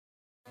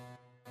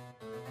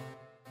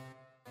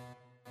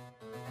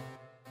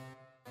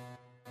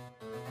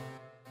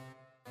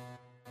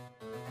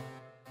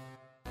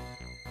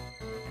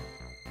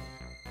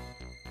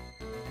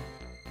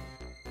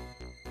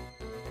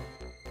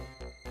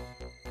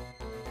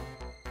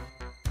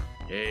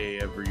Hey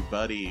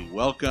everybody,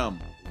 welcome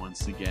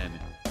once again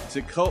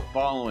to Cult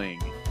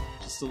Following,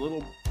 just a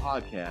little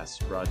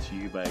podcast brought to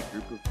you by a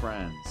group of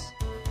friends.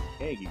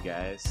 Hey you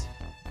guys,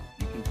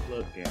 you can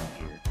float down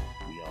here,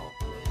 we all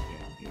float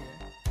down here.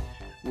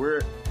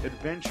 We're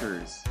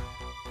adventurers,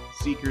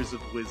 seekers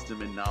of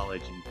wisdom and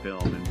knowledge in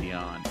film and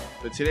beyond.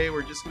 But today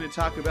we're just going to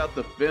talk about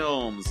the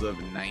films of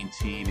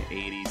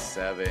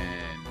 1987.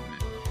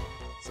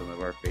 Some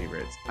of our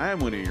favorites. I'm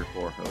one of your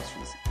four hosts for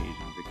this occasion,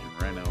 Victor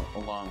Moreno,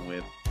 along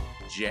with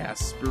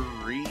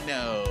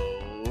Jasperino.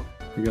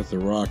 We got the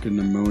rock and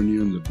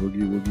pneumonia and the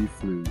boogie woogie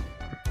flu.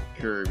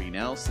 Kirby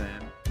Nelson.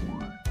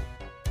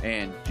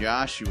 And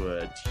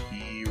Joshua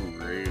T.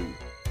 Root.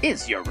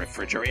 Is your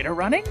refrigerator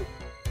running?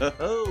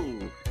 Oh,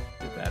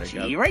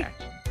 T-Root.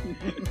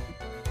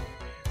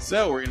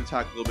 So we're going to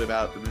talk a little bit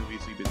about the movies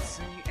we've been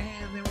seeing,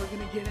 and then we're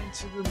going to get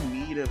into the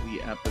meat of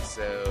the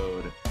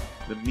episode.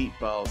 The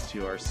meatballs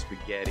to our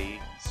spaghetti,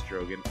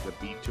 the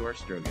beef to our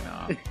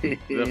stroganoff, the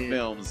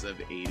films of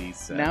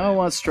 87. Now I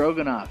want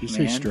stroganoff, Did you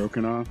man. say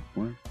stroganoff?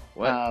 What?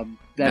 What?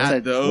 That's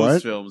Not those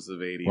What? films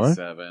of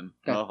 87.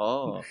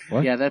 Oh.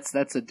 What? Yeah, that's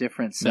a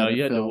different set No, of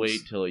you had to films.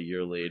 wait till a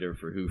year later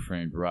for Who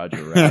Framed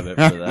Roger Rabbit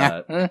for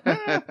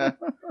that.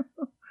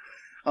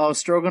 Oh,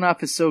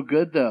 stroganoff is so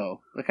good,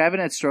 though. Like, I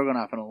haven't had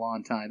stroganoff in a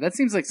long time. That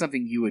seems like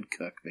something you would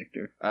cook,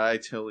 Victor. I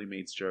totally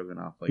made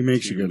stroganoff like He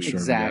makes 2 a good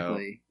weeks stroganoff.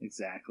 ago.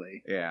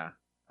 Exactly. Yeah.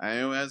 I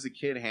know as a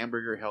kid,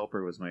 Hamburger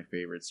Helper was my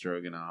favorite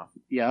stroganoff.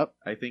 Yep.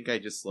 I think I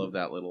just love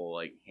that little,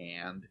 like,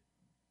 hand.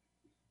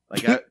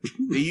 Like,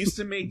 they used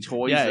to make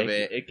toys Yeah, of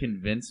it. it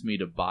convinced me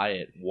to buy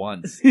it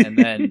once, and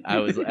then I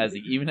was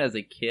even as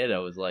a kid, I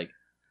was like,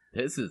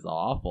 "This is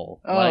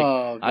awful." Like,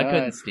 Oh, God. I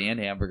couldn't stand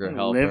Hamburger I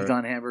Helper. lived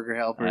on Hamburger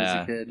Helper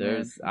as a kid,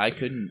 man. I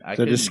couldn't.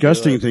 The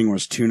disgusting thing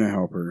was tuna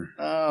helper.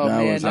 Oh, That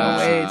man, was no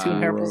awesome. way. Tuna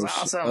Helper's Gross.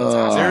 awesome. Ugh. It's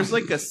awesome. There's,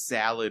 like, a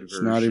salad version,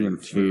 It's not even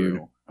too.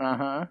 food.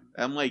 Uh-huh.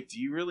 I'm like, do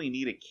you really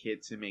need a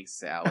kid to make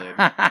salad?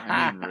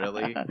 I mean,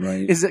 really?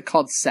 Right? Is it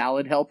called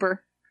Salad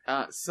Helper?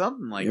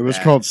 Something like that. It was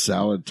called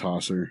salad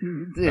tosser.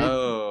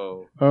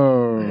 Oh.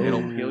 Oh.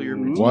 It'll kill your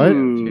What?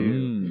 potato,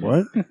 too.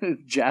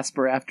 What?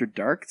 Jasper After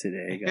Dark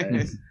today,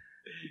 guys.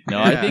 No,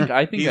 Yeah.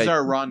 I think He's I,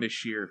 our Rhonda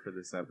Shear for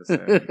this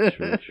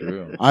episode.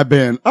 True. I've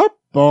been up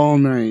all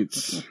night.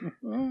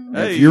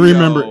 Hey, If you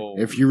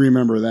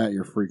remember that,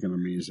 you're freaking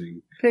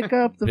amazing. Pick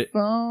up the Bit-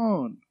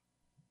 phone.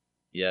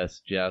 Yes,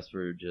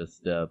 Jasper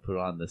just put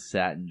on the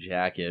satin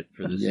jacket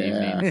for this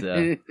Yeah.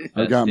 evening's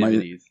I've got my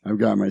festivities.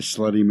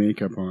 slutty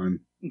makeup on.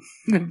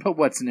 But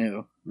what's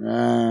new?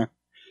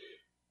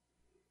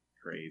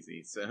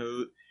 Crazy. So,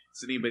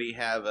 does anybody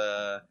have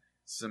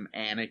some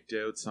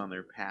anecdotes on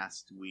their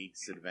past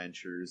week's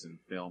adventures in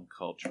film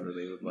culture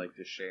they would like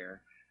to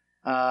share?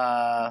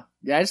 Yeah,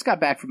 I just got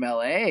back from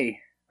LA.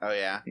 Oh,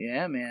 yeah?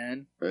 Yeah,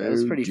 man. That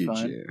was pretty did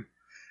fun. ya?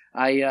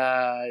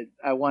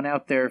 I went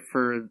out there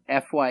for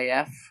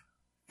FYF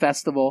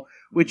Festival,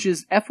 which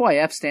is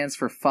FYF stands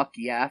for Fuck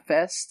Yeah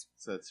Fest.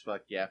 So it's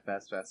Fuck Yeah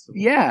Festival?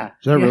 Yeah.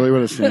 Is that yeah. really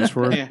what it stands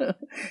for? Yeah.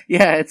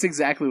 Yeah, it's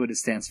exactly what it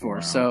stands for.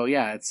 Wow. So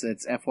yeah, it's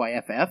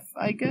FYFF,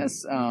 I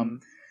guess. But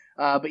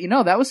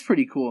that was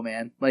pretty cool,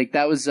 man. Like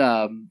that was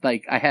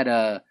like I had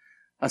a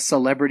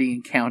celebrity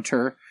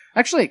encounter.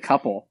 Actually, a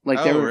couple. Like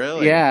Oh, there were,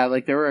 really? Yeah,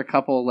 like there were a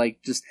couple.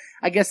 Like just,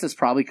 I guess that's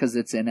probably because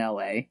it's in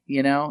LA,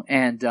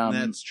 And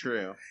That's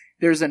true.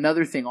 there's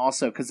another thing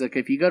also because like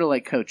if you go to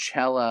like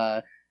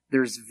Coachella,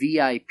 there's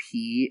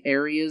VIP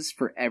areas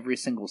for every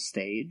single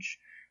stage.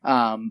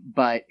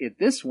 But at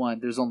this one,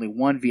 there's only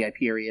one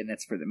VIP area, and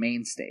that's for the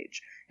main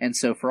stage. And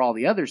so for all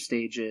the other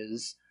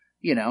stages,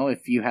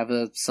 if you have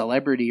a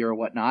celebrity or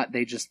whatnot,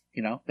 they just,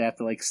 they have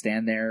to like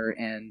stand there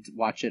and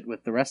watch it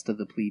with the rest of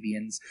the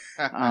plebeians.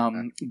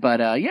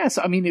 Yeah,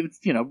 so I mean, it was,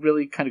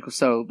 really kind of cool.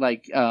 So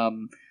like,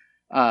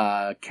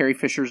 Carrie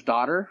Fisher's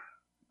daughter.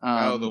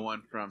 the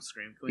one from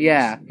Scream Queens?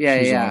 Yeah.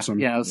 She's awesome.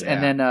 Yeah.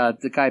 And then,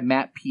 the guy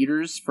Matt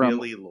Peters from,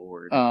 Billy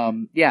Lord.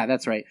 yeah,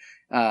 that's right.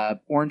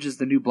 Orange is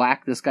the New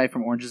Black. This guy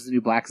from Orange is the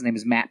New Black, his name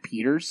is Matt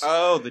Peters.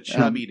 Oh, the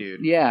chubby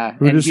dude. Yeah.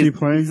 Who and does he he's-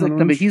 play? He's, like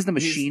Orange? he's the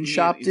machine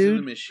shop he's in dude.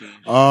 the machine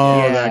shop. Oh,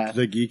 Yeah.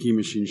 the geeky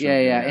machine shop.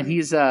 Yeah. And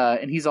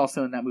he's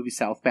also in that movie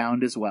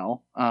Southbound as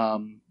well.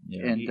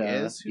 Yeah. And He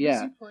is? Who yeah.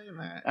 does he play in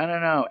that? I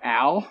don't know,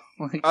 Al.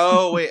 Like,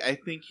 Oh, wait, I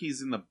think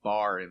he's in the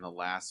bar in the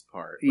last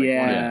part. Like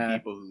one of Yeah. the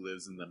people who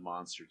lives in the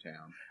monster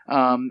town.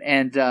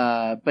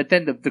 but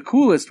then the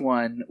coolest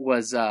one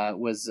was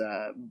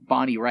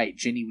Bonnie Wright,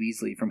 Ginny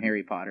Weasley from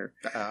Harry Potter.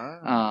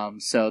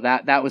 So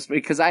that was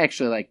because I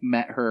actually like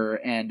met her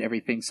and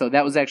everything. So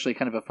that was actually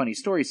kind of a funny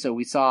story. So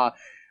we saw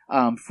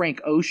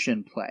Frank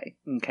Ocean play.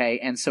 Okay.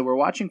 And so we're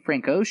watching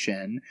Frank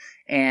Ocean,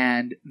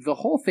 and the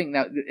whole thing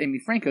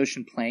Frank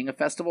Ocean playing a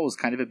festival was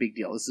kind of a big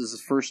deal. This is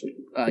his first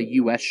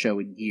US show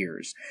in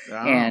years. Oh.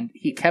 And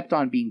he kept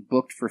on being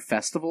booked for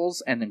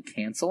festivals and then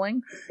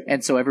canceling.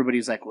 And so everybody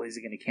was like, well, is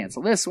he going to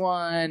cancel this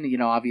one?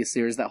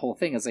 Obviously there's that whole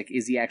thing. It's like,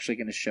 is he actually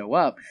going to show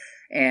up?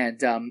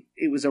 And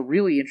it was a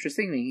really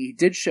interesting thing. He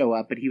did show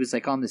up, but he was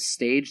like on this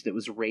stage that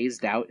was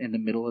raised out in the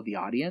middle of the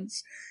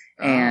audience.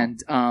 Oh. And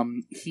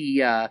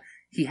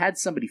he had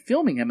somebody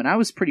filming him, and I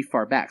was pretty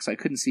far back, so I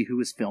couldn't see who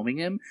was filming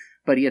him.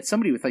 But he had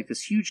somebody with like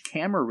this huge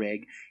camera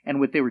rig, and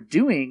what they were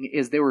doing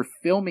is they were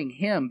filming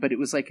him, but it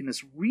was like in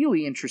this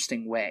really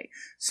interesting way.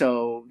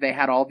 So they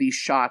had all these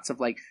shots of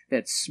like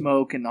that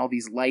smoke and all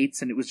these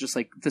lights, and it was just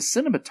like the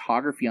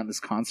cinematography on this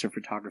concert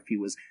photography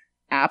was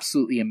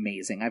absolutely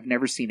amazing. I've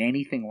never seen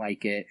anything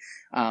like it.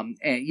 And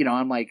you know,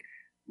 I'm like,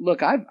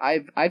 look,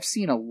 I've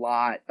seen a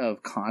lot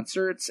of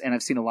concerts, and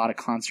I've seen a lot of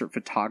concert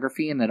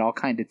photography, and it all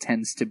kind of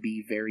tends to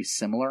be very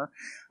similar.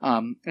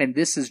 And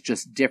this is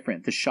just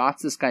different. The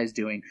shots this guy's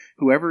doing,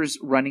 whoever's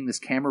running this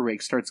camera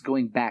rig starts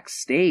going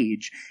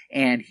backstage,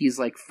 and he's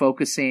like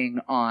focusing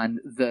on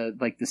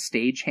the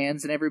stage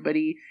hands and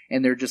everybody,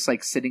 and they're just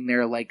like sitting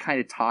there like kind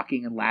of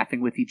talking and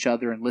laughing with each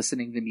other and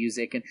listening to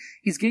music, and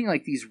he's getting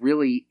like these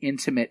really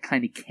intimate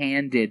kind of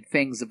candid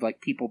things of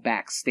like people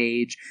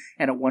backstage.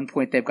 And at one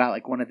point they've got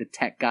like one of the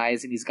tech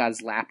guys, and he's got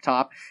his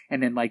laptop,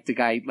 and then like the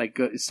guy like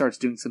starts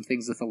doing some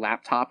things with the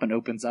laptop and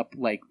opens up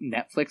like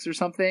Netflix or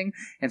something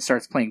and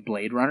starts playing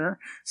Blade Runner.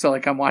 So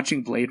like I'm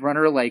watching Blade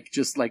Runner like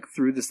just like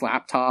through this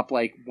laptop,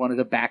 like one of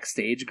the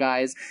backstage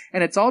guys,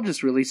 and it's all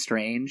just really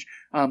strange.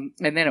 And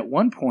then at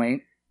one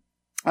point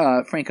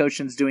Frank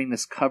Ocean's doing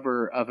this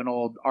cover of an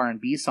old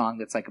R&B song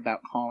that's like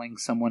about calling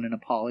someone and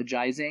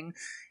apologizing,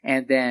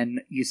 and then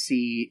you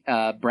see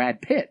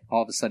Brad Pitt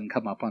all of a sudden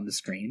come up on the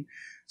screen.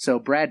 So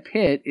Brad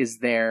Pitt is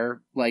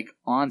there like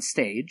on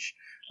stage,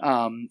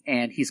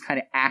 and he's kind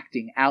of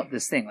acting out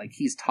this thing, like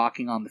he's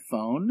talking on the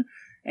phone,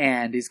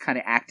 and he's kind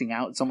of acting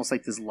out. It's almost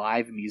like this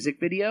live music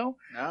video.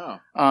 Oh.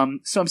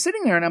 So I'm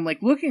sitting there and I'm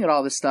like looking at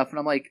all this stuff, and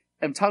I'm like,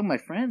 I'm talking to my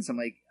friends. I'm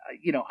like,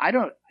 you know,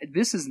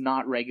 this is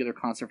not regular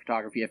concert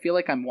photography. I feel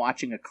like I'm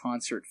watching a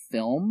concert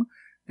film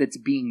that's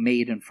being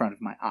made in front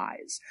of my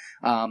eyes.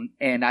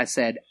 And I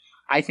said,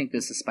 I think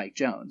this is Spike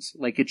Jonze.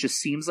 Like, it just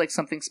seems like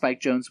something Spike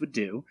Jonze would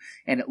do,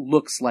 and it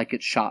looks like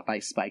it's shot by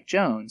Spike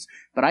Jonze,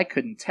 but I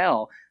couldn't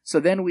tell.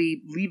 So then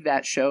we leave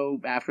that show.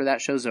 After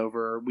that show's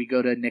over, we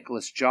go to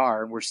Nicholas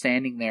Jar, and we're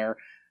standing there,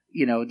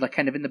 you know, like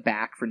kind of in the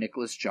back for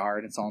Nicholas Jar,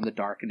 and it's all in the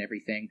dark and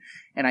everything.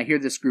 And I hear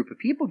this group of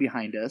people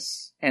behind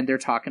us, and they're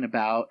talking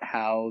about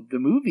how the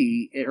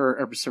movie,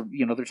 or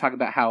you know, they're talking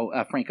about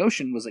how Frank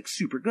Ocean was like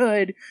super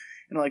good, and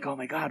they're like, oh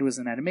my God,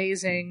 wasn't that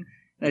amazing?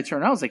 And I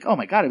turned around, I was like, oh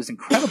my God, it was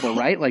incredible,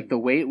 right? Like the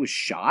way it was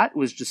shot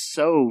was just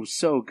so,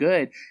 so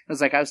good. I was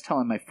like, I was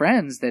telling my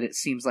friends that it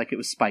seems like it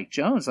was Spike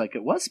Jonze, like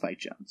it was Spike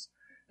Jonze.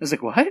 I was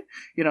like, what?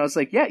 You know, it's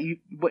like, yeah, you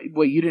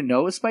didn't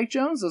know it was Spike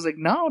Jonze? I was like,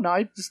 no,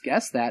 I just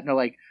guessed that. And they're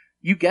like,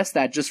 you guessed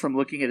that just from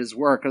looking at his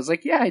work. I was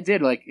like, yeah, I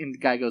did. Like, and the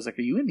guy goes like,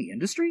 are you in the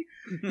industry?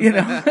 You know,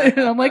 and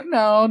I'm like,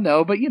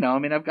 no, but you know, I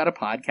mean, I've got a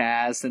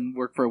podcast and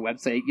work for a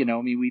website, you know,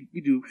 I mean,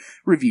 we do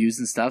reviews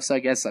and stuff. So I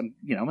guess I'm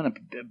a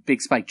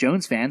big Spike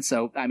Jonze fan.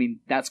 So, I mean,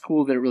 that's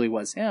cool that it really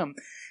was him.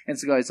 And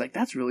so the guy's like,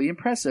 that's really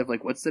impressive.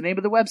 Like, what's the name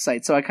of the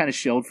website? So I kind of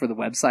shilled for the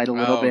website a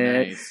little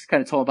bit, nice.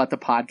 Kind of told him about the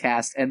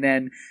podcast. And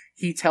then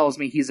he tells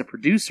me he's a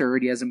producer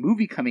and he has a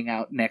movie coming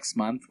out next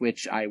month,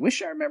 which I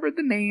wish I remembered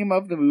the name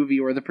of the movie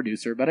or the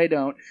producer, but I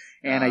don't.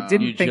 And I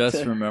didn't think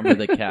just remember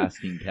the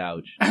casting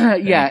couch.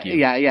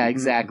 Yeah,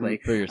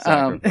 exactly. For your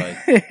sacrifice.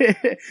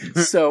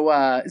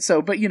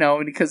 But you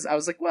know, because I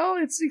was like, well,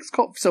 it's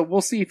cult, so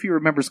we'll see if he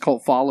remembers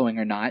Cult Following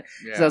or not.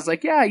 Yeah. So I was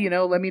like, yeah, you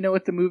know, let me know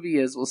what the movie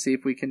is. We'll see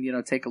if we can, you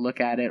know, take a look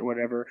at it or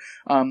whatever.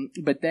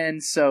 But then,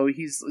 so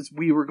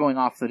we were going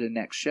off to the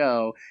next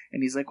show,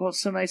 and he's like, well,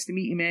 it's so nice to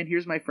meet you, man.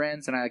 Here's my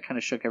friends. And I kind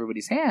of shook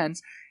everybody's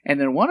hands. And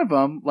then one of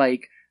them,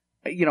 like,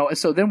 you know,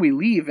 so then we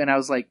leave, and I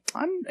was like,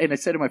 and I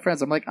said to my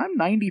friends, I'm like, I'm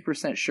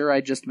 90% sure I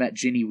just met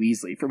Ginny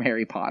Weasley from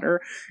Harry Potter,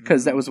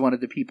 because that was one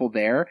of the people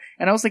there.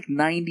 And I was like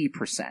 90%,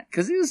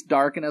 because it was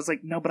dark, and I was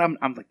like, no, but I'm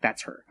like,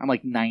 that's her. I'm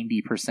like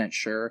 90%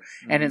 sure.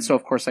 And then so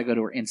of course I go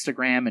to her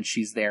Instagram, and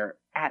she's there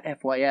at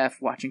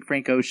FYF watching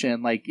Frank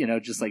Ocean, like, you know,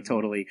 just like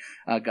totally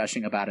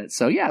gushing about it.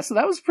 So yeah, so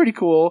that was pretty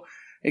cool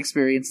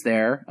experience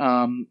there.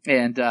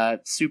 And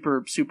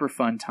super, super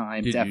fun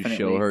time. Did definitely. you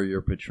show her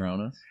your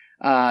Patronus?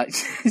 Whoa,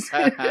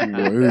 hey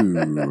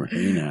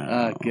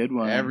now. Good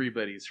one.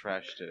 Everybody's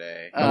fresh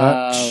today.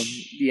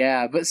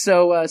 Yeah, but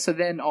so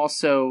then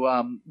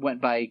also went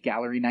by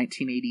Gallery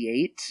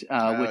 1988,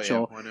 which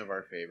will one of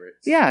our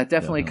favorites. yeah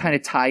definitely kind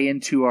of tie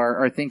into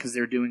our thing, because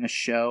they're doing a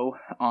show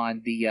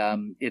on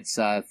the it's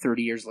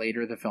 30 years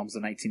later. The film's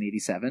in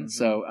 1987,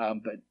 so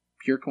but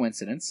pure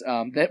coincidence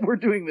that we're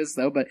doing this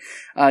though. But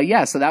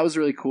yeah, so that was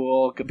really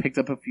cool. Picked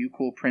up a few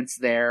cool prints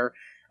there.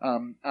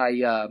 And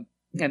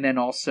then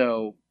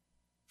also.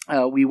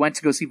 We went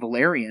to go see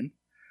Valerian.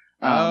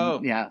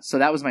 Yeah, so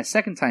that was my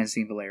second time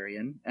seeing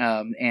Valerian.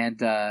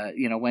 And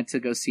you know, went to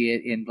go see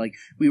it in, like,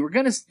 we were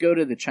going to go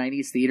to the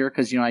Chinese theater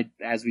because, you know,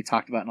 as we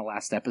talked about in the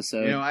last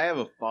episode. You know, I have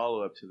a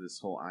follow-up to this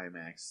whole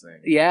IMAX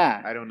thing.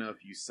 Yeah. I don't know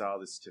if you saw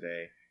this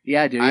today.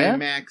 Yeah, do you?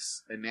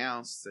 IMAX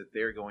announced that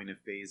they're going to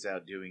phase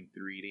out doing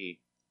 3D.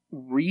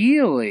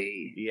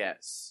 Really?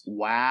 Yes.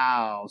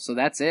 Wow. So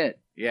that's it.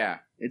 Yeah.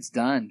 It's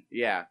done.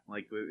 Yeah.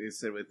 Like it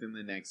said, within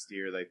the next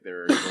year, like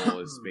their goal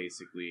is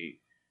basically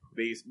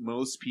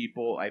most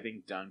people, I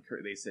think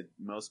Dunkirk. They said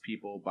most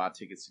people bought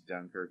tickets to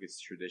Dunkirk. It's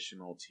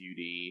traditional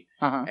 2D,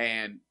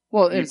 and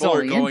it's people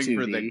are only going in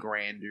for 2D. the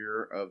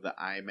grandeur of the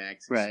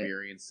IMAX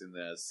experience and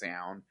the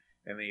sound,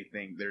 and they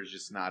think there's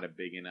just not a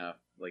big enough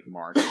like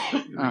market for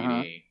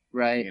 3D,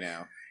 right? You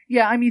know.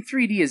 Yeah, I mean,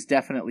 3D is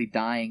definitely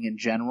dying in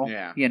general.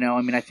 Yeah. You know,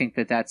 I mean, I think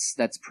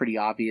that's pretty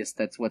obvious.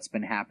 That's what's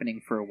been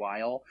happening for a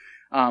while.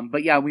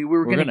 But yeah,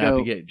 we're going to have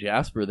to get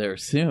Jasper there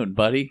soon,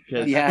 buddy.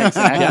 Yeah,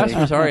 exactly.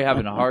 Jasper's already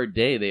having a hard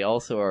day. They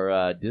also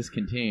are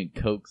discontinuing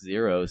Coke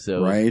Zero,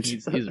 so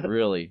he's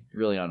really,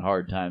 really on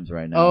hard times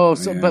right now. Oh,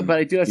 so but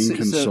I do have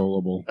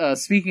inconsolable.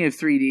 Speaking of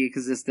 3D,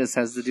 because this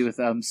has to do with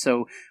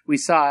so we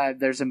saw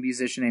there's a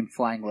musician named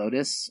Flying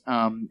Lotus,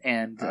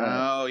 and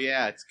oh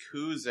yeah, it's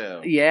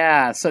Kuzo.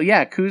 Yeah, so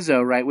yeah,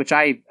 Kuzo, right? Which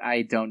I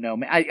don't know.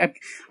 I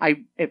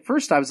at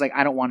first I was like,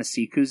 I don't want to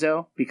see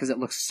Kuzo because it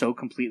looks so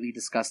completely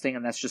disgusting,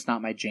 and that's just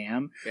not my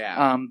jam.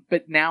 Yeah.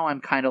 But now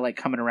I'm kind of like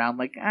coming around,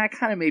 like I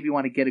kind of maybe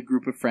want to get a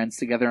group of friends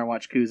together and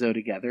watch Kuzo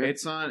together.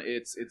 It's on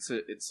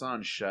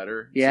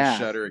Shudder. It's a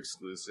Shudder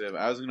exclusive.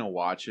 I was gonna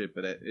watch it,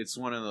 but it's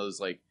one of those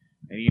like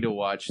I need to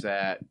watch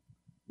that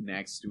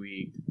next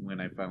week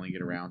when I finally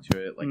get around to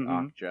it, like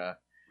Okja.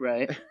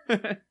 Right.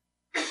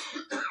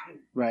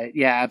 Right.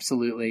 Yeah,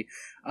 absolutely.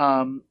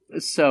 Yeah,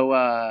 as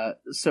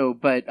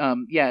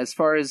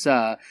far as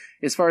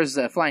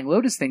the Flying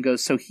Lotus thing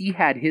goes, so he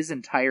had his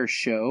entire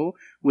show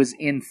was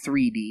in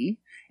 3D.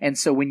 And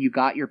so when you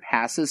got your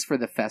passes for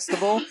the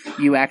festival,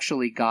 you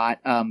actually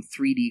got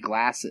 3D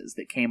glasses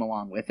that came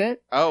along with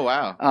it. Oh,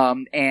 wow.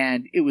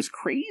 And it was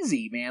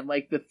crazy, man.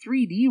 Like, the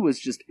 3D was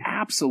just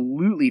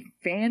absolutely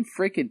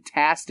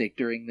fan-frickin-tastic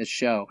during this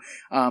show.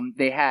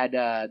 They had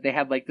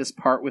like this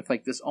part with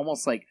like this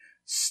almost like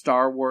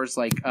Star Wars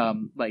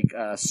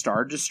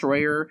Star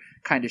Destroyer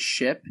kind of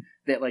ship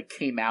that like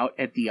came out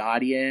at the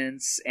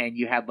audience, and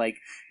you had like,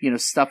 you know,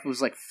 stuff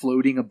was like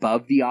floating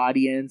above the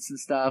audience and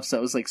stuff, so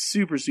it was like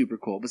super super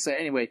cool. But so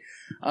anyway,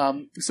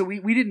 so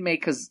we didn't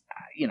make, because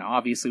you know,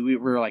 obviously we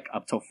were like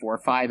up till 4 or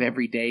 5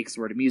 every day because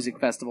we're at a music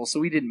festival, so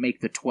we didn't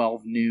make the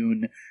 12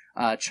 noon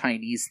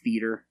Chinese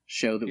theater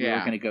show that we were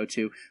going to go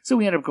to. So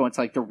we ended up going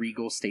to like the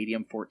Regal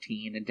Stadium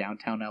 14 in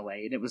downtown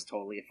LA, and it was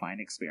totally a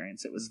fine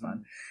experience. It was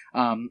fun.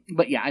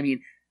 But yeah, I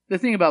mean, the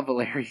thing about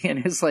Valerian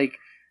is like,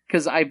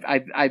 because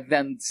I've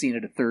then seen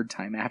it a third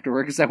time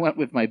afterward, because I went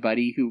with my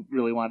buddy who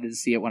really wanted to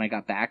see it when I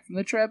got back from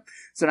the trip.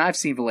 So now I've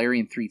seen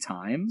Valerian 3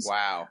 times.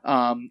 Wow.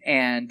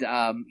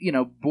 You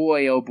know,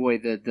 boy, oh boy,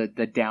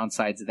 the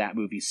downsides of that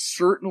movie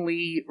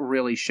certainly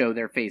really show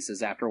their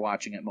faces after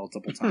watching it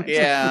multiple times.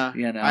 Yeah.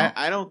 You know,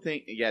 I don't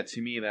think,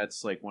 to me,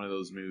 that's like one of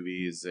those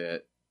movies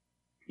that,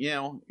 you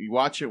know, you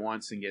watch it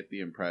once and get the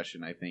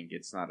impression. I think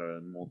it's not a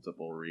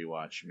multiple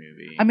rewatch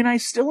movie. I mean, I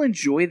still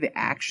enjoy the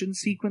action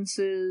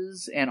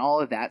sequences and all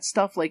of that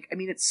stuff. Like, I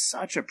mean, it's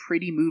such a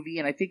pretty movie,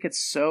 and I think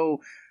it's so,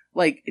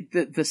 like,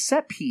 the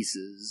set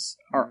pieces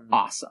are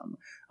awesome.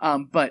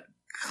 But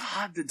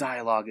God, the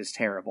dialogue is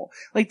terrible.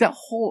 Like, that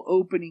whole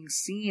opening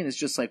scene is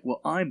just like,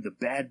 well, I'm the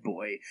bad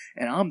boy,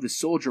 and I'm the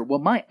soldier. Well,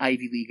 my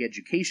Ivy League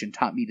education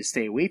taught me to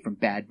stay away from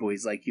bad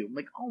boys like you. I'm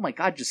like, oh my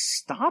God, just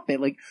stop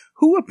it. Like,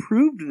 who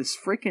approved this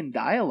freaking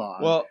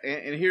dialogue? Well,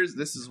 and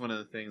this is one of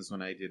the things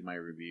when I did my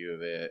review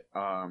of it.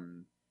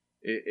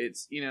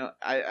 It's, you know,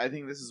 I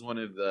think this is one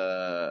of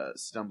the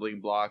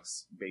stumbling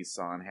blocks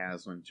Besson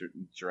has when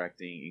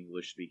directing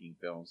English-speaking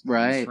films.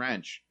 Right. He's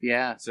French.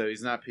 Yeah. So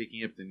he's not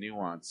picking up the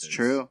nuances. It's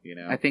true. You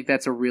know? I think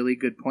that's a really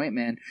good point,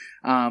 man.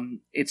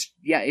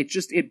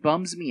 It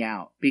bums me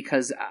out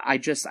because I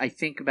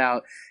think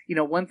about, you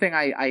know, one thing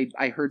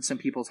I heard some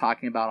people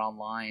talking about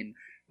online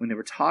when they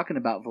were talking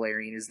about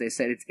Valerian is they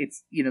said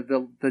it's you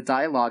know, the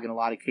dialogue in a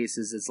lot of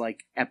cases is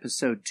like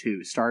episode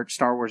 2, Star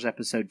Wars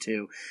episode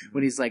 2,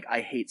 when he's like,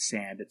 I hate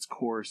sand, it's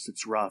coarse,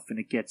 it's rough, and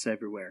it gets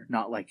everywhere.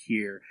 Not like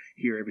here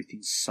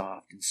everything's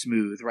soft and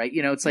smooth, right?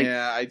 You know, it's like,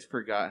 yeah, I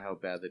forgot how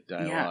bad the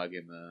dialogue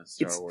in the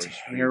Star Wars it's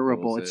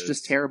terrible. It's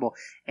just terrible.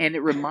 And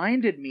it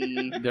reminded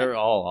me they're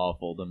all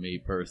awful to me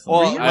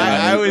personally. Well,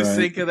 I always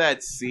think of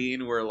that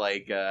scene where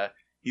like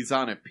he's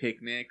on a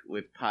picnic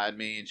with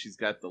Padme, and she's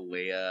got the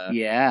Leia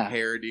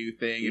hairdo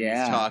thing, and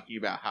he's talking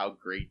about how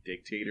great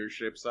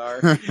dictatorships are.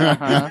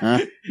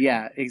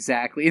 Yeah,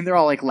 exactly. And they're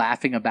all like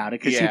laughing about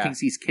it because she thinks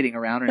he's kidding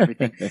around and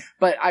everything.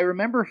 But I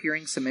remember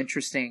hearing some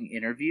interesting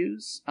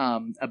interviews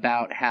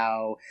about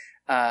how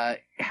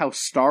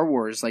Star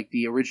Wars, like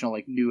the original,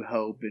 like New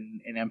Hope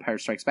and Empire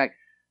Strikes Back,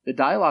 the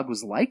dialogue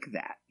was like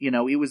that. You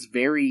know, it was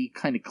very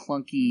kind of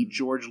clunky.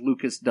 George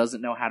Lucas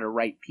doesn't know how to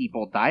write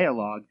people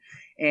dialogue.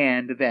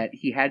 And that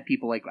he had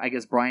people like, I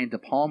guess Brian De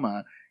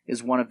Palma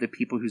is one of the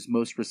people who's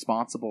most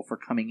responsible for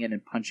coming in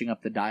and punching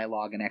up the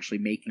dialogue and actually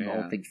making the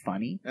whole thing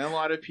funny. And a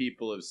lot of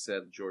people have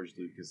said George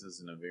Lucas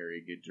isn't a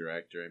very good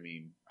director. I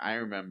mean, I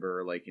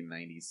remember like in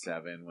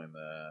 '97 when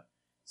the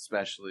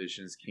special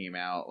editions came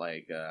out,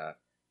 like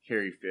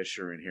Carrie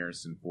Fisher and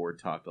Harrison Ford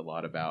talked a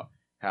lot about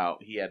how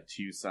he had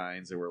 2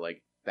 signs that were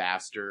like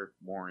faster,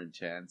 more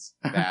intense,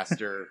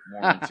 faster,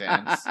 more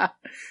intense.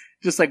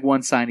 Just like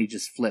one sign, he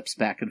just flips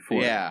back and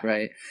forth. Yeah.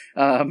 Right.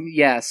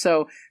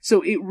 So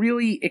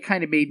it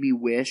kind of made me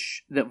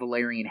wish that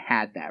Valerian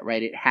had that,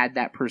 right? It had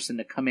that person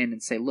to come in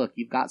and say, look,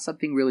 you've got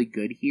something really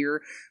good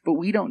here, but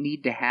we don't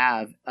need to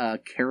have a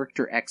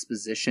character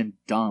exposition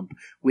dump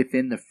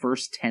within the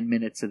first 10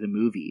 minutes of the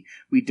movie.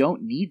 We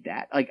don't need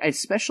that. Like,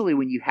 especially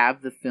when you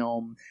have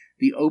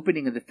the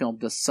opening of the film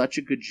does such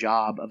a good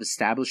job of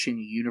establishing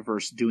the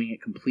universe, doing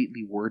it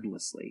completely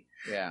wordlessly.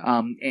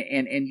 Yeah.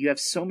 And you have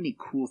so many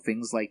cool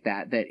things like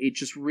that it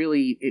just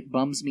really, it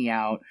bums me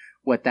out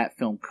what that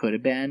film could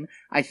have been.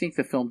 I think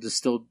the film does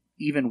still,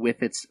 even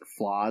with its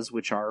flaws,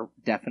 which are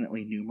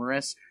definitely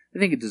numerous, I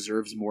think it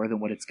deserves more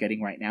than what it's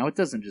getting right now. It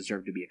doesn't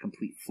deserve to be a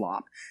complete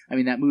flop. I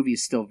mean, that movie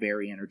is still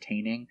very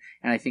entertaining,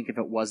 and I think if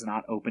it was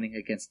not opening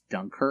against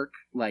Dunkirk,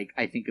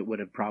 I think it would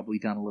have probably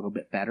done a little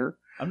bit better.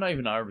 I'm not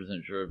even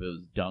 100% sure if it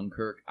was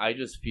Dunkirk. I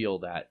just feel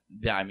that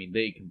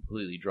they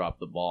completely dropped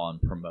the ball on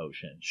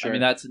promotion. Sure. I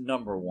mean, that's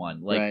number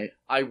one. Right.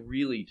 I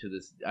really,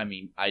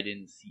 I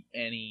didn't see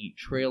any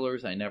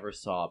trailers. I never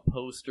saw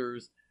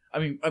posters.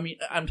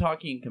 I'm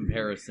talking in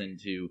comparison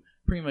to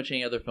pretty much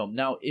any other film.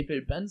 Now, if it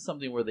had been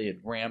something where they had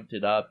ramped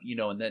it up,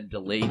 and then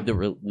delayed the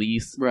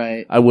release,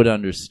 right, I would have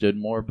understood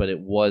more, but it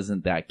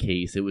wasn't that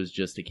case. It was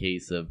just a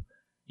case of,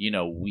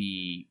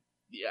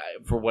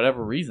 for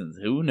whatever reasons,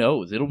 who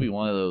knows? It'll be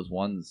one of those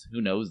ones,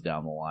 who knows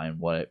down the line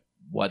what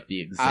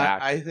the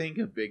exact... I think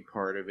a big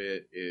part of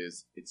it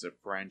is it's a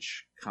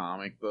French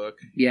comic book.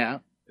 Yeah.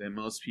 That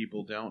most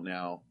people don't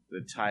know.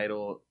 The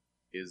title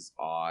is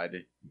odd.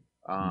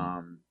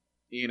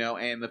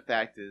 And the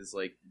fact is,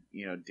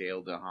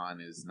 Dale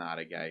DeHaan is not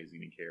a guy who's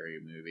going to carry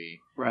a movie,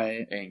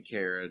 right? And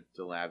Cara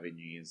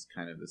Delevingne is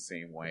kind of the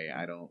same way.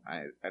 I don't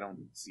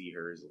see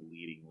her as a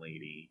leading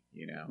lady,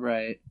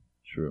 Right.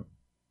 True.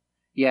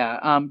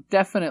 Yeah,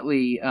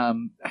 definitely.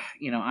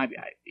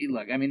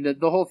 Look, I mean,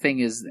 the whole thing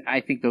is, I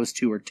think those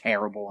two are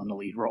terrible in the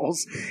lead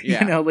roles.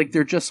 Yeah.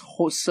 They're just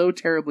so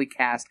terribly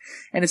cast,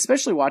 and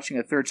especially watching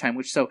a third time,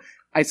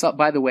 I saw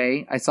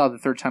the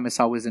third time I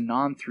saw was in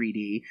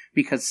non-3D,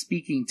 because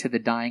speaking to the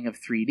dying of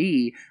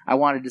 3D, I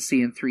wanted to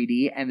see in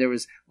 3D, and there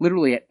was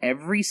literally at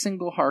every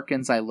single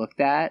Harkins I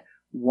looked at,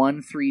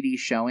 one 3D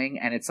showing,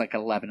 and it's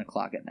 11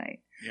 o'clock at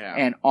night. Yeah.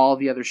 And all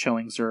the other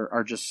showings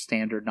are just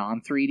standard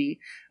non-3D.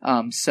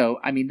 So,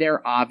 I mean,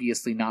 they're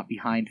obviously not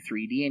behind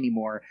 3D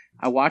anymore.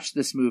 I watched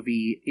this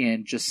movie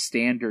in just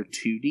standard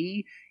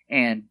 2D,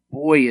 and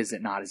boy, is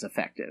it not as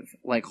effective.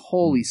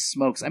 Holy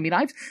smokes. I mean,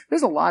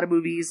 there's a lot of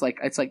movies,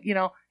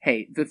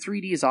 hey, the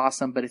 3D is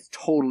awesome, but it's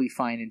totally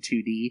fine in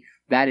 2D.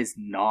 That is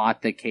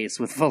not the case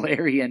with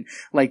Valerian.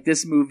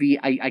 This movie,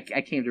 I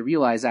came to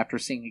realize after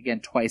seeing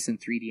again twice in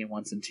 3D and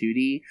once in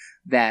 2D,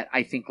 that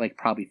I think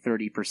probably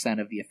 30%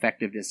 of the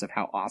effectiveness of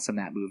how awesome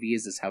that movie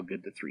is how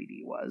good the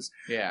 3D was.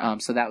 Yeah.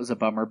 So that was a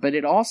bummer. But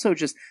it also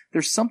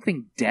there's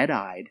something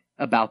dead-eyed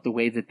about the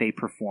way that they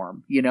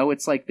perform.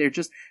 It's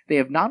they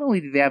have, not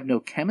only do they have no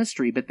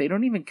chemistry, but they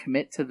don't even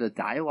commit to the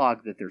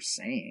dialogue that they're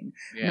saying.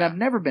 Yeah. And I've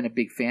never been a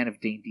big fan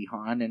of Dane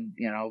DeHaan and,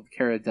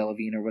 Cara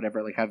Delevingne or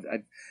whatever.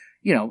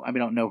 I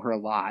don't know her a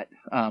lot,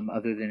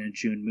 other than in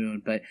June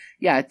Moon, but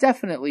yeah, it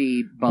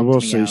definitely bumped me out. I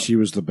will say she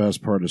was the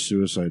best part of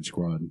Suicide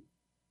Squad,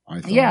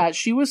 I thought. Yeah,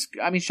 she was,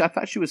 I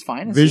thought she was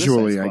fine in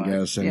visually, Suicide Squad. I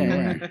guess,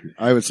 anyway. Yeah.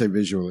 I would say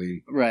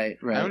visually. Right.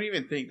 I don't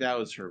even think that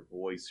was her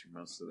voice for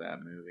most of that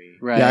movie.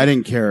 Right. Yeah, I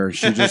didn't care.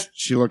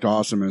 She looked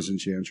awesome as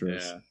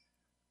Enchantress. Yeah.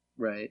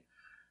 Right.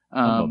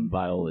 I'm a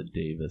Viola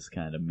Davis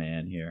kind of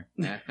man here.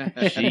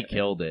 She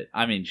killed it.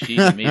 I mean, she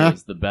to me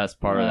was the best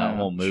part of that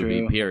whole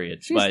movie. True.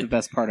 Period. She's the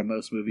best part of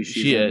most movies.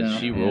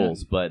 She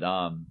rules. But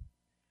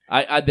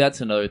I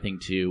that's another thing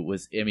too.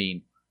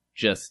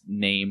 Just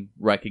name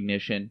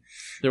recognition.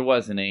 There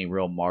wasn't any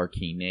real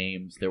marquee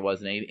names. There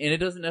wasn't any, and it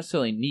doesn't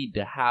necessarily need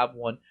to have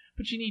one,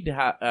 but you need to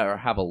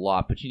have a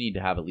lot. But you need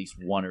to have at least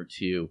one or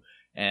two.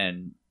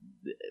 And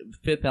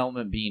Fifth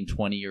Element being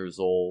 20 years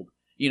old.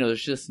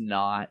 There's just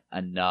not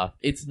enough.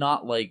 It's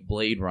not like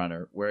Blade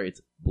Runner, where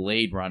it's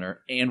Blade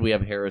Runner, and we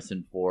have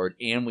Harrison Ford,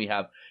 and we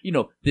have,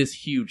 this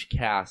huge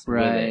cast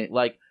with it.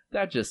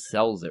 That just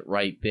sells it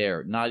right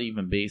there. Not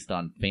even based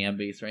on fan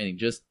base or anything.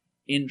 Just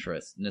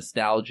interest,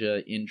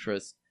 nostalgia,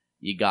 interest.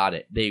 You got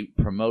it. They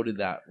promoted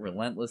that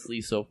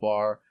relentlessly so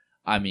far.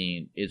 I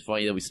mean, it's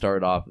funny that we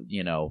started off,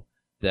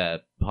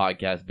 the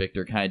podcast,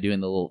 Victor, kind of doing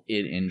the little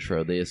It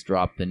intro. They just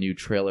dropped the new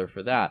trailer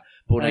for that.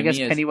 But what I guess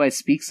mean Pennywise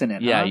speaks in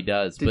it. Yeah, huh? he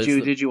does.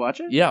 Did you watch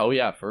it?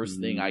 Yeah, First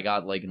thing I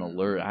got an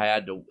alert. I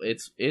had to.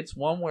 It's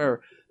one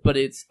where, but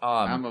it's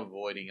I'm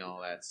avoiding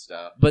all that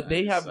stuff. But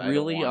they have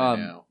really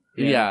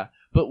Yeah.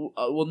 But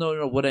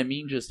no. What I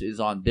mean just is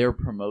on their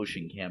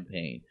promotion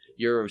campaign.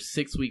 You're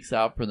 6 weeks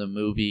out from the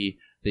movie.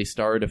 They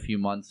started a few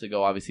months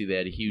ago. Obviously, they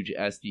had a huge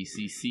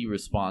SDCC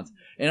response.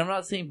 And I'm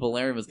not saying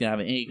Valerian was going to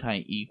have any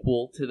kind of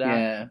equal to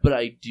that. But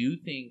I do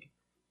think,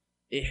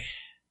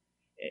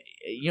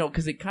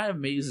 because it kind of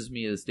amazes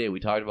me to this day.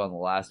 We talked about in the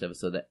last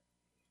episode that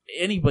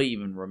anybody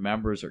even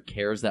remembers or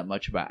cares that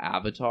much about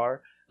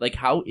Avatar.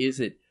 How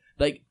is it?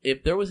 like,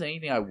 if there was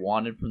anything I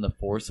wanted from The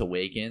Force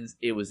Awakens,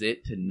 it was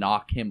it to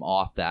knock him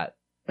off that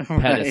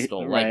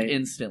pedestal, like,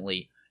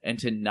 instantly. And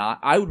to not...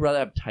 I would rather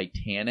have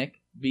Titanic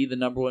be the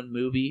number one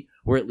movie,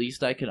 where at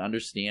least I can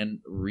understand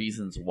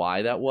reasons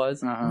why that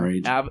was.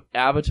 Right.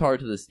 Avatar,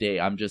 to this day,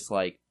 I'm just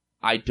like,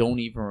 I don't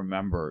even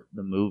remember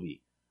the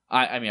movie.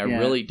 I mean, I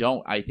really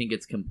don't. I think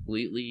it's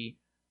completely...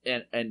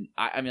 And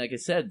I mean, like I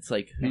said, it's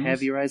like...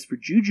 Have your eyes for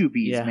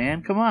jujubes,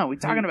 man. Come on, what are we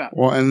talking about?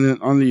 Well, and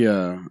then on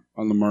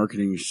the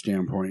marketing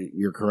standpoint,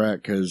 you're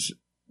correct, because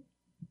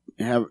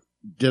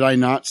did I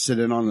not sit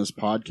in on this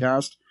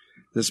podcast,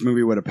 this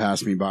movie would have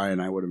passed me by and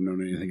I would have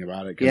known anything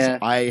about it, because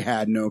I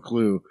had no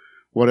clue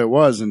what it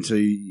was until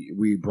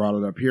we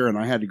brought it up here, and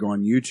I had to go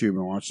on YouTube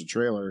and watch the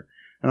trailer,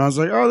 and I was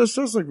like, oh, this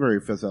does look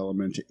very Fifth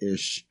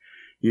Element-ish,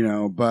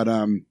 but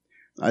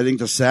I think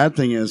the sad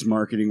thing is,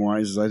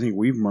 marketing-wise, is I think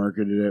we've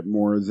marketed it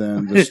more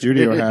than the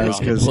studio has,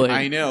 because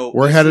I know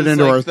we're headed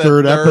into our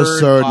third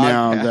episode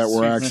now that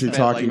we're we've actually spent,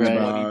 talking like,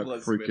 about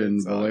 20+ freaking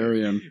minutes on it.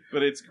 Valerian.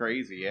 But it's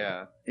crazy,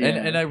 yeah.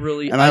 And I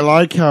really... And I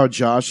like how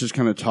Josh has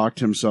kind of talked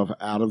himself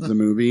out of the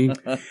movie.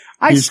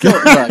 I still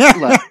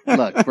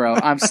look, bro.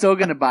 I'm still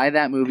gonna buy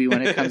that movie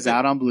when it comes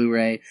out on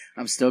Blu-ray.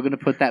 I'm still gonna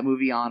put that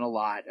movie on a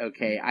lot.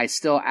 Okay, I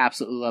still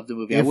absolutely love the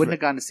movie. I wouldn't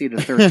have gone to see it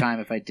the third time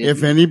if I didn't.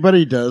 If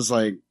anybody does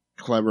like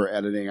clever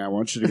editing, I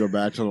want you to go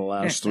back to the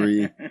last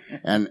three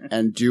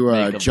and do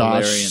a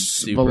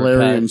Josh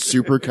Valerian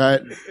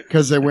supercut,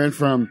 because they went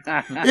from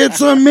it's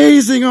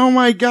amazing, oh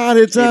my god,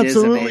 it's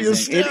absolutely it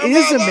is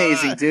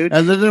amazing, dude,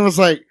 and then it was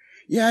like,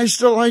 yeah, I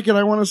still like it.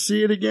 I want to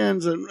see it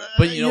again. So,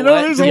 but you know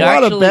what? There's a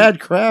lot of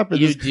bad crap.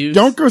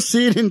 Don't go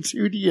see it in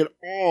 2D at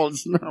all.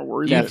 It's not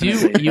worth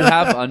it. You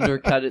have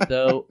undercut it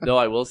though. Though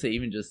I will say,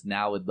 even just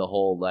now with the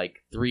whole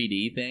like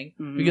 3D thing,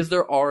 because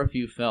there are a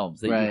few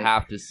films that you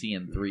have to see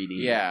in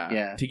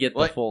 3D, to get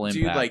the full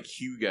impact. Dude, like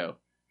Hugo,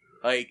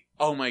 like,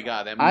 oh my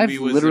god, that movie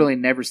I've literally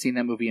never seen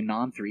that movie in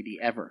non-3D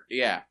ever.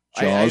 Yeah.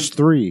 Jaws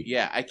 3.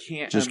 Yeah, I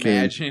can't just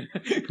imagine.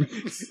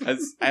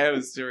 I have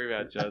a story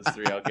about Jaws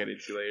 3 I'll get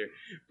into later.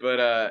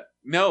 But,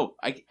 no,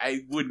 I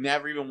would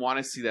never even want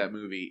to see that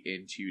movie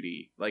in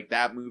 2D. Like,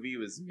 that movie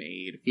was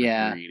made for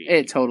 3D.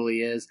 It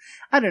totally is.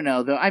 I don't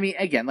know, though. I mean,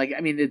 again,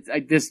 I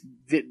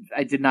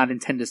did not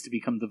intend this to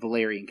become the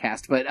Valerian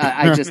cast, but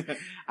I just,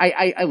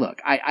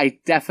 I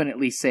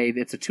definitely say that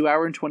it's a 2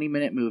 hour and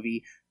 20-minute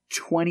movie.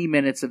 20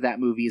 minutes of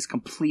that movie is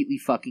completely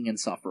fucking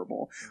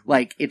insufferable.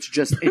 Like, it's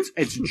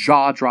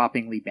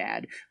jaw-droppingly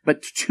bad.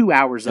 But 2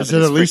 hours of it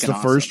is at least the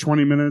awesome. first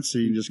 20 minutes so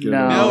you can just get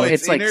No,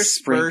 it's like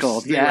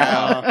sprinkled.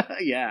 Yeah.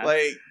 Yeah.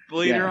 Like,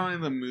 later on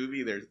in the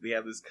movie, they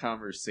have this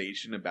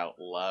conversation about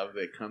love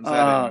that comes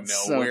out of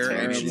nowhere,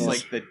 and it's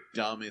like the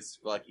dumbest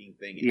fucking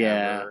thing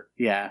ever.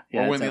 Yeah.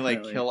 Or when they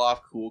like kill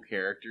off cool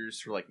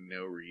characters for like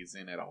no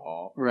reason at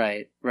all.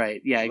 Right.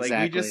 Yeah, exactly.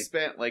 Like, we just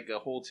spent like a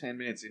whole 10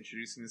 minutes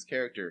introducing this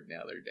character,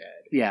 now they're dead.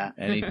 Yeah.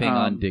 Anything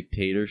on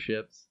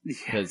dictatorships?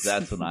 Because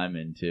that's what I'm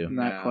into.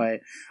 Not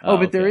quite.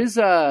 But there is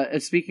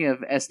speaking of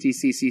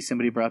SDCC,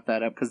 somebody brought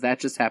that up, because that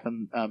just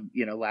happened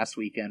last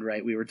weekend,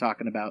 right? We were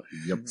talking about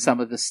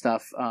some of the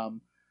stuff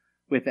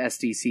with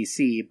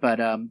SDCC, but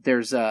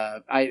there's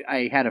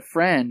I had a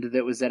friend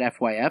that was at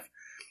FYF.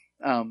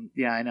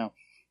 Yeah, I know.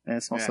 And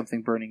it smells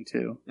something burning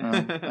too.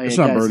 It's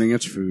not burning;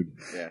 it's food.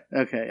 Yeah.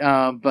 Okay.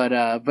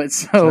 But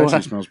so it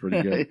actually smells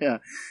pretty good. Yeah.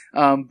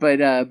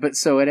 But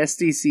so at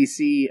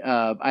SDCC,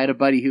 I had a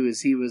buddy who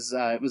was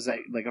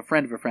like a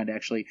friend of a friend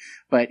actually,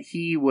 but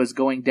he was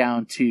going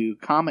down to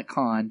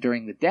Comic-Con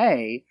during the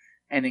day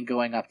and then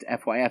going up to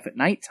FYF at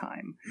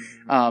nighttime.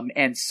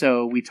 And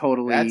so we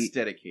totally... That's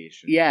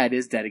dedication. Yeah, it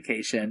is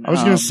dedication. I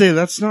was going to say,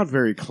 that's not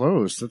very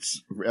close.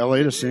 That's LA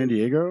to San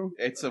Diego?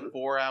 It's a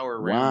 4-hour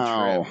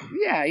round trip.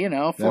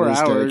 Yeah, 4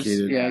 hours.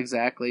 Dedicated. Yeah,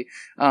 exactly.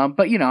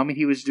 But,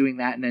 he was doing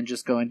that and then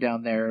just going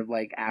down there,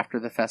 like, after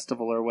the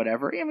festival or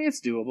whatever. I mean, it's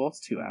doable.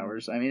 It's 2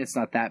 hours. I mean, it's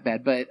not that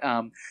bad. But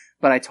I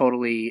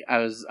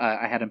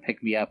had him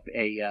pick me up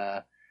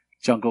a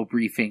Jungle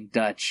Briefing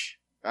Dutch.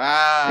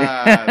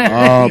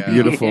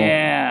 Beautiful.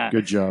 Yeah.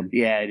 Good job.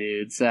 Yeah,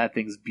 dude. So that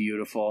thing's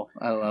beautiful.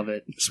 I love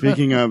it.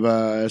 Speaking of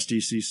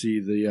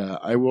SDCC,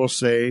 I will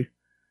say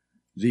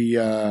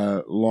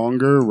the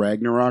longer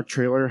Ragnarok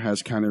trailer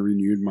has kind of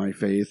renewed my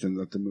faith in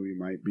that the movie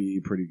might be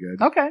pretty good.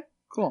 Okay.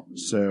 Cool.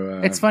 So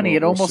it's funny. We'll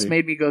it almost see.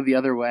 made me go the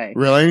other way.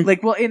 Really?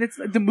 Like, well, and it's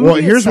the movie. Well,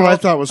 here's itself, what I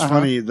thought was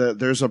funny. That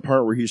there's a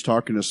part where he's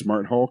talking to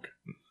Smart Hulk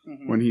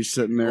when he's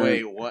sitting there.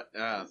 Wait, what?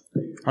 Have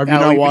you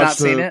not watched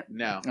seen it?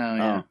 No. Oh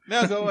yeah.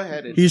 No, go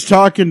ahead. He's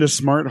talking to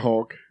Smart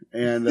Hulk,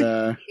 and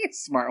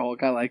Smart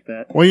Hulk. I like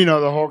that. well,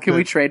 the Hulk. Can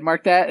we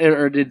trademark that,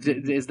 or did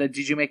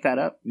you make that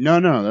up? No,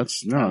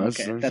 that's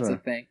a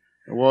thing.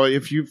 Well,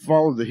 if you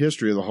follow the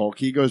history of the Hulk,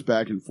 he goes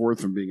back and forth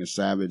from being a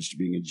savage to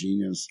being a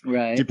genius,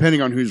 right?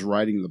 Depending on who's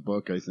writing the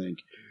book, I think.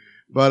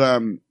 But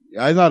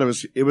I thought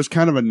it was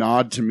kind of a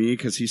nod to me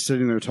because he's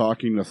sitting there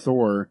talking to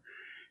Thor,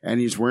 and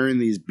he's wearing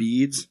these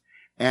beads,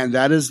 and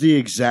that is the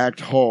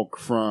exact Hulk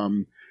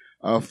from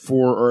a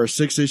 4 or a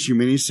 6-issue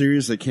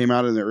miniseries that came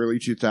out in the early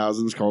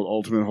 2000s called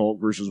Ultimate Hulk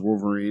versus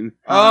Wolverine.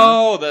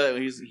 Oh,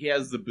 he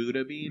has the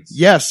Buddha beads?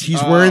 Yes,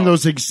 he's wearing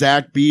those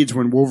exact beads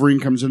when Wolverine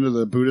comes into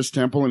the Buddhist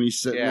temple and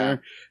he's sitting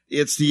there.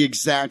 It's the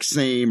exact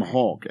same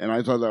Hulk, and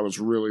I thought that was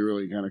really,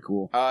 really kind of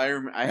cool. I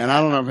don't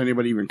know if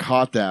anybody even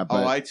caught that.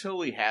 But I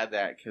totally had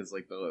that because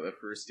like the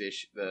first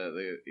issue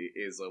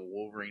is a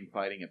Wolverine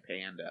fighting a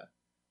panda.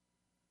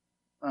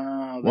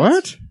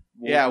 What?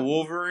 Yeah,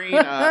 Wolverine.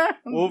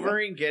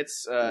 Wolverine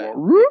gets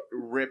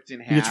ripped in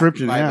half. He gets ripped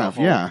in half.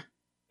 Yeah.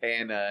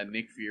 And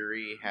Nick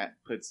Fury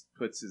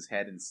puts his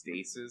head in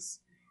stasis,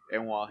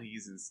 and while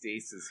he's in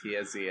stasis, he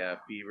has a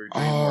fever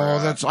dream.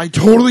 Oh, I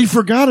totally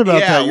forgot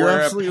about that. You're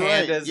absolutely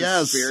right. Panda's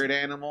a spirit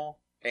animal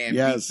and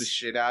beats the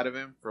shit out of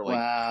him for like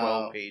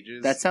 12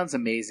 pages. That sounds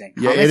amazing.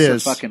 Yeah, it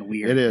is fucking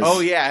weird. It is.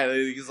 Oh yeah,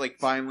 he's like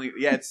finally.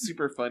 Yeah, it's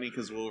super funny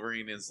because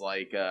Wolverine is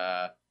like.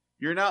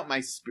 You're not my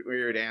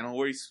spirit animal.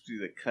 We're supposed to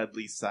be the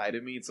cuddly side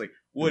of me. It's like,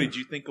 what, did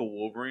you think a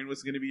Wolverine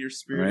was going to be your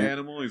spirit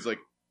animal? He's like,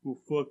 well,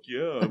 fuck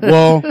yeah.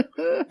 Well,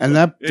 and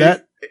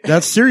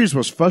that series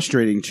was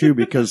frustrating, too,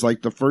 because,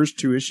 like, the first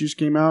 2 issues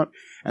came out,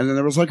 and then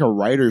there was, like, a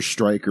writer's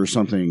strike or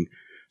something.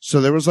 So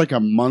there was, like, a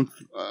month,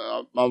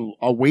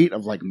 a wait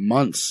of, like,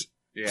 months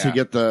to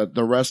get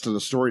the rest of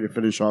the story to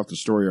finish off the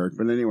story arc.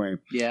 But anyway.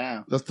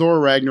 Yeah. The Thor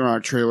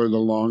Ragnarok trailer, the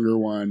longer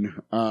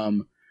one,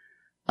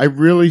 I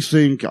really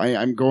think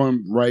I'm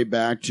going right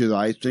back to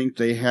I think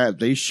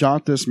they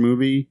shot this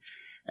movie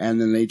and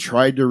then they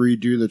tried to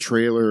redo the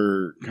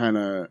trailer kind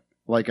of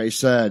like I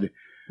said.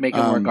 Make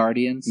it more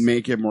Guardians.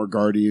 Make it more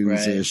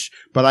Guardians-ish.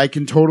 Right. But I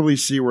can totally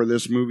see where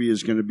this movie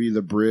is going to be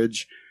the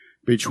bridge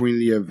between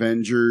the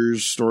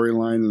Avengers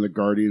storyline and the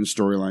Guardians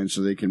storyline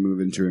so they can move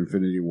into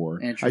Infinity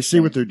War. I see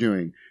what they're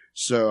doing.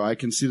 So I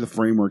can see the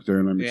framework there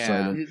and I'm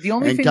excited.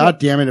 And God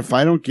damn it, if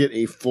I don't get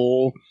a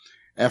full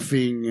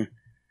effing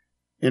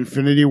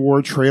Infinity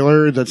War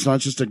trailer that's not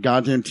just a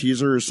goddamn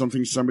teaser or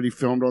something somebody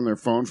filmed on their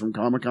phone from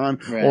Comic-Con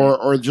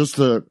or just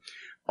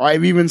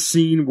I've even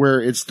seen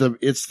where it's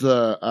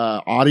the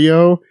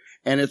audio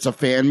and it's a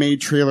fan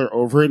made trailer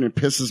over it and it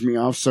pisses me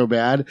off so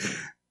bad.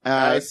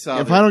 If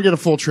I don't get a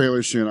full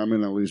trailer soon, I'm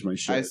going to lose my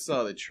shit. I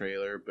saw the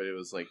trailer, but it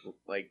was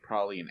like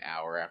probably an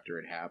hour after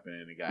it happened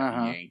and it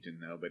got yanked and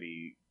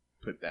nobody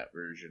put that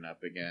version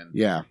up again.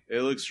 Yeah.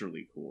 It looks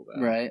really cool though.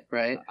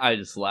 Right. I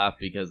just laugh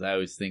because I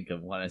always think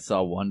of when I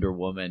saw Wonder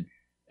Woman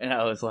and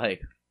I was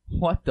like,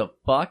 what the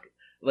fuck?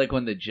 Like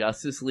when the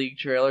Justice League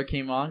trailer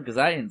came on, because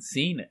I hadn't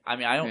seen it. I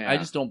mean, I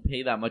just don't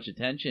pay that much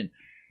attention.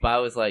 But I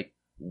was like,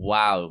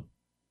 wow,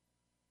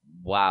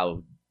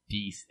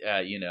 the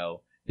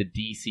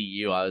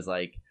DCU. I was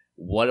like,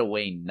 what a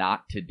way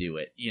not to do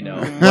it,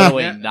 What a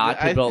way not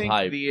to build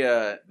hype.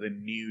 The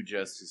new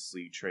Justice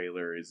League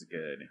trailer is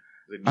good.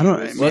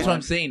 That's what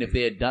I'm saying. If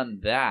they had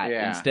done that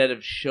instead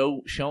of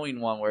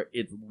showing one where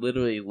it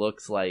literally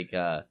looks like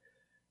a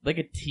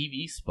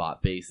TV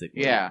spot,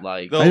 basically. Yeah,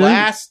 like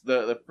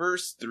the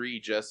first 3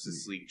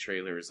 Justice League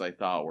trailers I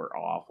thought were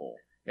awful,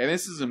 and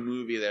this is a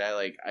movie that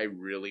I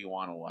really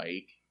want to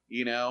like,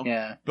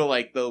 Yeah. But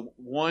like the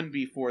one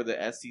before the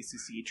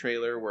SDCC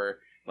trailer where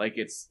like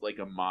it's like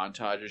a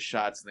montage of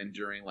shots, and then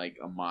during like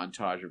a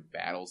montage of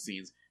battle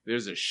scenes,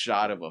 there's a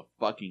shot of a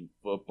fucking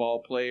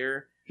football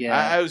player. Yeah,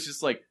 I was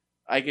just like.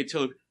 I could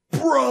tell,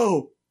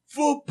 bro,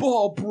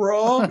 football,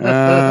 bro. And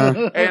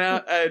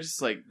I was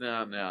just like,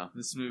 no,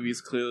 this movie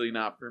is clearly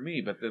not for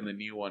me. But then the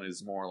new one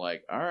is more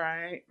like, all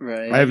right.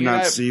 I have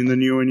not seen the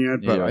new one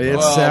yet, but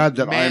it's sad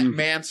that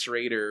Mance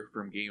Rayder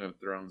from Game of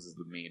Thrones is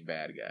the main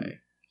bad guy.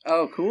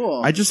 Oh,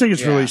 cool. I just think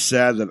it's really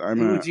sad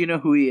that do you know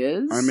who he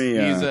is?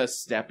 He's a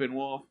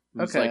Steppenwolf.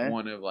 Who's like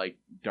one of like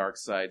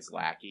Darkseid's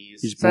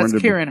lackeys. That's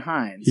Kieran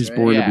Hines. He's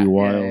born to be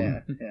wild. Yeah.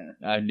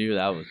 I knew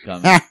that was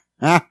coming.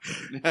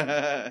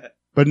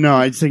 But no,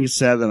 I think it's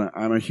sad that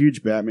I'm a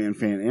huge Batman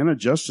fan and a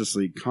Justice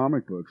League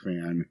comic book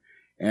fan,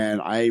 and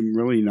I'm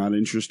really not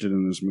interested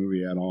in this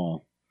movie at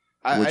all,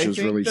 which is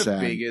really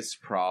sad. The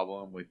biggest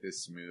problem with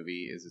this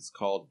movie is it's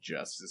called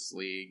Justice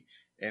League,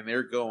 and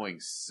they're going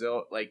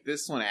so... Like,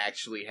 this one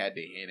actually had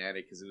to hint at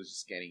it because it was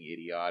just getting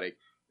idiotic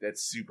that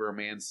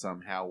Superman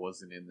somehow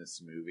wasn't in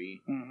this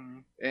movie. Mm-hmm.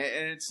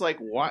 And it's like,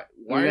 why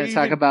We're going to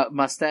talk about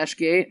Mustache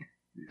Gate?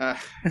 That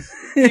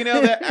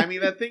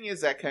thing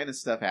is that kind of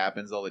stuff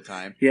happens all the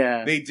time.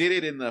 Yeah, they did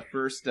it in the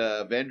first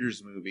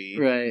Avengers movie,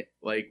 right?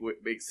 Like,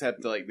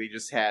 except like they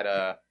just had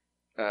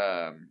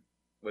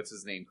what's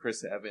his name,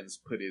 Chris Evans,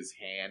 put his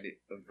hand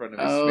in front of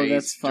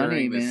his face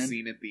during the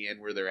scene at the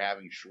end where they're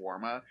having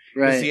shawarma.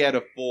 Right, because he had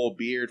a full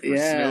beard for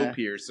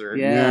Snowpiercer,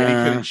 and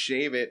he couldn't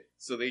shave it,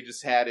 so they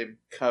just had him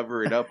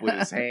cover it up with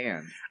his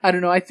hand. I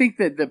don't know. I think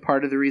that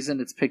part of the reason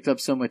it's picked up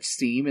so much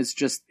steam is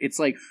just it's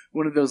like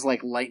one of those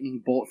like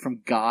lightning bolt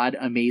from God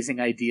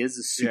amazing ideas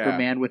is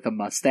Superman with a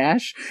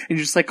mustache, and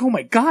you're just like, oh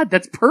my God,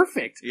 that's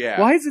perfect.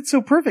 Yeah, why is it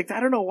so perfect? I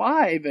don't know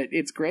why, but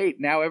it's great.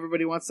 Now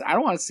everybody wants to, I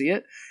don't want to see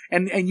it,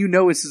 and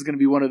this is going to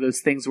be one of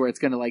those things where it's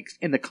going to like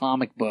in the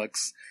comic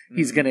books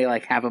he's going to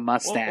like have a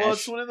mustache. Well,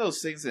 it's one of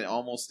those things that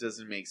almost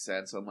doesn't make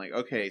sense. I'm like,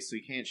 okay, so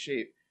you can't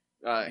shave.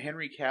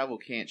 Henry Cavill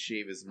can't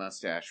shave his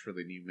mustache for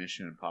the new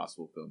Mission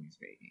Impossible film he's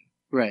making.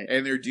 Right.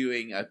 And they're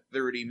doing a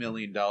 $30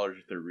 million worth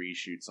of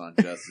reshoots on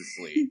Justice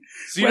League.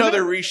 So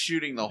they're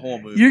reshooting the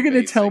whole movie. You're going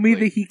to tell me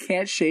that he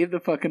can't shave the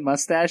fucking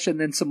mustache and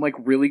then some like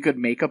really good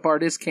makeup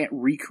artist can't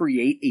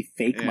recreate a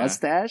fake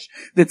mustache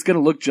that's going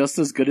to look just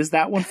as good as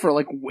that one for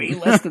like way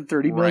less than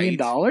 $30 million?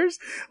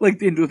 Like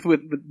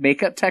with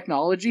makeup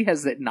technology,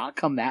 has it not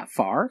come that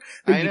far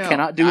that you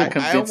cannot do a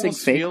convincing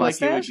fake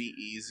mustache? Like it would be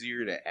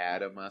easier to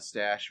add a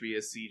mustache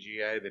via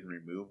CGI than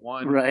remove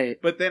one. Right.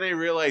 But then I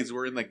realized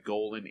we're in the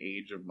golden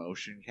age of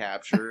motion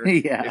capture.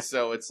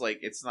 So it's like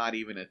it's not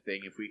even a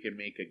thing. If we can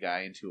make a guy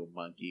into a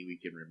monkey, we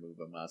can remove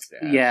a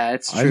mustache. Yeah,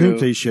 it's true. I think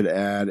they should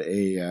add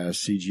a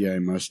CGI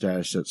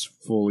mustache that's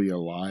fully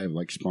alive,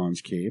 like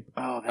Spawn's cape.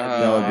 Oh,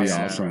 that would be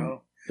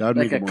awesome. That would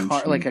like make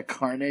it like a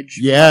Carnage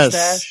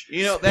mustache.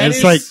 You know, that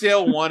is like,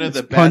 still one of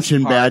the best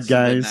punching parts bad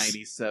guys. of the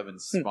 97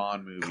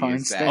 Spawn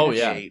movie.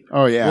 Cape.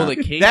 Oh yeah. Well, the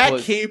cape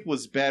cape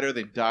was better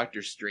than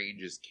Doctor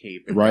Strange's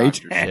cape. Right?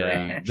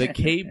 The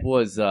cape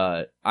was.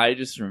 I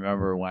just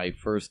remember when I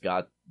first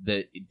got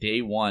the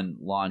day one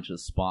launch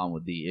of Spawn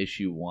with the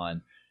issue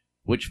 1,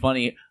 which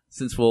funny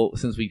since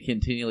we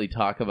continually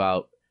talk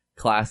about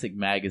classic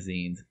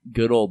magazines,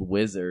 good old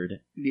Wizard.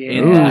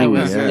 Yeah,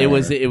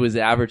 it was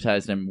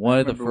advertised. And one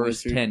of the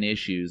first Wizard. 10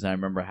 issues I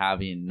remember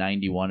having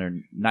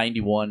 91,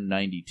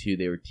 92.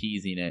 They were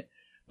teasing it,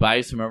 but I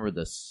just remember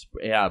the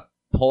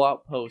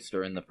pull-out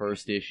poster in the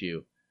first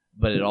issue.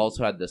 But it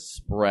also had the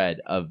spread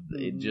of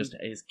it, just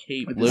his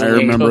cape. I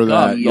remember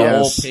that. The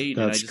whole page.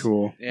 That's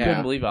cool.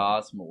 Couldn't believe how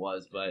awesome it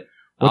was. But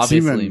what's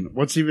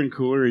even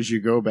cooler is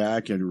you go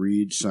back and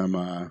read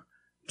some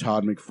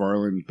Todd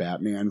McFarlane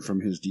Batman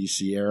from his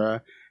DC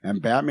era,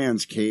 and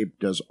Batman's cape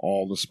does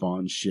all the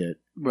Spawn shit.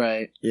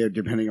 Right. Yeah,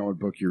 depending on what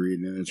book you're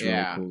reading, and it's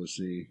really cool to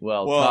see.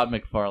 Well, Todd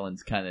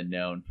McFarlane's kind of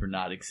known for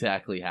not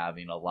exactly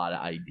having a lot of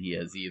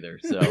ideas either.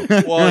 So,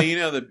 well, you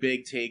know, the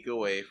big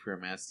takeaway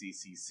from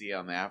SDCC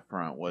on that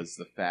front was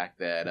the fact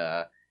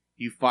that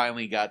he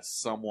finally got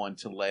someone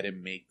to let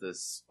him make the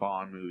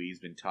Spawn movie he's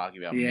been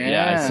talking about.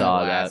 Yeah, I saw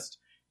the that. last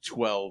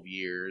 12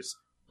 years.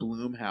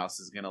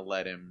 Blumhouse is going to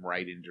let him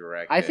write and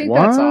direct. I think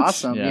What? that's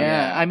awesome. Yeah.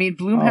 Yeah. I mean,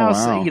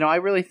 Blumhouse, wow. you know, I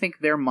really think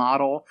their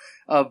model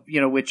of,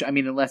 you know, which, I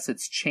mean, unless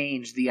it's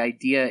changed, the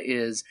idea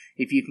is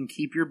if you can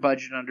keep your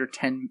budget under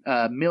 10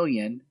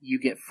 million, you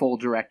get full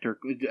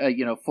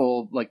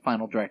full, like,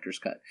 final director's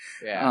cut.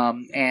 Yeah.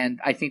 And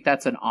I think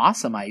that's an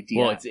awesome idea.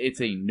 Well, it's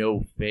a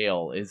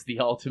no-fail. It's the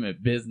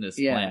ultimate business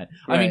plan.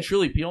 Right. I mean,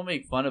 truly, people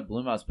make fun of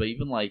Blumhouse, but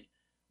even, like,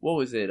 what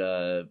was it?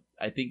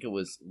 I think it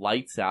was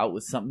Lights Out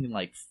was something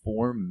like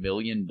 $4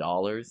 million,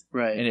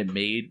 right? And it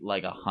made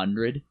like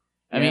 100.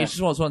 I mean, it's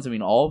just one of those ones. I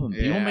mean, all of them.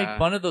 People make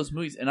fun of those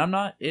movies, and I'm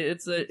not.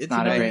 It's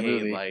not a great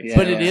movie,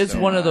 but it is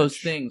one of those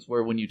things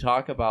where when you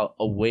talk about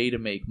a way to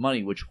make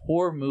money, which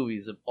horror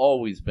movies have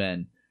always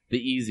been the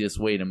easiest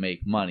way to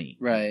make money.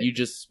 Right. You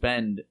just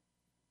spend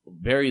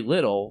very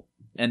little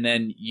and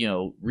then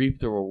reap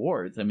the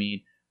rewards. I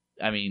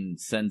mean,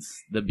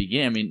 since the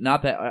beginning, I mean,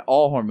 not that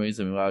all horror movies,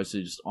 I mean,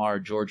 obviously just are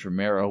George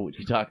Romero, which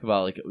you talk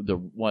about, like,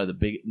 one of the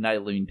big Night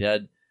of the Living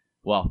Dead,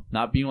 well,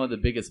 not being one of the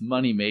biggest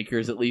money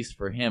makers, at least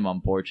for him,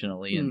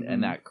 unfortunately,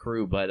 and that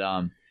crew, but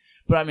I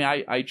mean,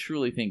 I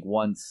truly think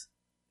once,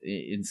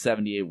 in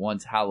 78,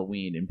 once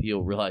Halloween, and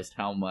people realized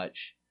how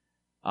much,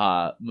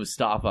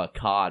 Mustafa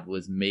Akkad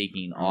was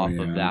making off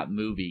of that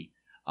movie,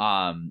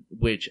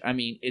 which, I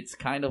mean, it's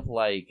kind of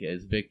like,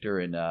 as Victor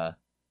and,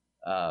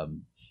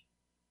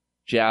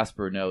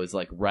 Jasper knows,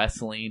 like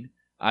wrestling.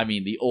 I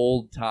mean, the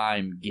old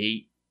time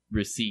gate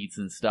receipts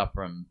and stuff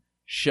from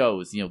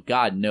shows,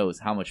 God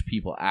knows how much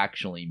people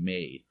actually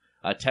made.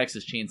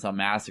 Texas Chainsaw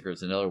Massacre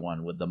is another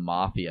one with the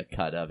mafia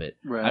cut of it.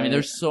 Right. I mean,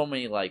 there's so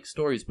many like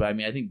stories, but I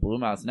mean, I think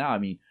Blumhouse now, I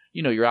mean,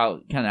 you're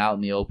out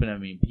in the open. I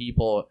mean,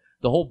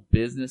 the whole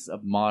business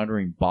of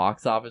monitoring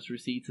box office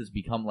receipts has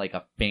become like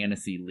a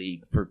fantasy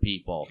league for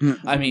people.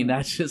 I mean,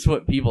 that's just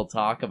what people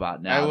talk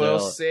about now. I will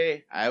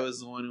say, I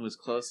was the one who was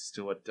closest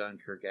to what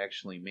Dunkirk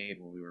actually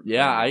made when we were.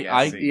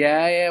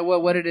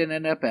 What did it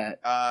end up at?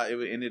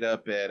 It ended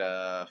up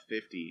at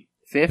 50.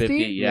 50?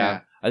 Yeah.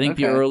 I think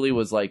the early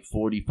was like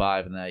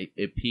 45, and then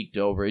it peaked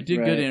over. It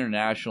did good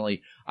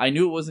internationally. I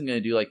knew it wasn't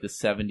going to do like the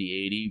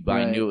 70-80, but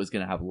I knew it was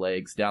going to have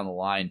legs down the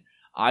line.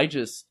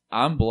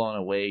 I'm blown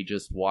away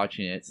just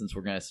watching it, since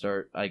we're going to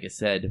start, like I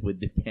said, with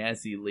the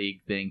Fantasy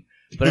League thing.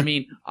 But I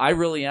mean, I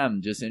really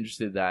am just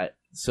interested that,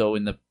 so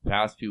in the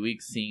past few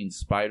weeks, seeing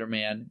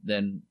Spider-Man,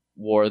 then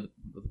War of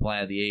the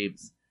Planet of the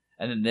Apes,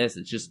 and then this,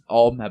 it's just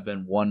all of them have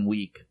been 1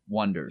 week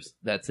wonders.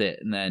 That's it.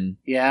 And then,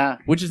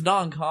 which is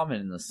not uncommon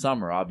in the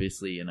summer,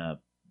 obviously, in a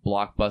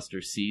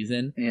blockbuster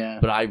season. Yeah.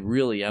 But I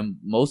really am,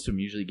 most of them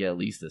usually get at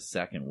least a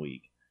second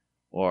week,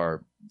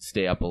 or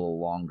stay up a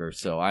little longer.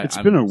 So it's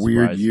been a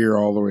weird year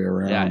all the way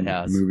around. Yeah, it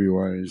has. Movie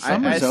wise.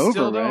 I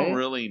still don't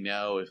really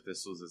know if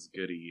this was as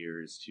good a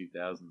year as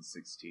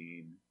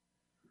 2016.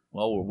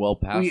 Well, we're well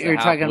past the Are you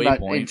talking about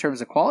point. in terms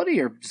of quality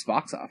or just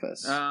box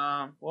office?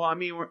 Well, I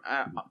mean, we're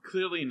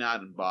clearly not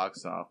in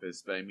box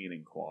office, but I mean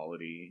in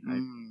quality.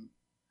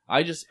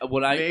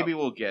 Maybe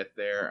we'll get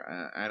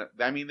there.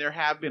 I mean, there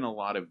have been a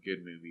lot of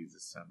good movies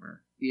this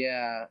summer.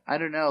 Yeah, I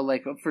don't know.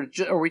 Like,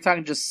 are we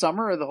talking just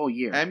summer or the whole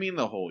year? I mean,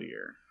 the whole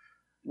year.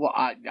 Well,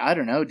 I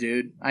don't know,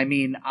 dude. I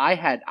mean,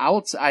 I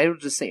would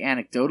just say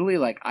anecdotally,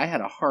 like, I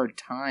had a hard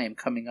time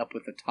coming up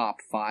with the top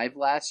 5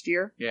 last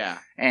year. Yeah.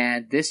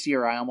 And this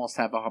year I almost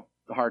have a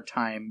hard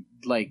time,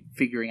 like,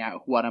 figuring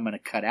out what I'm going to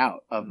cut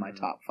out of my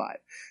top 5.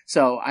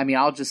 So, I mean,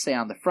 I'll just say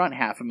on the front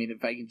half, I mean,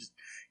 if I can just,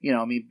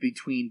 I mean,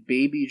 between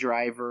Baby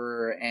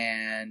Driver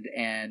and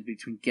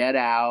between Get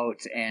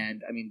Out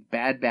and, I mean,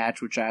 Bad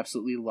Batch, which I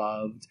absolutely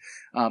loved,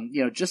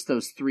 just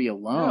those 3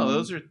 alone.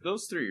 No,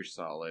 those 3 are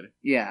solid.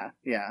 Yeah.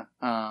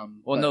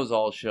 And those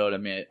all showed, I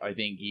mean, I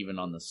think even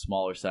on the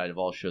smaller side have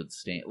all showed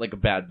like a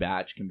Bad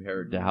Batch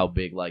compared to how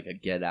big, like, a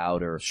Get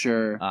Out or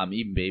sure,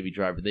 even Baby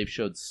Driver, they've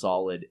showed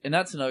solid. And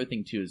that's another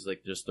thing, too, is,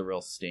 like, just the real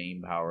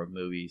staying power of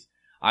movies.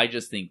 I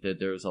just think that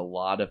there's a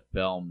lot of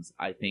films,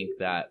 I think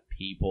that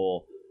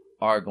people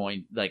are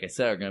going, like I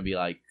said, are going to be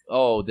like,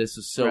 oh, this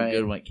was so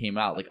good when it came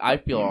out. Like, I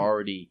feel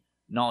already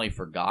not only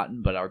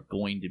forgotten, but are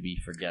going to be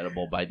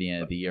forgettable by the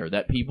end of the year.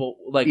 That people,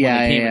 like, when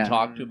they came and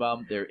talked to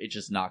them, it's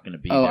just not going to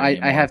be there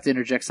anymore. I have to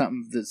interject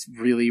something that's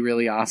really,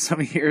 really awesome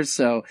here.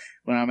 So,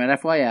 when I'm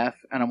at FYF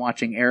and I'm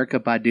watching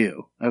Erykah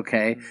Badu,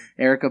 okay?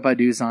 Erykah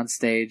Badu's on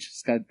stage.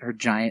 She's got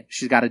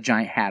a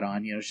giant hat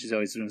on. She's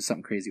always doing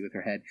something crazy with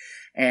her head.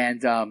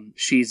 And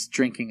she's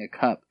drinking a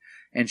cup.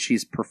 And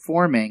she's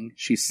performing,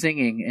 she's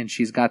singing, and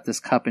she's got this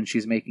cup and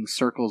she's making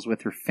circles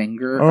with her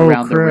finger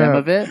around the rim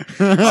of it.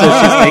 So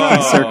she's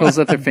making circles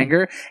with her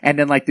finger, and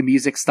then, like, the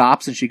music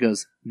stops and she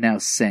goes, "Now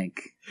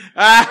sink."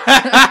 No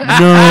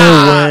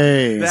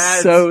way.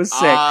 That's so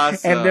sick.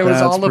 Awesome. And there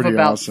was all of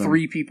about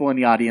 3 people in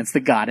the audience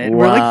that got it. Wow.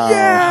 We're like,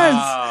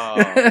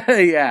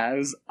 yes! Yeah, it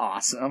was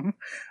awesome.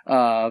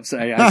 So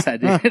I just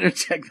had to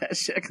interject that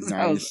shit because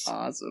that was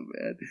awesome,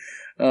 man.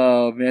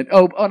 Oh, man.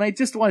 Oh, and I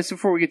just wanted to,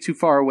 before we get too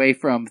far away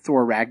from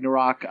Thor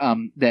Ragnarok,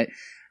 that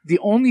the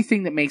only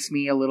thing that makes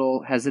me a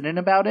little hesitant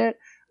about it,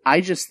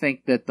 I just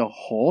think that the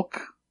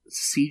Hulk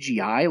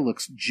CGI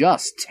looks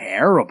just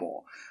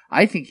terrible.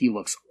 I think he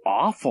looks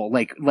awful,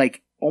 like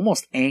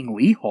almost Ang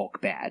Lee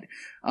Hulk bad.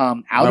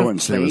 Out of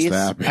place. Say it was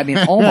that bad. I mean,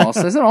 almost.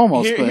 Is it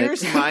almost?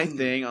 Here's my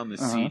thing on the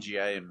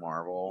CGI in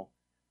Marvel.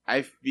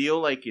 I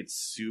feel like it's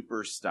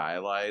super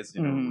stylized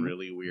in a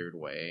really weird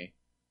way.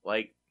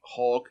 Like,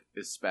 Hulk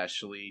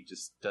especially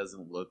just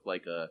doesn't look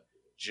like a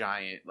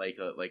giant, like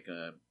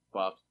a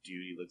buff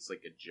dude. He looks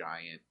like a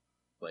giant,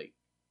 like,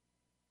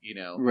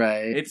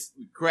 right. It's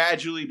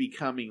gradually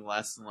becoming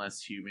less and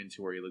less human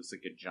to where he looks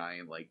like a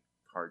giant, like,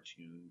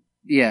 cartoon.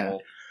 Yeah.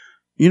 Hulk.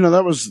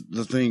 That was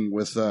the thing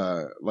with,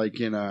 like,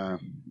 in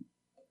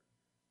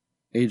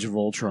Age of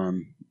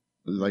Ultron,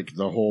 like,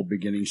 the whole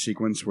beginning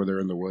sequence where they're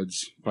in the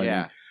woods fighting.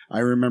 Yeah. I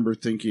remember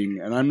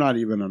thinking, and I'm not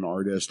even an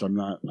artist, I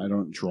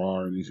don't draw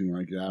or anything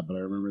like that, but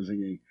I remember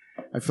thinking,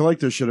 I feel like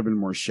there should have been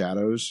more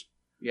shadows.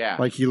 Yeah.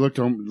 Like, he looked,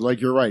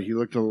 like, you're right, he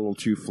looked a little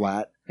too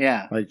flat.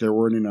 Yeah. Like, there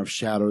weren't enough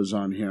shadows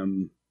on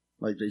him.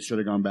 Like, they should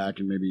have gone back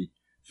and maybe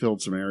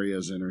filled some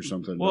areas in or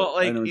something. Well,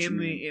 like, in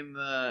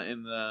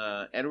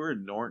the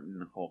Edward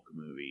Norton Hulk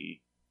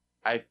movie,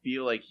 I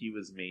feel like he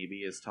was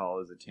maybe as tall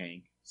as a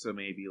tank, so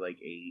maybe like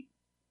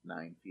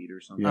 8-9 feet or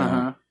something.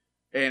 Uh-huh.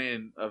 And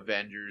in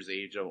Avengers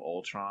Age of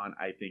Ultron,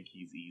 I think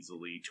he's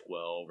easily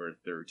 12 or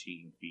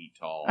 13 feet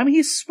tall. I mean,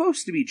 he's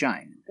supposed to be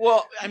giant.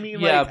 Well, I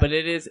mean, yeah, but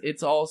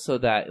it's also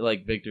that,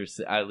 like Victor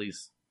said, at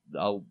least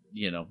I'll,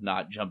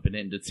 not jumping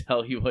in to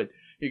tell you what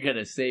you're going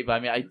to say, but I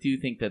mean, I do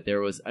think that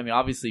there was, I mean,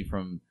 obviously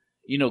from,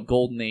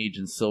 Golden Age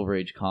and Silver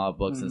Age comic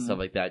books and stuff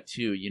like that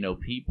too,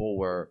 people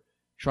were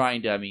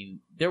trying to, I mean,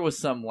 there was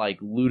some, like,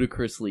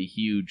 ludicrously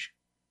huge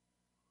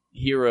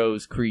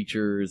heroes,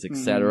 creatures,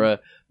 etc.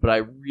 But I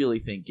really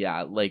think,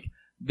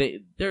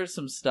 there's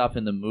some stuff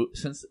in the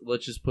since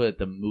let's just put it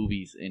the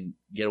movies and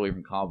get away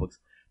from comic books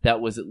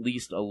that was at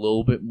least a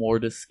little bit more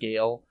to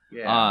scale.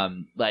 Yeah.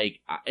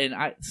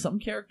 Some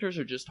characters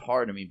are just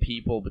hard. I mean,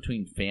 people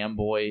between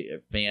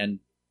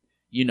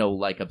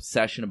like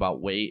obsession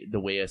about the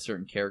way a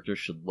certain character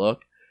should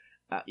look.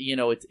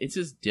 It's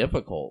just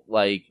difficult.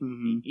 Like,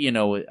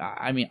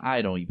 I mean,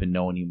 I don't even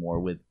know anymore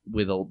with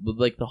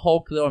like the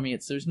Hulk though. I mean,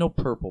 there's no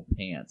purple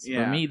pants.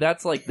 Yeah. For me,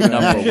 that's like the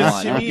number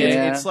one. To me,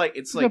 Yeah. it's like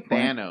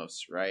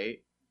Thanos,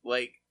 right?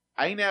 Like,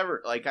 I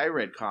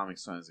read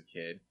comics when I was a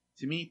kid.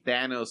 To me,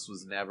 Thanos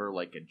was never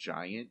like a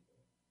giant.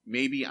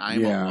 Maybe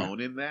I'm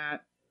alone in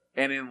that.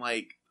 And in,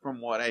 like,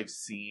 from what I've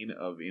seen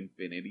of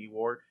Infinity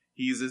War,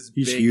 he's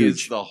big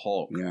huge. as the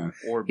Hulk. Yeah.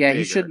 Or Yeah, bigger.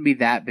 he shouldn't be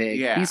that big.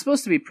 Yeah. He's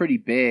supposed to be pretty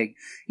big.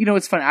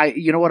 It's funny.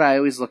 You know what I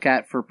always look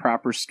at for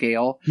proper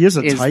scale? He is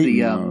a is Titan,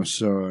 the, though,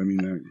 so, I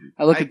mean...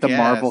 I look at the guess.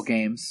 Marvel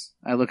games.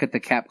 I look at the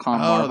Capcom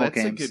Marvel that's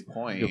games. a good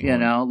point.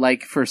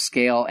 Like, for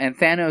scale. And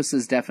Thanos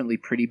is definitely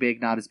pretty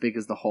big, not as big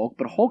as the Hulk,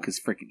 but Hulk is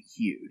freaking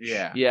huge.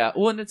 Yeah. Yeah,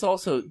 well, and it's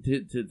also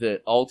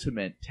the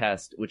ultimate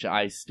test, which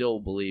I still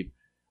believe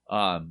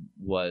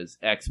was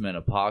X-Men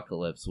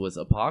Apocalypse was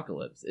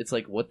Apocalypse. It's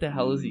like, what the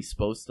hell is he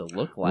supposed to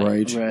look like?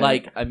 Right.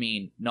 Like, I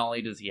mean, not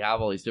only does he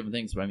have all these different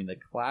things, but I mean, the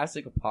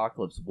classic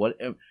Apocalypse, what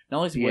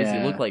does he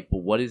look like, but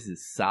what is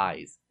his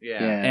size? Yeah.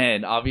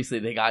 And obviously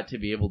they got to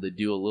be able to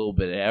do a little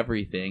bit of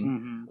everything.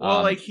 Mm-hmm.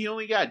 Well, like, he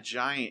only got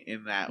giant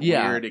in that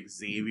weird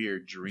Xavier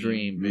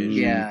dream vision.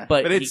 Yeah.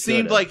 But it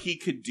seemed like he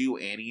could do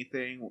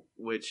anything,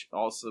 which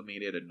also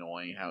made it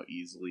annoying how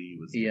easily he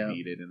was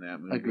defeated in that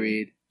movie.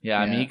 Agreed. Yeah,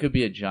 I mean, he could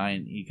be a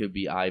giant. He could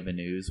be Ivan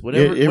Ooze.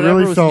 Whatever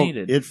really was felt,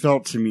 needed. It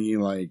felt to me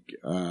like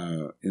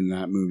in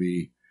that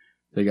movie,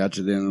 they got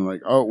to the end and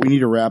like, oh, we need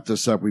to wrap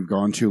this up. We've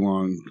gone too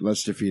long.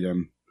 Let's defeat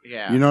him.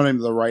 Yeah. You know what I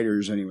mean? The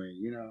writers, anyway.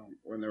 You know,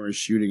 when they were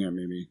shooting at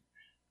maybe.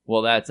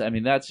 Well, that's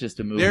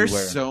just a movie There's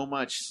where... so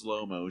much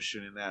slow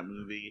motion in that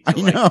movie I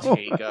to know.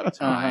 take up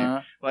time.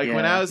 Uh-huh. Like Yeah.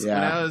 when I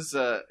was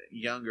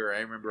younger, I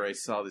remember I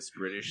saw this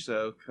British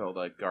show called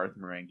Garth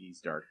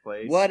Marenghi's Dark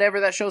Place. Whatever,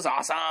 that show's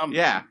awesome.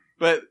 Yeah,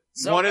 but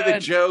So one of the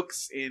good.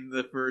 jokes in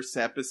the first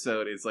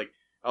episode is like,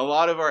 a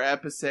lot of our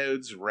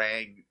episodes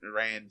ran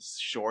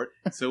short,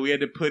 so we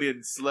had to put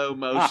in slow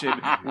motion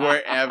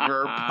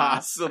wherever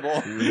possible.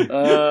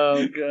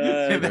 Oh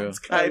god, And that's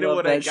kind of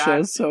what I that got.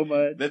 show so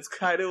much. That's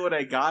kind of what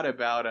I got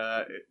about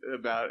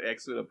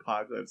X-Men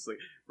Apocalypse. Like,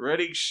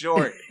 running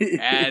short,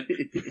 and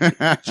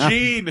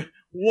Jean,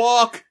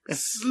 walk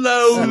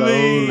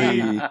slowly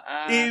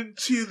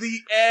into the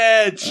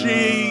air,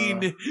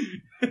 Jean.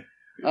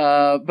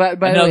 But by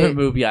the Another way,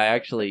 movie I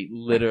actually,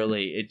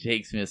 literally, it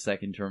takes me a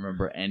second to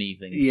remember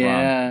anything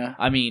yeah. from.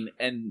 I mean,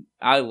 and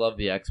I love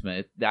the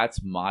X-Men.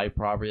 That's my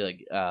property.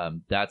 Like,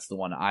 that's the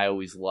one I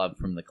always loved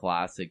from the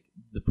classic,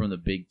 from the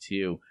big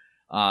two.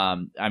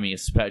 I mean,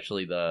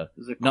 especially There's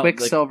a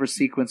Quicksilver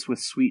sequence with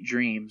Sweet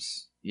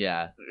Dreams.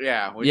 Yeah.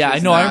 Yeah, which Yeah,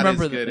 is I know, I not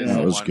remember as good that. as That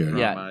the was one good. from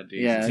Yeah. Days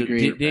Yeah, of agreed.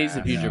 Future Days of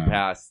Past. Future Yeah.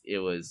 Past, it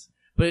was...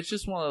 But it's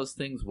just one of those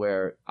things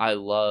where I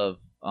love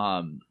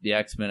the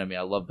X-Men. I mean,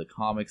 I love the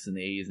comics in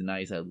the 80s and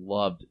 90s. I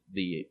loved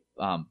the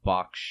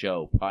box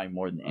show probably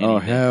more than anything. Oh,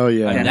 hell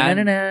yeah. And that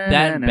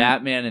Na-na-na-na-na.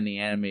 Batman and the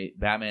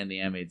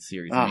animated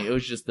series. I mean, it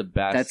was just the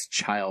best. That's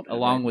childhood.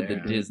 Along right with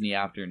there. the Disney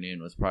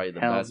afternoon was probably the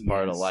Hell best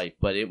part of yes. life.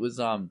 But it was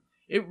and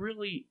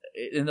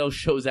those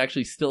shows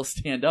actually still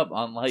stand up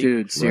on like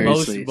Dude,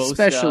 seriously, most,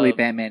 especially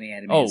Batman the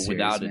animated series.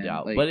 without a man.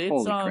 doubt. Like, But it's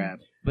holy crap.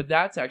 but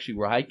that's actually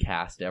where I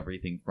cast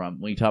everything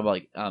from. When you talk about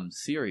like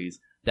series,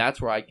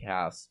 that's where I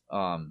cast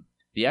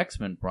the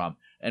X-Men from.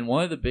 And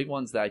one of the big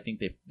ones that I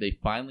think they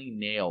finally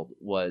nailed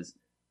was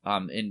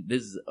and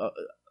this is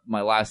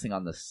my last thing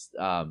on this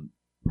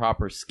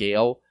proper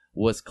scale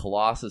was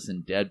Colossus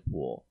and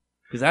Deadpool,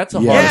 because that's a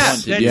hard Yeah, one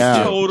to that's do.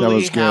 that totally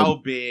was good. how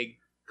big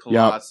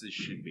Colossus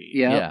should be.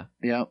 Yeah,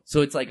 yeah,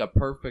 So it's like a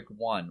perfect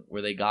one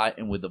where they got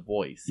in with the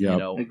voice, Yep. you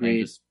know, Agreed. and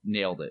just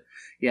nailed it.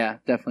 yeah.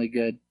 Definitely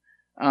good.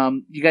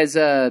 You guys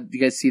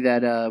see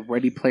that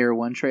Ready Player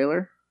One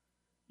trailer?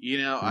 You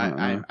know,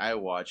 Uh-uh. I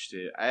watched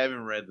it. I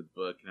haven't read the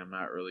book, and I'm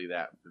not really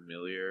that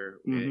familiar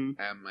with it, Mhm.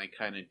 and I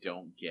kind of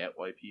don't get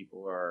why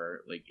people are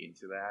like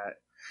into that.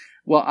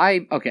 Well, I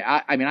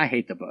mean, I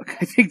hate the book.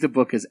 I think the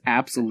book is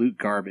absolute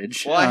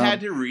garbage. Well, I had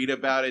to read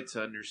about it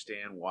to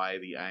understand why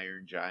the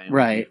Iron Giant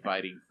Right. would be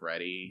fighting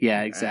Freddy.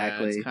 Yeah, And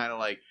exactly. it's kind of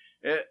like,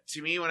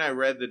 to me, when I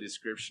read the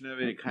description of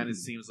it, it kind of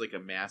seems like a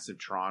massive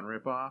Tron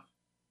ripoff.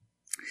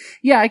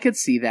 Yeah, I could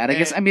see that. I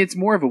guess. And- I mean, it's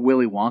more of a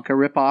Willy Wonka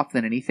ripoff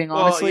than anything,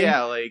 honestly.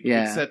 Well, yeah,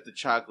 Yeah. except the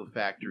Chocolate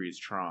Factory is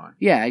Tron.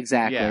 Yeah,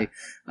 exactly.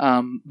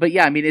 But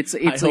yeah, I mean, it's I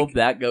like, hope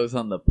that goes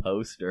on the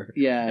poster.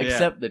 yeah, Yeah.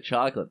 Except the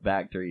Chocolate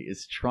Factory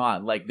is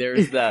Tron. Like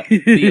there's the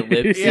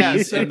ellipses,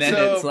 Yeah, and then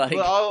it's like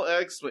well, I'll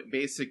explain.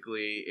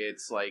 Basically,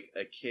 it's like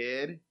a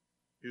kid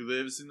who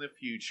lives in the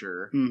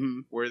future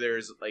hmm where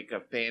there's like a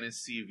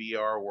fantasy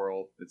VR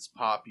world that's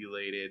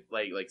populated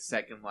like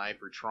Second Life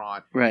or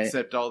Tron, right.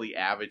 except all the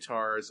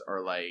avatars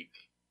are like,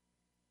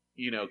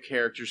 you know,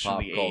 characters Pop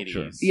from the culture.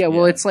 80s. Yeah,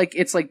 well, Yeah.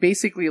 it's like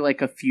basically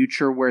like a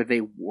future where they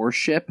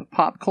worship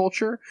pop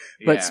culture,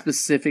 but Yeah.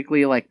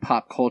 specifically like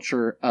pop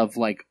culture of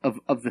like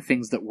of the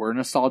things that we're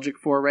nostalgic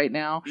for right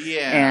now.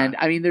 Yeah. And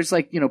I mean, there's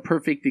like, you know,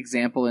 perfect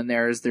example in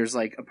there is there's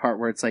like a part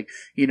where it's like,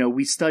 you know,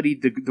 we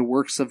studied the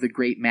works of the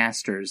great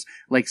masters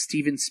like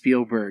Steven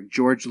Spielberg,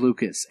 George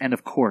Lucas, and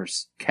of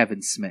course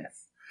Kevin Smith.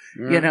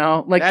 You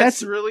know, like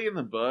that's really in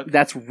the book.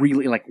 that's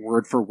really like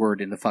word for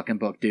word in the fucking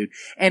book, dude.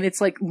 And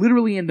it's like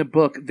literally in the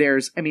book.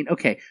 There's, I mean,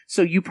 okay,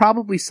 so you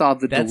probably saw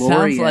the that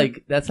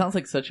DeLorean. sounds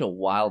like such a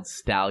Wild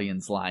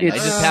Stallions line. It's I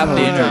just have to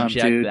so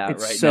interject dumb, dude. that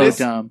It's right so now.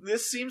 dumb.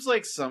 This seems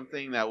like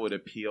something that would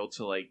appeal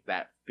to like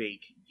that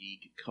fake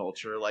geek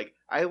culture. Like,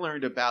 I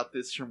learned about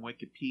this from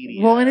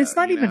Wikipedia. Well, and it's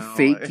not you even know?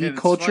 fake And geek it's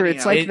culture. funny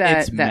It's how- like that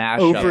it's that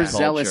mashup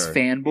overzealous culture.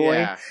 fanboy.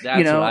 Yeah. That's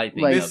you know, what I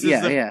think. like- of. This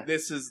yeah, is yeah.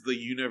 This is the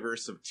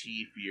universe of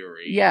T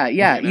Fury. Yeah,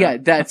 yeah, You know? yeah.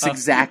 That's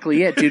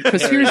exactly it, dude.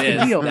 Because There here's it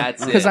the is. deal.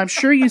 That's Because it. I'm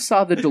sure you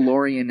saw the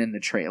DeLorean in the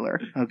trailer.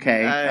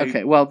 Okay,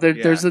 okay. Well,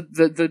 there's the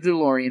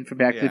DeLorean from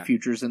Back to Yeah. the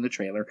Future's in the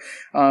trailer,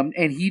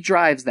 and he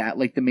drives that.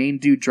 Like the main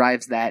dude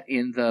drives that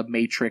in the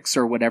Matrix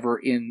or whatever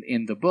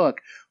in the book.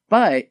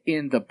 But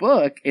in the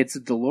book, it's a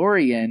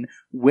DeLorean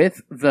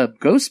with the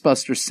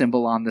Ghostbuster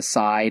symbol on the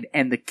side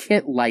and the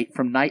kit light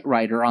from Knight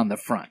Rider on the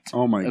front.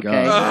 Oh my Okay?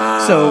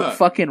 god. So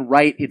fucking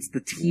right, it's the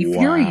T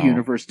Fury Wow.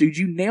 universe, dude.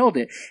 You nailed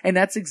it, and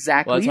that's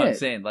exactly Well, that's it. what I'm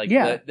saying. Like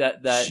Yeah.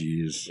 that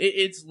Jeez.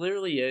 it's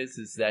literally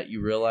is that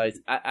you realize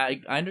I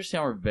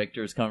understand where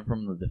Victor is coming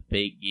from with the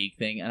fake geek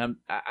thing, and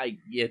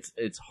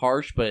it's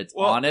harsh, but it's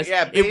honest.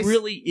 Yeah, it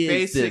really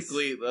is.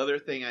 Basically, the other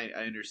thing I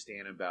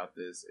understand about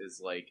this is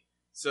like,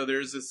 so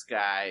there's this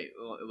guy.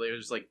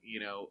 There's like, you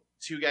know,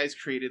 two guys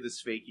created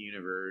this fake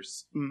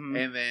universe, Mhm.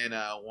 and then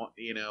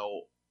you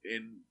know,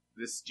 and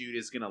this dude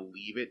is gonna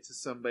leave it to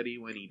somebody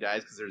when he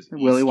dies because there's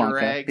Willy Easter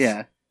Wonka. eggs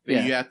Yeah. that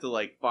Yeah. you have to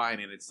like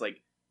find, and it's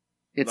like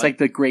It's like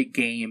the great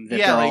game that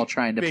they're all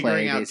trying to figuring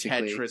play, out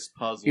basically. Tetris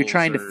puzzles. You're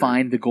trying to or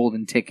find the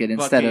golden ticket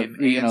instead of,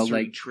 fucking you know,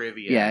 answering like,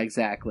 trivia. yeah,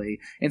 exactly.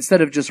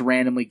 Instead of just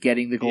randomly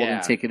getting the golden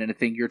Yeah. ticket in a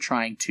thing, you're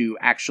trying to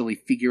actually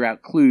figure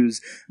out clues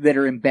that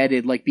are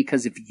embedded. Like,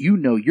 because if you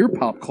know your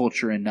pop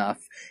culture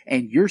enough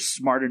and you're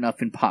smart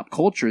enough in pop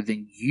culture,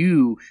 then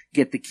you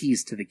get the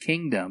keys to the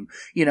kingdom,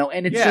 you know,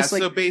 and it's yeah, just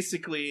like, so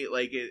basically,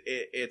 like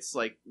it's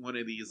like one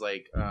of these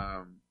like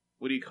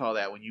what do you call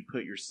that when you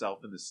put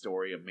yourself in the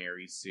story of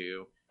Mary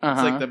Sue?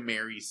 It's like the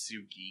Mary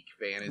Sue geek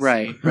fantasy,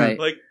 Right, right.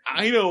 Like,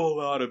 I know a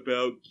lot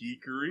about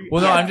geekery.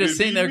 Well, no, Yeah, I'm just to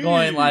sitting be there me.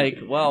 going like,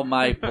 well,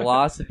 my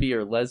philosophy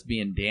or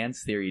lesbian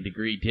dance theory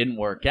degree didn't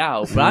work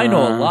out, but I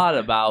know a lot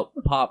about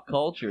pop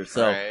culture,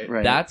 so Right.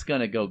 Right. that's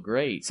gonna go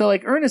great. So,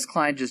 like, Ernest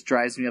Cline just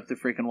drives me up the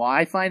freaking wall.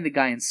 I find the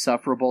guy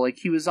insufferable. Like,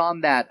 he was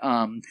on that,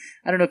 I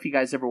don't know if you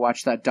guys ever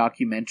watched that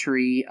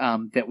documentary,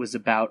 that was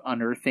about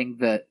unearthing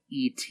the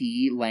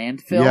E.T.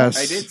 landfill. Yes.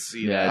 I did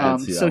see Yeah, that. I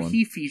did see So that one.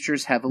 he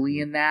features heavily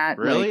in that.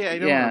 Really, Like, I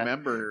don't yeah.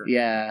 remember.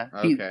 Yeah,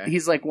 Okay.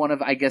 he's like one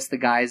of, I guess, the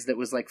guys that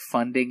was like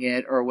funding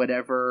it or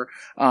whatever.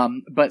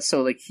 But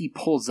so like he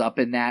pulls up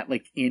in that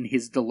like in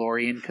his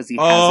DeLorean because he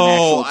has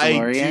Oh, an actual I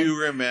DeLorean. do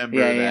remember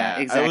Yeah, that. yeah, I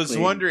was exactly.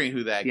 wondering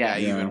who that Yeah. guy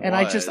Yeah. even And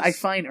was. I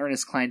find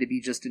Ernest Cline to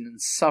be just an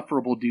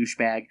insufferable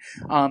douchebag.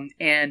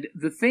 And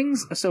the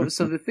things, so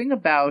the thing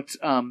about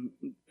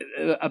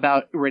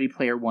Ready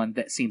Player One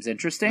that seems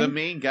interesting. the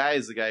main guy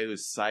is the guy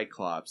who's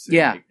Cyclops. In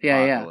Yeah,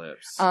 yeah.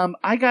 Apocalypse.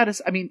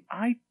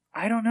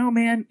 I don't know,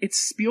 man. It's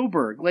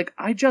Spielberg. Like,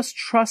 I just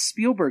trust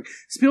Spielberg.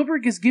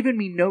 Spielberg has given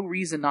me no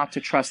reason not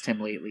to trust him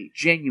lately.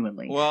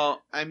 Genuinely.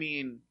 Well, I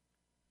mean,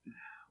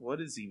 what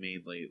has he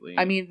made lately?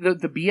 I mean,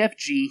 the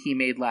BFG he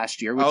made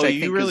last year, which I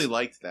think you really is,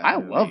 liked that. I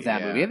movie. love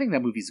that Yeah. movie. I think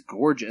that movie's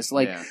gorgeous.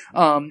 Like,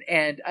 Yeah.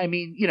 and I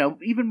mean, you know,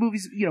 even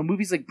movies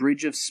like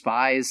Bridge of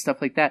Spies,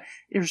 stuff like that,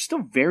 they're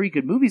still very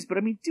good movies. But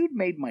I mean, dude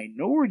made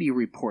Minority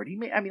Report. He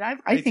made. I mean, I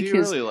think do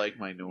his really like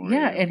Minority.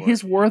 yeah, and Report.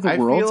 his War of the I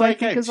Worlds, feel like I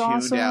think, I've is tuned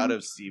awesome. out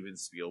of Steven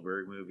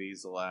Spielberg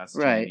movies the last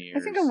 10 Right. years.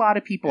 I think a lot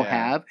of people Yeah.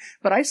 have,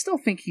 but I still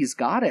think he's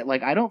got it.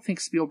 Like, I don't think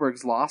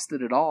Spielberg's lost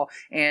it at all.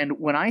 And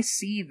when I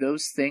see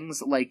those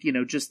things, like, you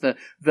know, just the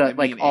I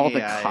like mean, all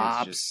the AI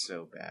cops. is just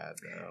so bad,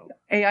 though.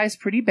 AI is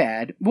pretty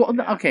bad. Well,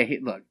 no, Yeah. okay, hey,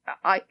 look,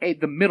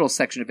 the middle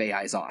section of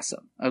AI is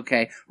awesome.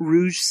 Okay,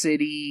 Rouge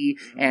City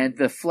and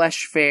the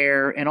Flesh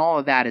Fair and all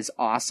of that is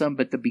awesome,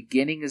 but the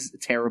beginning is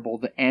terrible.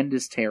 The end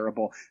is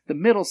terrible. The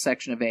middle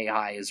section of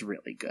AI is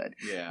really good.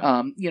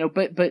 Yeah. You know,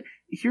 but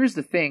here's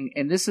the thing,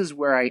 and this is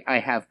where I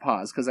have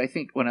pause, because I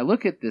think when I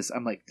look at this,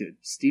 I'm like, dude,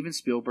 Steven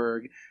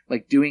Spielberg,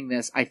 like, doing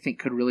this, I think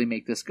could really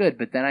make this good.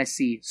 But then I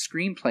see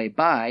screenplay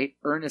by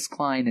Ernest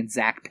Cline and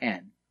Zach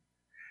Penn.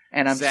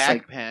 And I'm Zach just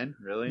like, Penn,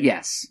 really?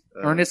 yes,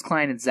 Ernest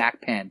Cline and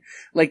Zach Penn,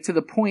 like to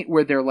the point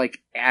where they're like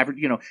average,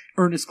 you know,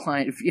 Ernest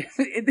Cline.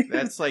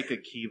 That's like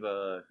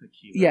Akiva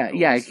yeah,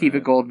 Akiva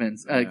Goldsman.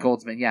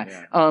 Goldsman,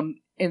 yeah. Yeah.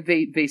 And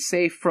they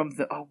say from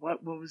the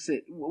what was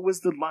it? What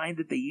was the line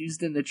that they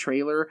used in the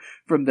trailer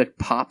from the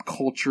pop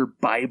culture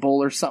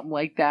Bible or something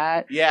like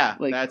that? Yeah,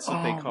 Like, that's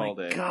what they called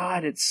my it.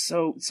 God, it's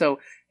so.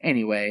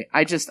 Anyway,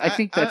 I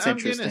think that's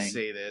interesting. I'm gonna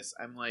say this.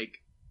 I'm like,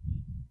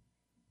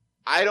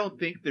 I don't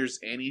think there's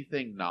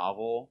anything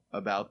novel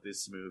about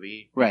this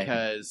movie, Right.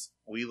 Because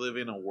we live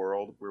in a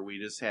world where we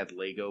just had the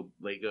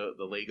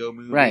Lego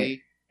movie, Right.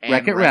 and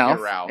Wreck-It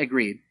Ralph.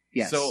 Agreed.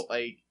 Yes. So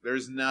like,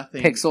 there's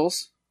nothing.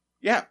 Pixels.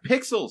 Yeah,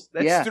 Pixels.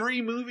 That's Yeah.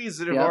 3 movies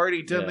that have Yep.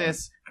 already done Yeah.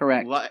 this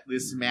Correct.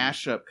 this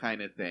mashup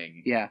kind of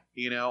thing. Yeah.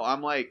 You know,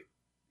 I'm like,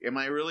 am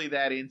I really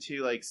that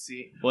into like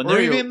see? Well, or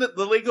there even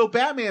the Lego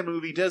Batman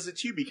movie does it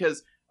too,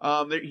 because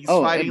he's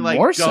Oh, fighting and like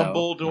more so.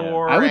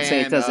 Dumbledore. I would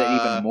say it and, does it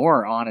even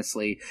more,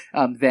 honestly,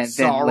 than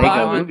Sauron.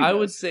 Lego movie I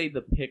would does. say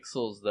the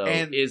Pixels though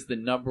And- is the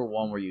number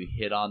one where you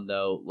hit on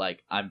though.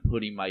 Like, I'm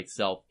putting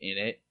myself in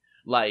it.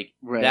 Like,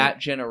 Right. that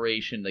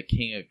generation, the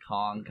King of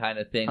Kong kind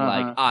of thing.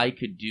 Uh-huh. Like, I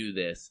could do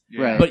this.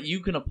 Yeah. Right. But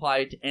you can apply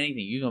it to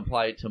anything. You can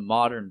apply it to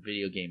modern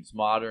video games,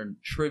 modern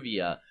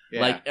trivia,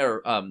 Yeah. like,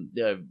 or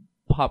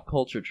pop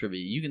culture trivia.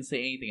 You can say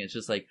anything.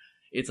 It's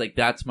like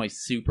that's my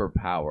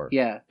superpower.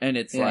 Yeah. And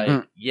it's Yeah.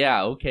 like,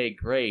 yeah, okay,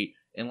 great.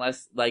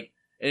 Unless, like,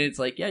 and it's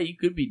like, yeah, you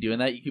could be doing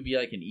that. You could be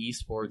like an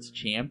esports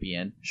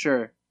champion.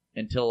 Sure.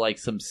 until like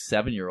some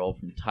 7-year-old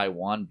from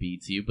Taiwan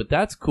beats you, but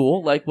that's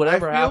cool. Like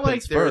whatever I feel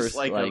happens first.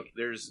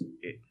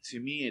 To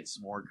me, it's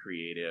more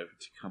creative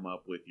to come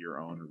up with your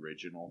own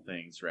original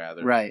things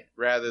rather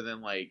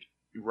than like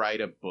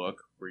write a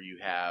book where you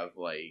have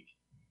like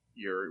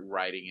you're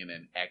writing in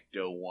an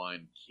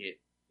Ecto-1 kit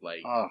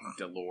like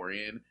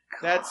DeLorean.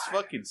 God. That's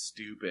fucking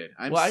stupid.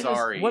 I'm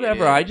sorry.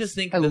 Whatever. I just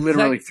think I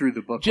literally threw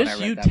the book. Just when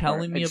I read you that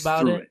telling part. me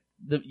about it.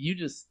 You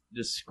just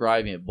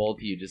describing it, both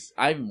of you.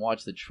 I haven't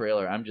watched the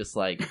trailer. I'm just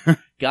like,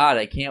 God,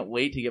 I can't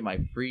wait to get my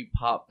free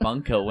Pop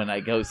Funko when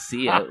I go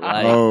see it.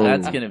 Like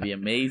that's gonna be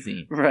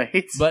amazing,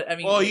 right? But I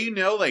mean,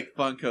 well, like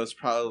Funko's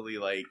probably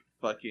like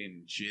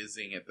fucking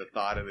jizzing at the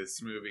thought of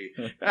this movie.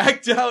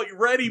 Act out,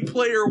 Ready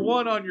Player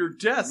One on your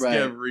desk,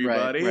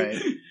 everybody.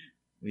 Right.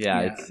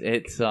 Yeah,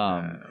 it's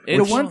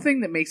the one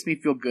thing that makes me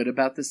feel good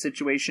about this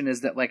situation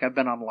is that like I've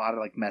been on a lot of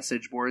like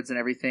message boards and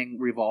everything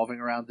revolving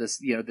around this,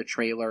 the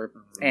trailer,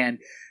 and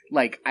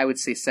like I would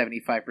say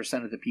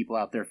 75% of the people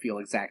out there feel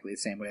exactly the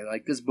same way.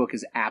 Like this book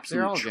is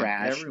absolute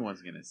trash.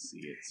 Everyone's gonna see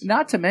it. So.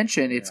 Not to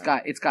mention it's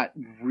got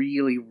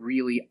really,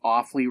 really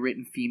awfully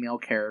written female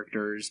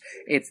characters.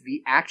 It's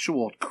the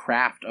actual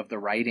craft of the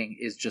writing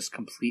is just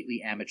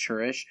completely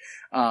amateurish.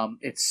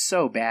 It's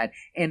so bad,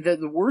 and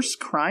the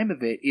worst crime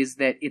of it is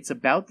that it's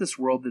about this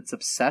world that's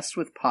obsessed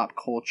with pop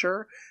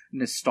culture,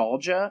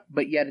 nostalgia,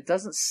 but yet it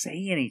doesn't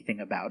say anything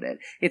about it.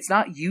 It's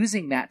not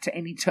using that to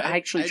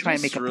actually try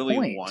and make a point. I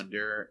really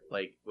wonder,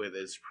 like, with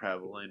as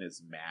prevalent as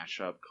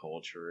mashup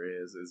culture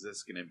is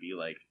this going to be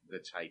like the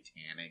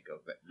Titanic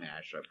of that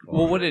mashup culture?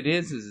 Well, what it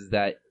is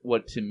that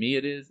what to me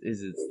it is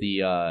it's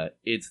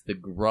the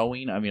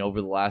growing. I mean,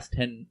 over the last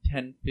 10,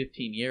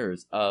 15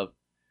 years of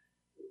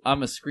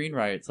I'm a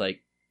screenwriter. It's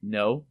like,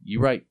 no, you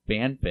write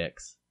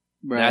fanfics.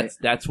 Right.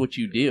 That's what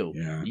you do.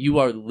 Yeah. You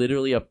are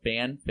literally a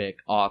fanfic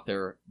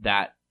author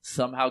that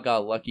somehow got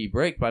a lucky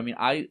break. But I mean,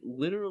 I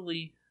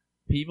literally,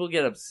 people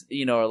get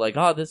are like,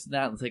 oh, this and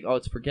that. And it's like, oh,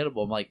 it's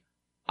forgettable. I'm like,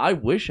 I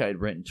wish I'd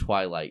written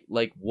Twilight.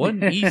 Like, what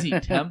an easy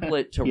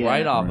template to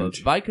write off of.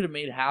 If I could have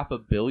made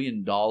 $500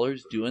 million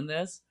doing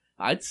this,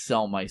 I'd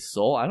sell my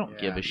soul. I don't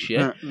give a shit.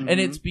 Mm-hmm.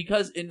 And it's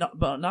because,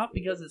 not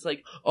because it's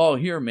like, oh,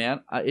 here, man,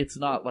 it's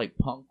not like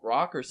punk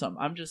rock or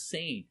something. I'm just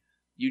saying.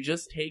 You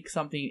just take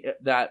something,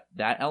 that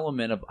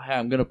element of, hey,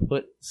 I'm going to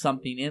put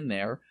something in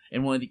there.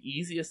 And one of the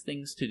easiest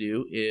things to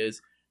do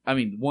is, I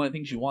mean, one of the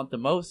things you want the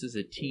most is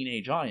a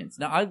teenage audience.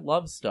 Now, I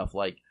love stuff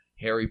like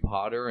Harry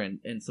Potter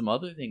and some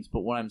other things.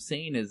 But what I'm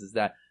saying is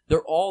that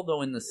they're all,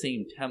 though, in the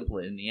same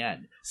template in the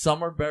end.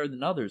 Some are better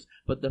than others.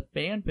 But the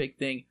fanfic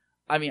thing,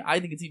 I mean,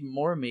 I think it's even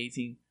more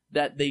amazing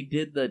that they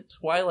did the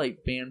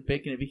Twilight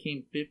fanfic and it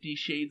became 50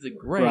 Shades of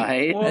Grey.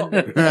 Right. Well,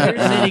 and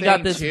then you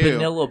got this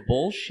vanilla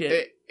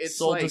bullshit. It's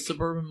sold to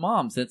suburban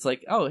moms. It's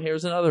like, oh,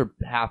 here's another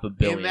 $500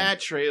 million. In that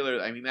trailer,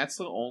 I mean, that's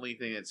the only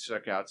thing that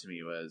stuck out to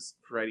me was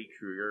Freddy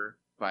Krueger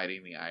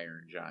fighting the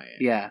Iron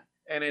Giant. Yeah.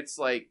 And it's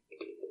like,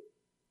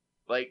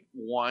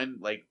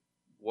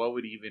 what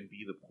would even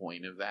be the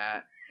point of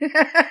that?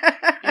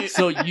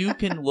 So you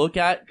can look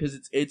at,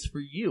 because it's for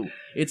you.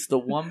 It's the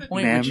one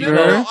point Member? which you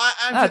go,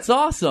 that's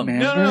awesome.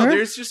 Member? No,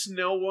 there's just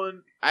no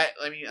one. I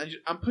mean,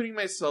 I'm putting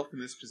myself in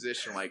this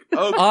position, like,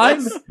 oh,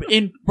 I'm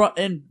in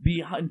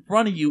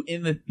front of you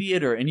in the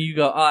theater, and you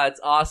go, it's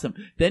awesome.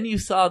 Then you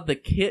saw the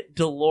Kit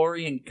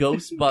DeLorean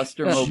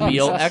Ghostbuster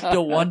mobile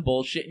Ecto-1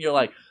 bullshit, and you're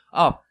like,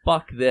 oh,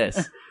 fuck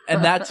this.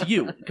 And that's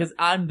you, because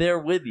I'm there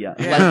with you.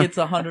 Yeah. Like, it's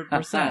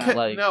 100%.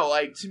 Like, no,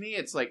 like, to me,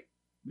 it's like,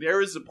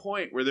 there is a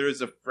point where there is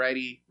a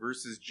Freddy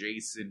versus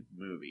Jason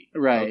movie.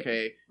 Right.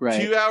 Okay?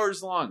 Right. 2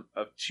 hours long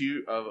of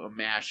a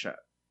mashup.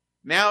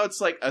 Now it's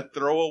like a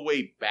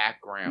throwaway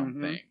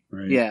background thing.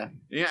 Right. Yeah.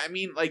 Yeah, I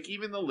mean, like,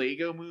 even the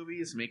Lego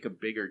movies make a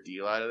bigger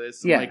deal out of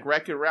this. And, Yeah. like,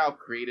 Wreck-It Ralph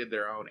created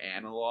their own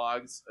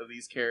analogs of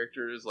these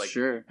characters. Like,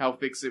 Sure. how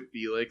Fix-It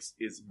Felix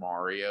is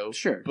Mario.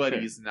 Sure. But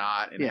sure. he's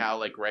not. And Yeah. how,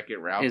 like, Wreck-It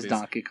Ralph Is is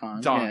Donkey Kong.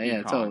 Donkey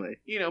yeah, Kong. totally.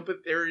 But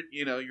they're,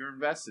 you're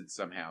invested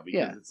somehow. Because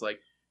Yeah. it's like,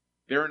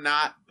 they're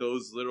not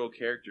those little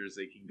characters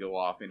they can go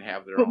off and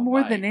have their But own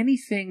more life. than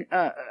anything,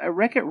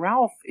 Wreck-It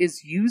Ralph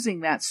is using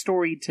that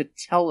story to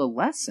tell a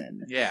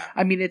lesson. Yeah.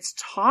 I mean, it's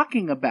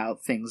talking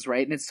about things,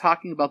 right? And it's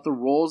talking about the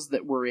roles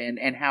that we're in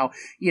and how,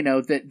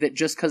 that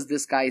just because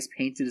this guy is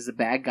painted as a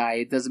bad guy,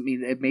 it doesn't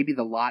mean that maybe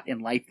the lot in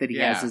life that he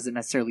has isn't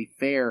necessarily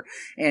fair.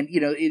 And,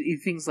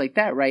 things like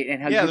that, right?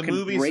 And how the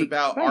movie's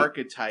about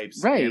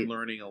archetypes and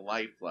learning a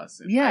life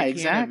lesson. Yeah, I can't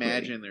exactly.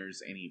 imagine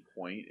there's any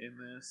point in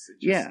this.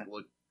 It just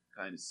looked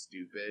kind of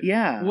stupid.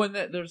 Yeah. When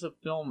there's a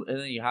film, and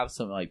then you have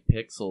something like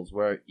Pixels,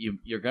 where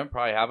you're gonna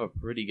probably have a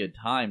pretty good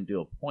time to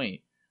a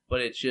point,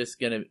 but it's just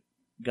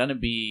gonna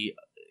be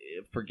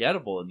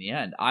forgettable in the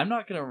end. I'm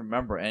not gonna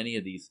remember any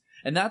of these,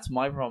 and that's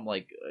my problem.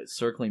 Like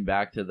circling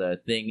back to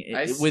the thing,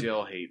 I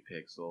still hate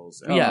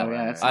Pixels.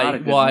 It's not a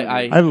good movie.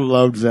 I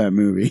loved that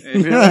movie.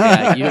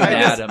 Yeah, you and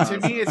Adam.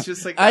 To me, it's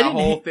just like that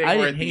whole thing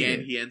where at the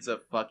end it. he ends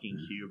up fucking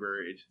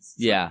Huber. It's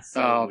just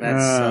Oh,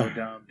 that's so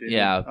dumb, dude.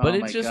 Yeah, but Oh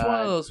it's just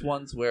one of those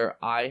ones where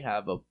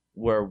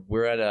where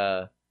we're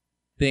at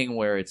thing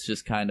where it's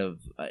just kind of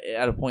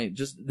at a point.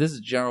 Just this is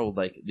general,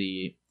 like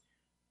the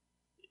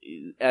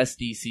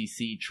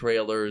SDCC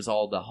trailers,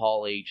 all the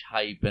Hall H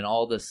hype, and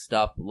all this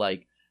stuff.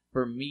 Like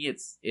for me,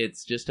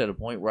 it's just at a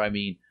point where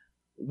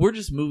we're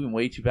just moving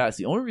way too fast.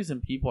 The only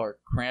reason people are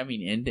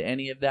cramming into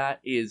any of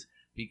that is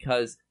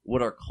because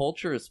what our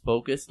culture is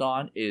focused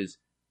on is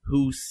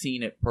who's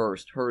seen it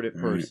first, heard it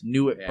first,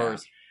 knew it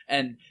first,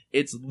 and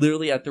it's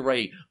literally at the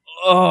rate.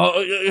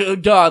 Oh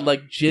God!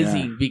 Like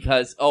jizzing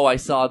because I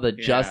saw the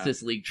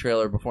Justice League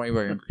trailer before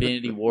anybody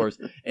Infinity Wars,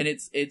 and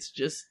it's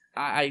just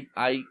I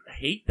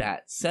hate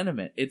that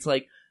sentiment. It's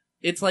like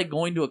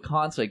going to a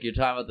concert. Like you're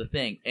talking about the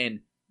thing,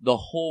 and the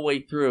whole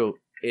way through,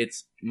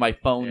 it's my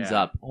phone's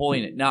up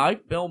holding it. Now I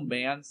film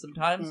bands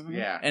sometimes,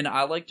 and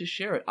I like to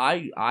share it.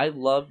 I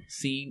love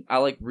seeing. I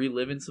like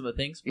reliving some of the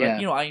things, but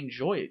I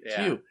enjoy it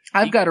too.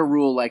 I've got a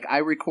rule, like I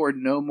record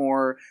no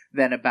more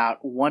than about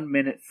 1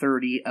 minute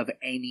 30 of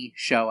any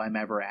show I'm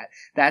ever at.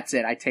 That's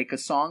it. I take a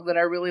song that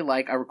I really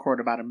like, I record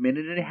about 1.5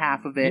 minutes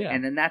of it,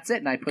 and then that's it.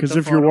 And I put because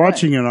if you're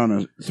watching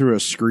it through a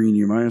screen,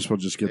 you might as well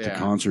just get the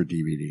concert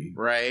DVD,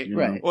 right? You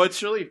know? Right. Well,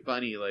 it's really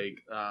funny. Like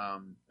I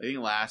think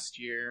last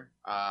year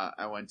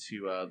I went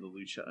to the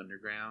Lucha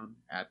Underground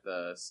at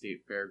the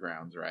State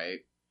Fairgrounds, right?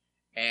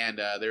 And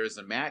there was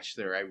a match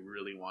there I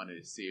really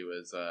wanted to see. It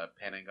was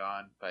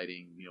Pentagon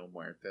fighting Mil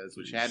Muertes,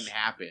 which hadn't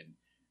happened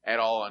at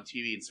all on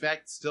TV. In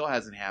fact, still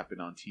hasn't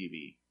happened on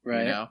TV.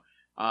 Right. You know?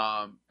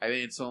 I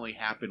think it's only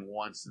happened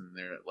once, and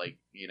they're like,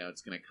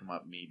 it's going to come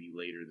up maybe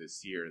later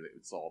this year. That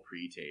it's all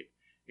pre-taped.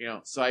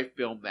 So I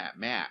filmed that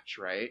match,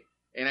 right?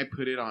 And I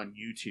put it on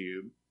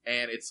YouTube,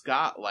 and it's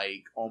got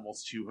like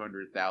almost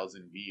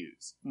 200,000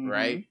 views,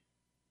 right?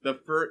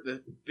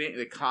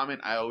 The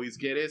comment I always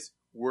get is,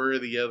 where are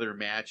the other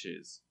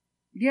matches?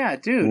 Yeah,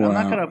 dude, I'm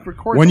not going to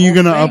record. When are you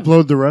going to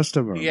upload the rest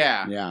of them?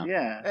 Yeah.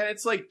 And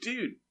it's like,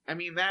 dude, I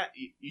mean, that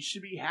you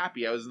should be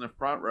happy. I was in the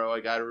front row.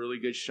 I got a really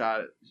good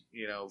shot,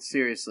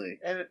 seriously.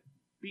 And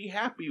be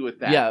happy with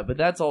that. Yeah, but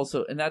that's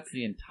also, and that's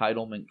the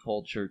entitlement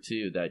culture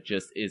too, that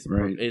just is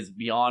is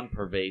beyond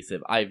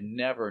pervasive. I've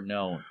never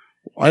known.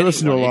 I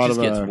listen to a lot of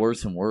it. It just gets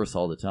worse and worse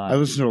all the time. I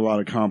listen to a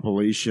lot of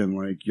compilation,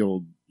 like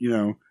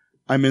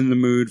I'm in the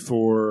mood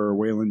for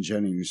Waylon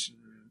Jennings.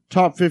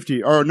 Top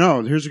 50. Oh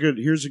no, here's a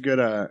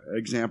good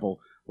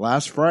example.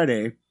 Last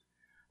Friday,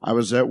 I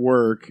was at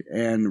work,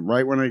 and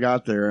right when I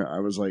got there, I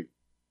was like,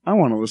 I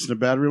want to listen to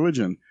Bad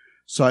Religion.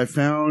 So I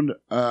found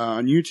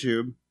on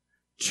YouTube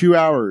 2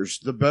 hours,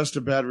 the best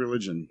of Bad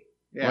Religion.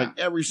 Yeah. Like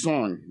every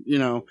song,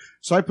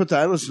 So I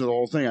listened to the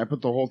whole thing. I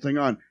put the whole thing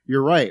on.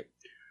 You're right.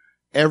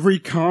 Every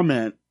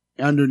comment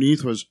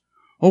underneath was,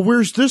 oh,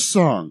 where's this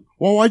song?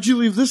 Well, why'd you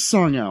leave this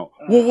song out?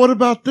 Well, what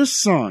about this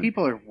song?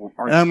 People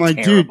are and I'm like,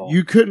 terrible. Dude,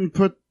 you couldn't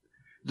put...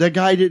 The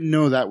guy didn't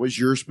know that was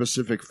your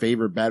specific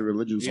favorite Bad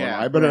Religion song.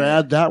 I better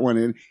add that one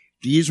in.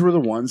 These were the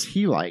ones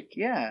he liked.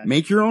 Yeah.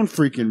 Make your own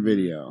freaking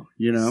video,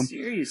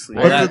 Seriously.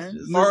 But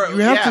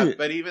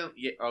even...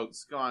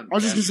 it's gone. I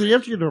was just going to say, you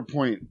have to get to a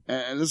point,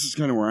 and this is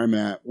kind of where I'm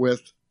at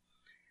with,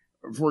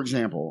 for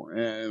example,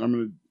 and I'm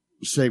going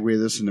to segue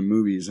this into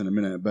movies in a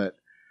minute, but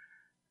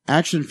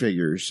action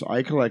figures.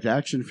 I collect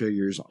action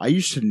figures. I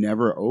used to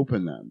never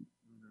open them.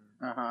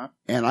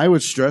 And I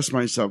would stress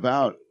myself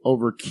out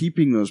over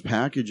keeping those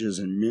packages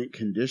in mint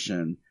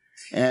condition.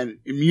 And,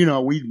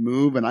 we'd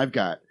move, and I've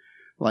got,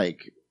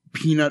 like,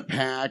 peanut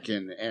pack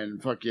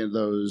and fucking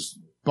those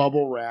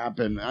bubble wrap,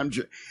 and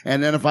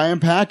and then if I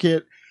unpack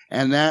it,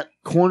 and that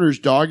corner's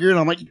dog-eared,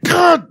 I'm like,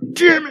 God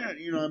damn it!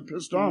 I'm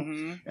pissed off.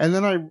 And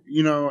then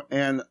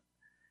and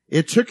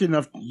it took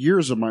enough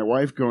years of my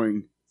wife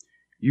going,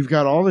 you've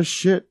got all this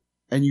shit,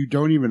 and you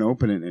don't even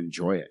open it and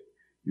enjoy it.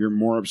 You're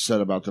more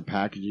upset about the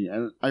packaging.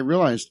 And I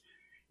realized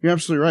you're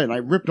absolutely right. And I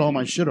ripped all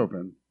my shit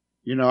open.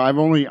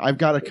 I've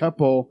got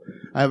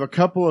I have a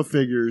couple of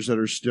figures that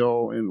are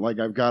still in, like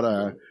I've got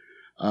a,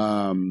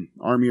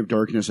 Army of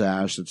Darkness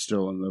Ash that's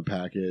still in the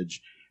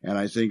package. And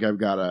I think I've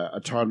got a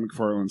Todd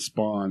McFarlane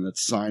Spawn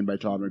that's signed by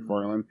Todd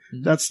McFarlane.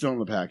 Mm-hmm. That's still in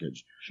the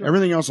package. Sure.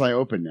 Everything else I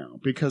open now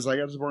because I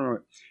got to the point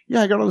where,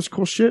 I got all this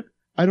cool shit.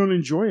 I don't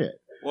enjoy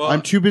it. Well,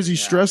 I'm too busy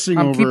stressing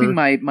over. I'm keeping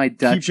my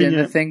Dutch in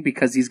the thing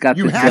because he's got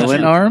the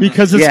villain arm.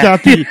 Because it's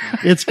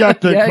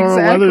got the Carl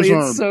Weathers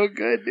arm. It's so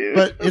good, dude.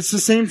 But it's the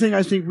same thing.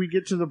 I think we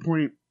get to the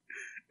point.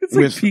 It's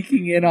like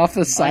peeking in off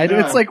the side.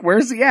 It's like,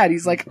 where's he at?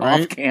 He's like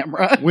off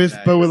camera. But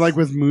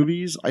with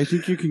movies, I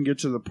think you can get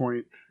to the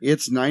point.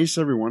 It's nice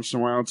every once in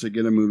a while to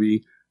get a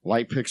movie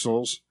like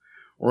Pixels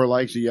or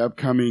like the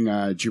upcoming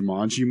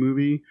Jumanji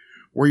movie,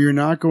 where you're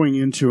not going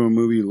into a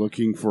movie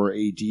looking for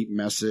a deep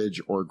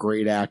message or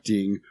great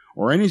acting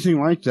or anything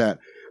like that.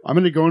 I'm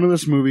going to go into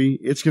this movie.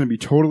 It's going to be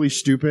totally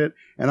stupid,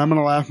 and I'm going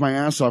to laugh my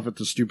ass off at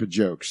the stupid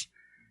jokes.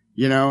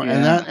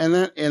 And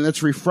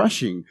that's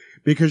refreshing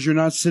because you're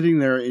not sitting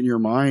there in your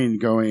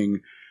mind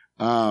going,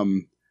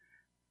 man,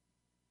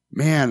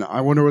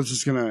 I wonder what's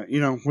this going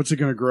to, what's it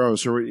going to grow?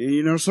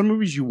 So, some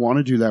movies you want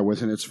to do that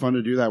with, and it's fun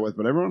to do that with,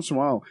 but every once in a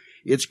while,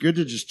 it's good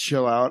to just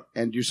chill out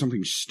and do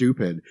something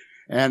stupid.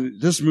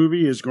 And this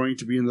movie is going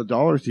to be in the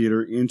Dollar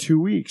Theater in 2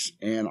 weeks,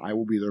 and I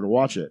will be there to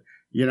watch it.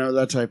 You know,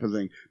 that type of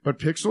thing. But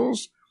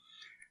Pixels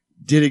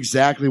did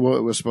exactly what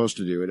it was supposed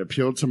to do. It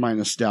appealed to my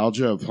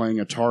nostalgia of playing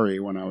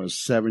Atari when I was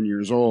 7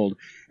 years old.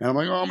 And I'm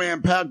like, oh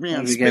man,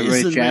 Pac-Man, Space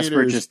Invaders.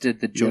 Jasper just did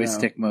the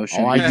joystick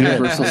motion. Oh, I did.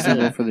 Universal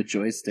symbol for the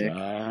joystick.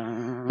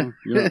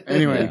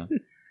 Anyway.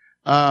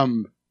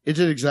 It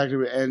did exactly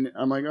what, and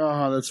I'm like,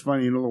 oh, that's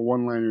funny. You know, the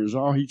one-liners.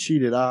 Oh, he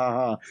cheated.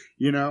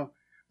 You know.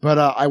 But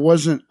I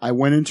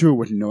went into it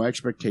with no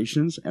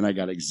expectations, and I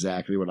got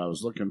exactly what I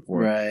was looking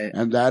for. Right.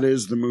 And that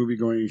is the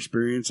movie-going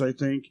experience, I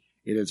think,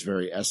 in its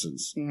very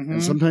essence. Mm-hmm.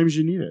 And sometimes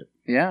you need it.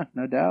 Yeah,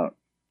 no doubt.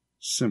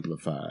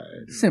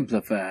 Simplified.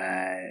 Simple.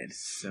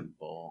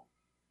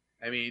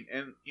 I mean,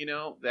 and, you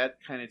know, that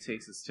kind of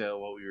takes us to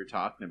what we were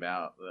talking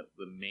about,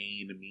 the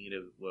main meat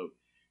of what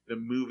the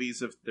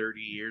movies of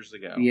 30 years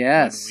ago.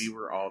 Yes. When we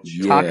were all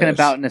children. Talking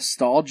about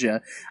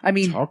nostalgia. I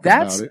mean,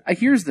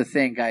 here's the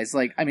thing, guys.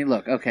 Like, I mean,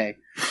 look, okay.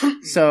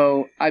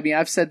 So, I mean,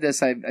 I've said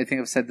this, I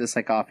think I've said this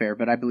like off air,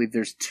 but I believe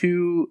there's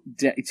 2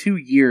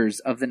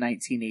 years of the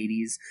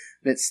 1980s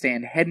that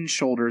stand head and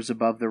shoulders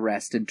above the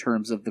rest in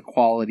terms of the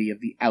quality of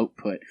the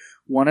output.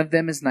 One of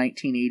them is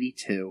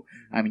 1982.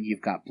 I mean,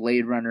 you've got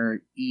Blade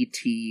Runner,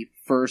 E.T.,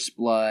 First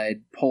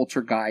Blood,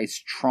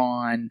 Poltergeist,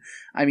 Tron.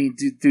 I mean,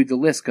 dude, the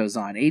list goes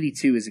on.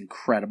 82 is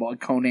incredible.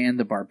 Conan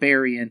the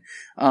Barbarian.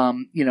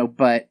 You know,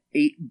 but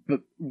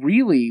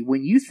really,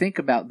 when you think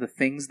about the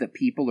things that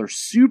people are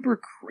super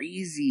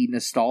crazy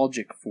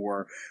nostalgic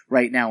for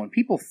right now, when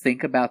people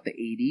think about the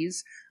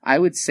 80s, I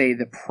would say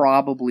that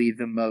probably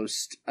the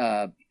most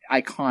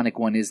iconic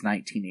one is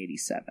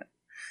 1987.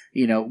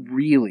 You know,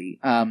 really,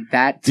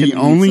 that to the me,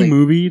 only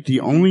movie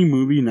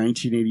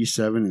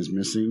 1987 is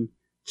missing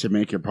to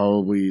make it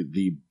probably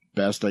the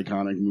best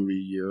iconic movie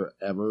year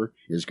ever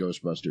is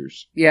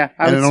Ghostbusters. Yeah,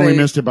 and it only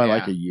missed it by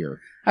like a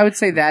year. I would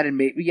say that, and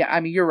maybe, yeah, I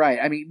mean, you're right.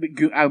 I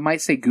mean, I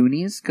might say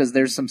Goonies, because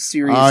there's some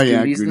serious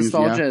Goonies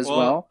nostalgia as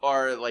well.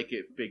 Or like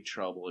if Big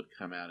Trouble had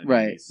come out in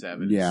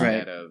 87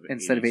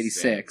 instead of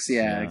 86.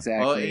 Yeah,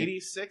 exactly. Well,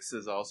 86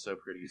 is also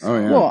pretty solid.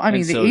 Oh, yeah. Well, I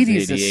mean, the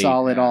 80s is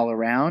solid all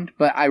around,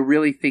 but I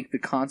really think the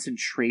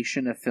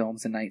concentration of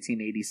films in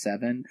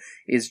 1987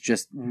 is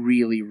just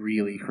really,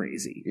 really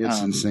crazy.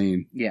 It's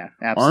insane. Yeah,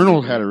 absolutely.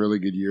 Arnold had a really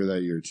good year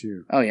that year,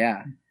 too. Oh,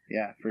 yeah.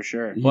 Yeah, for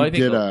sure.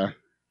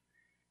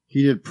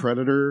 He did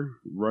Predator,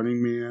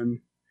 Running Man,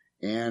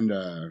 and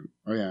I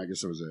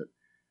guess that was it.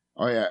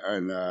 Oh yeah,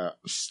 and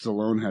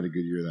Stallone had a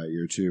good year that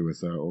year too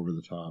with Over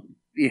the Top.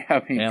 Yeah,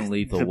 I mean, and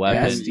Lethal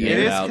Weapon. It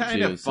is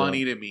kind of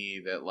funny to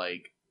me that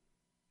like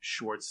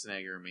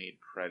Schwarzenegger made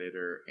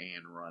Predator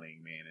and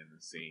Running Man in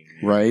the same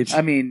year. Right.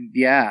 I mean,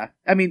 yeah.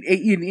 I mean,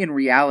 in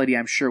reality,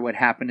 I'm sure what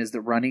happened is that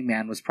Running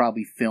Man was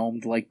probably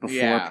filmed like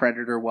before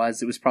Predator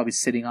was. It was probably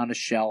sitting on a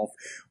shelf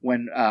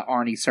when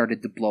Arnie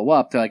started to blow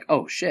up. They're like,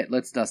 oh shit,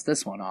 let's dust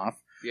this one off.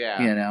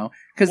 Yeah. You know?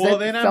 Because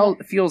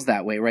feels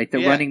that way, right?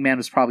 The Running Man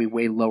was probably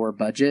way lower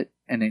budget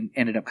and then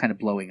ended up kind of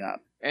blowing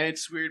up. And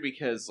it's weird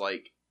because,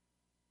 like,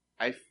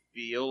 I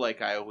feel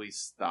like I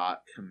always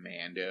thought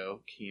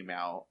Commando came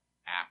out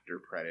after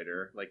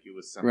Predator, like it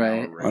was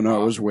somehow Oh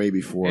no, it was way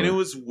before, and it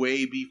was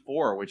way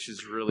before, which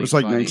is really it was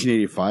like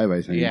 1985,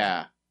 I think.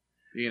 Yeah,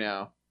 you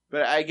know,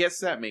 but I guess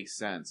that makes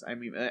sense. I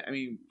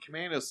mean,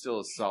 Commando's still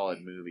a solid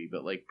movie,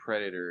 but like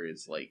Predator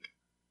is like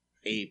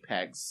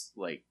apex,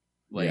 like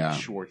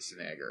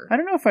Schwarzenegger. I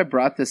don't know if I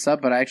brought this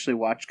up, but I actually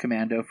watched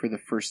Commando for the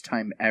first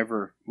time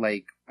ever.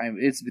 Like,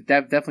 it's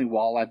definitely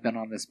while I've been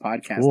on this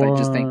podcast. What? I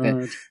just think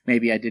that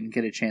maybe I didn't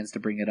get a chance to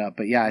bring it up.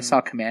 But yeah, I saw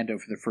Commando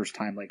for the first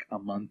time like a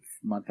month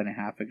and a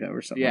half ago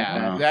or something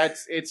like that.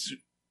 It's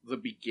the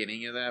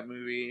beginning of that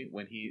movie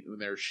when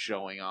they're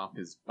showing off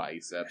his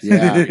biceps and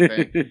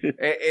everything.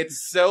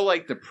 It's so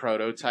like the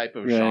prototype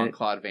of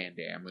Jean-Claude Van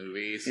Damme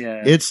movies.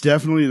 Yeah. It's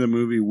definitely the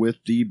movie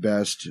with the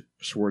best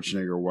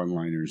Schwarzenegger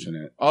one-liners in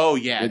it. Oh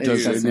yeah,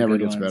 it never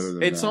gets better than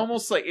that. It's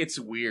almost like it's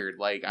weird.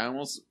 Like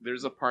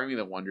there's a part of me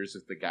that wonders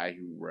if the guy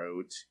who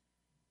wrote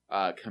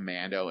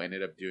Commando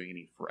ended up doing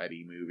any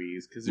Freddy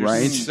movies because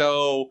there's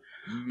so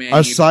many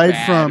aside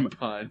from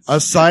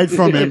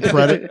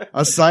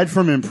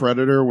in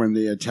Predator when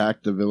they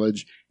attacked the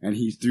village and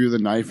he threw the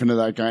knife into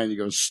that guy and he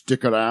goes,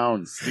 stick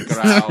around.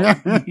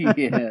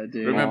 Yeah,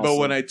 dude. Remember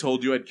when I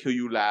told you I'd kill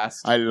you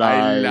last? I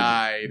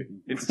lied.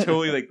 It's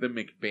totally like the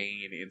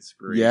McBain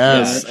inspiration.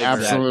 Yes,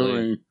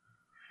 absolutely.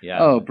 Yeah.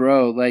 Oh,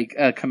 bro! Like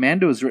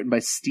Commando was written by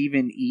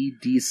Stephen E.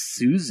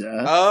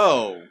 D'Souza.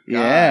 Oh, God.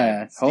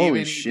 Yeah! Stephen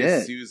Holy E.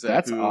 shit! D'Souza,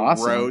 that's who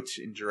awesome. Wrote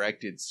and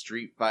directed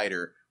Street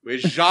Fighter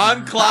with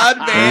Jean-Claude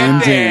Van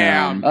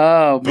Damme.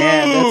 Oh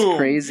man, that's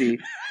crazy.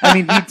 I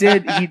mean,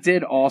 he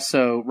did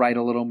also write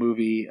a little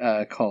movie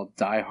called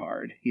Die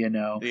Hard. You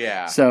know.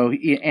 Yeah. So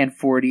and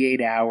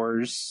 48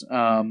 Hours.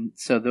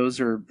 So those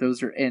are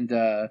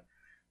and.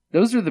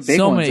 Those are the big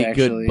ones, so many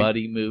actually. good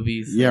buddy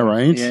movies. Yeah,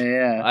 right?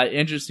 Yeah.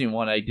 Interesting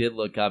one I did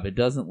look up. It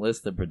doesn't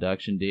list the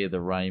production date of the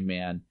Running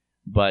Man,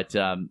 but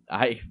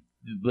I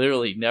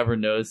literally never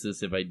noticed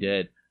this if I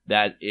did.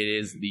 that it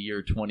is the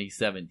year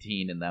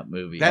 2017 in that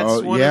movie.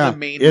 That's one yeah. of the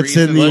main It's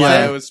in reasons the,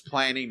 why uh, I was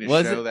planning to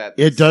was show it? that.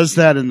 It does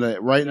that in the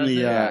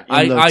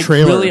I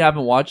trailer. really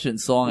haven't watched it in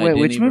so long. Wait, I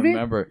didn't which even movie?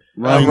 remember.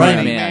 Running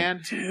Running Man.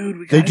 Man. Dude,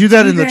 we They gotta do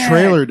that in the that.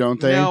 trailer, don't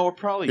they? No, we'll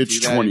probably It's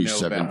do that in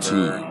 2017.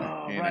 November,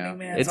 Oh, you know. Running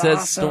Man. It says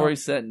awesome. story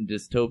set in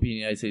dystopian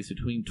United States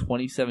between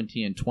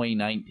 2017 and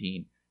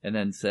 2019, and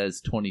then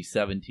says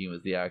 2017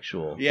 was the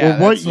actual. Yeah, Well,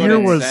 what that's year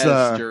it was,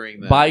 says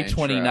during the By intro.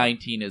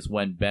 2019 is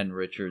when Ben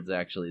Richards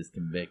actually is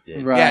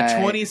convicted. Right. Yeah,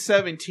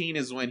 2017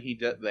 is when he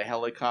did the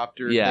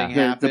helicopter Yeah. thing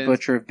The happened.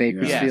 Butcher of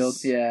Bakersfield.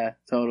 Yes. Yeah,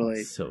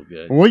 totally. So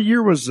good. What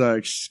year was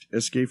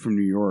Escape from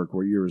New York?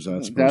 What year was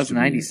that supposed That was to be?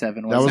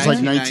 97. That was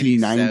like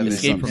 1997. 1990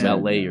 Escape from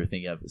something. LA, you're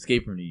thinking of.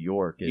 Escape from New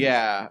York. Is,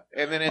 Yeah,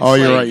 and then it's Oh,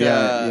 you're like, right,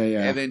 yeah,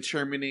 yeah. and then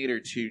Terminator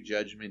 2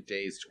 Judgment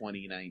Day is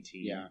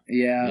 2019. Yeah.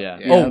 Yeah. Yeah.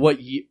 Yeah. Oh, what?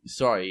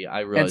 Sorry, I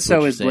realized. And so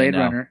what you're is saying Blade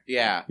now. Runner.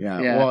 Yeah. Yeah.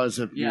 Yeah. Well, as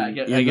if Yeah, I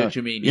get in what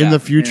you mean. in Yeah. the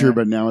future, Yeah.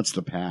 but now it's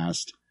the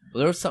past. Well,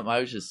 there was something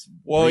I was just.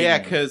 Well, yeah,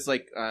 reading. because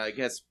like I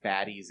guess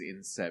Batty's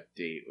incept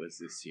date was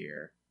this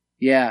year.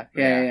 Yeah.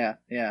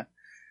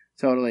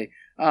 Totally.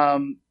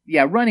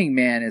 Yeah, Running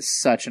Man is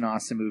such an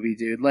awesome movie,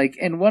 dude. Like,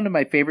 and one of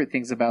my favorite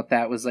things about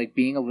that was like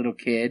being a little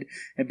kid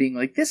and being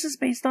like, this is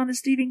based on a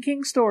Stephen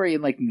King story,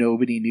 and like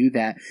nobody knew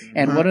that.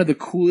 And one of the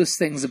coolest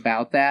things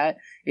about that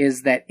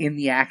is that in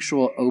the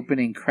actual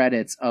opening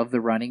credits of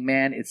The Running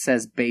Man, it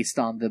says based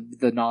on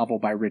the novel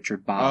by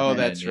Richard Bachman. Oh,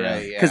 that's yeah.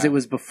 right. Because Yeah. it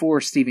was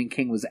before Stephen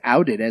King was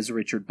outed as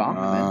Richard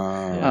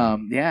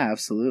Bachman. Yeah,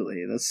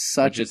 absolutely. That's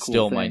such Which a is cool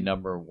still thing. my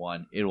number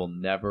one. It will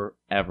never,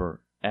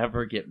 ever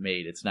get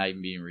made. It's not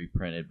even being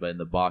reprinted, but in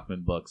the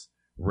Bachman books,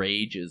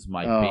 Rage is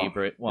my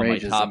favorite, one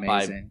Rage of is my top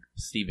 5 amazing.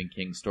 Stephen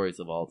King stories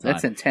of all time.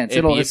 That's intense.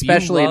 If you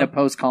Especially in a love-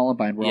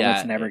 post-Columbine world,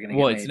 it's never going to get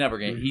well, made. it's never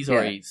going to. He's Yeah.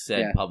 already said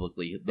Yeah.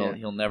 publicly Yeah.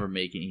 he'll never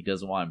make it. He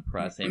doesn't want to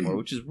impress anymore,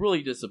 which is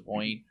really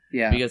disappointing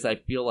Yeah. because I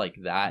feel like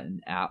that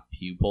and Apt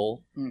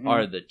Pupil Mhm.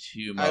 are the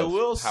two I will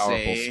most powerful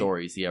say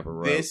stories he ever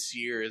wrote. This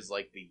year is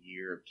like the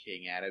year of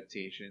King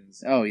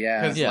adaptations. Oh,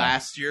 yeah. Because Yeah.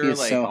 last year, He's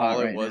like so all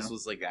hot it right was now.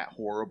 was like that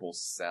horrible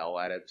Cell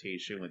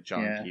adaptation with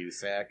John Yeah.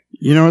 Cusack.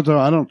 You know what though?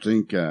 I don't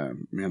think,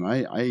 man.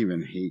 I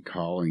even hate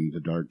calling The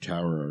Dark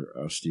Tower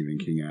a Stephen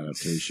King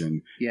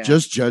adaptation. Yeah.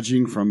 Just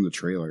judging from the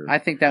trailer, I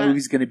think that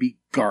movie's going to be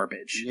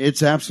garbage.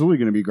 it's absolutely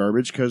going to be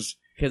garbage because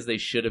Because they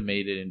should have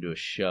made it into a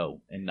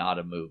show and not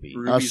a movie.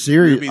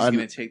 series- Ruby's I'm-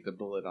 going to take the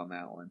bullet on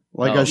that one.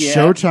 like Oh. a Yeah.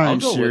 I'll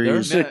Showtime go with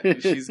her. series, No,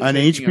 she's an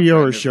taking a HBO or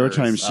friend of hers.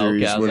 Showtime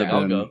series Okay, I was would like, have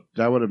I'll been go.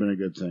 that would have been a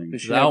good thing. We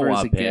should I have her as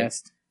want a to pay.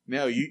 guest.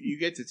 No, you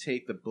get to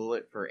take the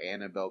bullet for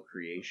Annabelle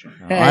Creation.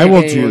 I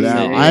will Hey, do there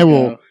that. you I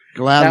will go.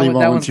 gladly that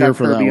one's volunteer got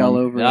for that Kirby all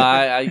one over No, it.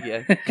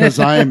 I because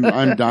I'm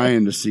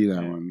dying to see that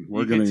one.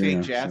 We're You can gonna take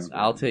yeah, Jasper. so.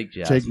 I'll take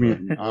Jasper. Take me.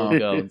 We'll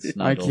go and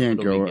snuggle. I can't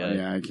It'll go. be good.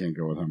 Yeah, I can't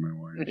go without my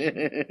wife.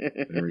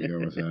 There we go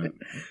with that.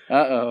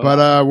 Uh-oh.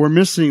 But we're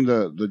missing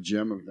the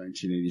gem of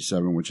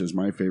 1987, which is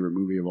my favorite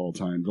movie of all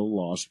time, The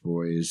Lost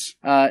Boys.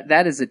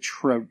 That is a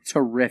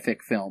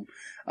terrific film.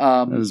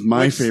 That is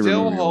my Which favorite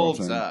still movie of all holds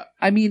time. up.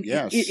 I mean,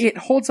 Yes. it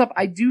holds up.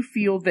 I do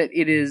feel that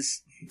it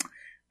is.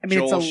 I mean,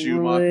 Joel it's a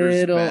Schumacher's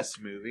little.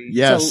 best movie.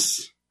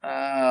 Yes,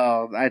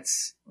 Oh,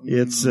 that's.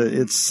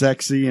 it's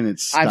sexy and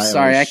it's. I'm Stylish.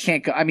 sorry, I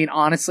can't go. I mean,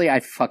 honestly, I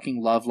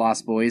fucking love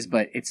Lost Boys,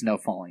 but it's no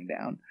Falling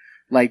Down.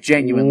 Like,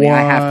 genuinely, I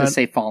have What? to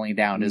say Falling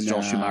Down is Joel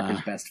Nah.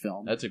 Schumacher's best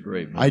film. That's a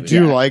great movie. I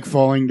do Yeah. like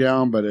Falling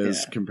Down, but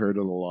as Yeah. compared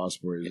to The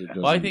Lost Boys, it doesn't.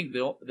 Well, I think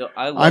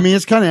I love I mean,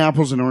 it's kind of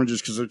apples and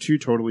oranges because they're two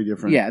totally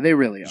different Yeah, they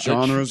really are.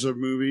 genres of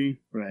movie.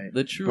 Right.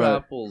 the true but-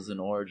 apples and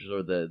oranges,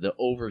 or the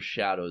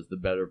overshadows. The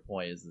better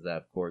point is that,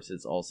 of course,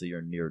 it's also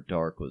Your Near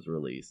Dark was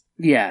released,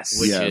 Yes.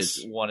 which Yes.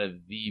 is one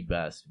of the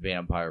best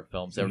vampire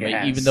films ever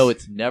Yes. made. Even though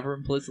it's never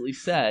implicitly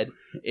said,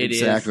 it is.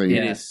 Exactly.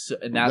 It Yeah. is,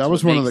 and that's That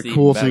was what one of makes the it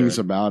cool even better. things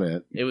about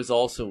it. It was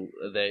also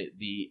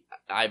the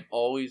I've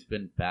always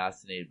been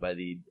fascinated by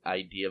the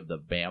idea of the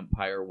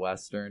vampire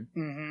western,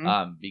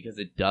 Mm-hmm. because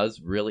it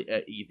does really.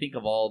 You think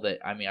of all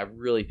that. I mean, I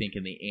really think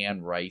in the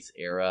Anne Rice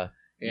era,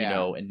 you Yeah.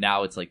 know, and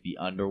now it's like the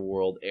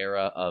underworld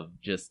era of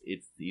just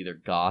it's either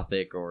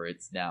gothic or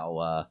it's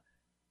now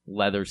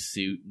leather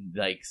suit,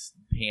 like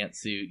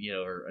pantsuit, you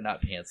know, or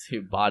not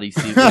pantsuit,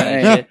 bodysuit.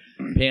 kind of shit.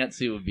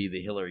 Pantsuit would be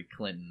the Hillary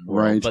Clinton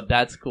world, Right. but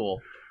that's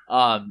cool.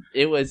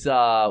 It was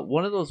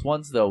one of those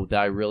ones though that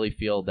I really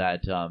feel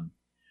that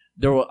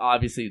there were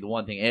obviously the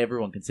one thing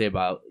everyone can say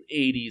about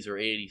 80s or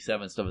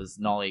 87 stuff is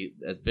not only,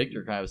 as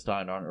Victor kind of was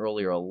talking on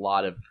earlier, a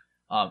lot of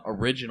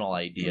original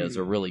ideas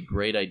or really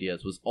great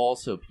ideas, was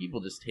also people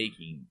just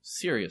taking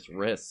serious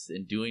risks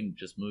and doing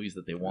just movies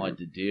that they wanted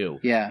to do.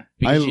 Yeah.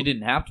 Because I- you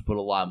didn't have to put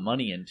a lot of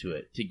money into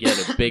it to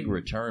get a big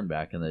return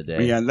back in the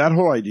day. Yeah, and that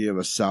whole idea of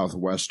a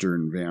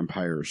southwestern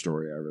vampire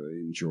story, I really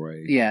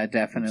enjoy. Yeah,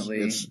 definitely.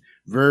 It's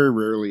very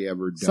rarely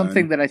ever done.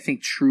 Something that I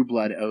think True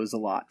Blood owes a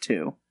lot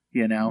to.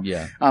 You know,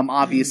 Yeah.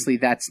 obviously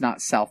that's not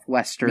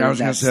southwestern. Yeah, I was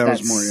gonna that's say that was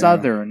that's more, yeah.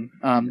 southern.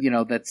 You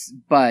know, that's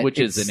but Which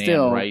it's is an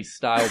still Anne Rice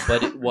style,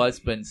 but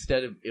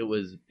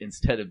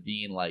instead of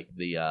being like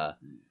the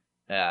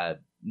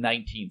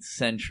 19th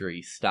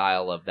century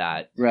style of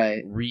that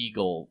Right.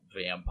 regal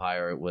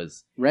vampire. It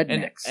was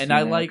Rednecks. and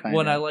I like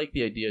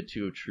the idea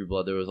too of True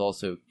Blood. There was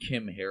also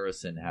Kim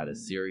Harrison had a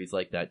series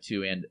like that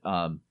too, and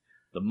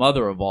the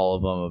mother of all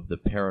of them of the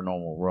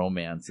paranormal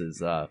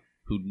romances,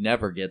 who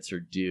never gets her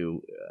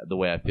due the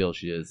way I feel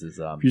she is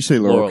if you say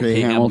Laurel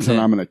K. Hamilton,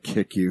 I'm going to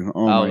kick you.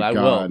 Oh my I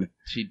God. will.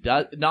 She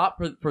does not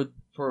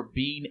for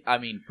being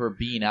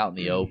out in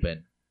the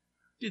open.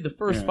 Dude, the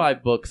first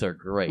 5 books are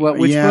great. Which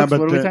books?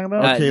 What are we talking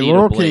about? Okay, Anita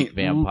Laurel Blake, K.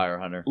 Vampire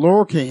Hunter.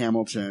 Laurel K.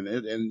 Hamilton,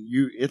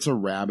 it's a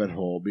rabbit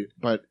hole,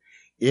 but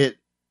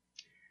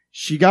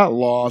she got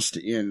lost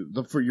in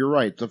you're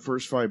right. The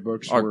first 5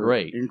 books are were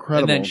great,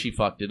 incredible, and then she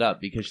fucked it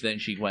up because then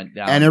she went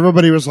down, and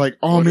everybody was like,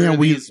 "Oh What man, are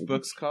these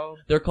books called?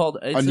 They're called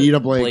Anita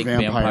Blake,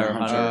 Vampire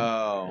Hunter."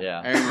 Oh,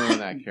 Yeah. I remember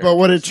that character. But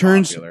what it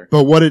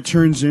popular.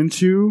 turns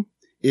into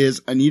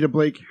is Anita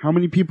Blake. How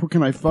many people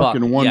can I fuck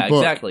in one book?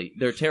 Exactly.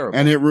 They're terrible,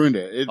 and it ruined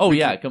it.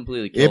 It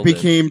completely killed it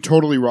became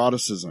totally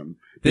eroticism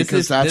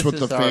because that's what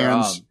the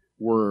fans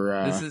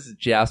were. This is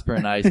Jasper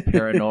and I's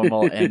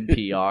paranormal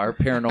NPR,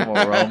 paranormal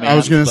romance. I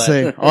was going to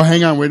say, oh,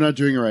 hang on, we're not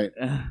doing it right.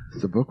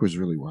 The book was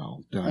really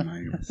well done.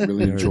 I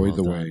really enjoyed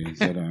the way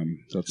that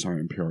that's our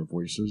NPR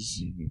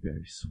voices,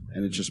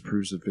 and it just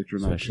proves that Victor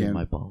and Especially I can.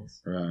 my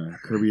balls.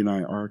 Kirby and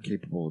I are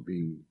capable of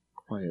being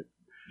quiet.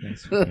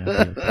 Thanks for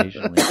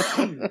occasionally.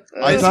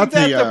 I Isn't thought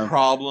that the the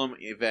problem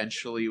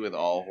eventually with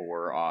all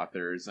horror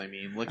authors? I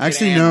mean, look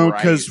Actually, at no,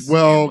 Anne 'cause, Rice,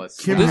 well, Endless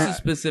Kim This Lab. is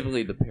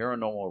specifically the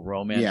paranormal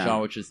romance Yeah.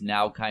 genre, which is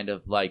now kind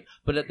of like.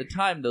 But at the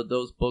time, though,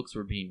 those books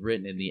were being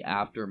written in the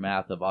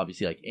aftermath of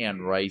obviously like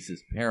Anne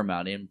Rice's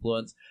Paramount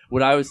influence.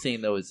 What I was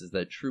saying though is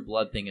that True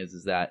Blood thing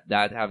is that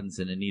happens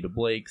in Anita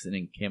Blake's and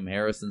in Kim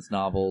Harrison's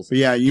novels. But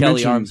yeah, you Kelly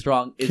mentioned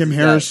Armstrong, Kim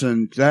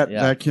Harrison.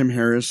 That Kim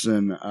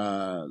Harrison,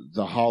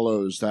 The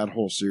Hollows, that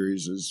whole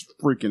series is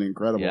freaking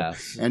incredible.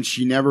 Yes. And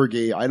she never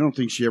gave. I don't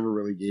think she ever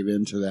really gave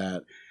into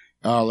that.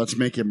 Let's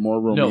make it more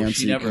No, she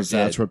romantic never because did.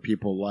 that's what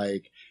people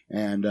like.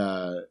 And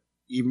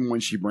even when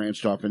she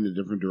branched off into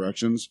different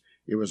directions,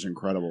 it was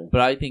incredible.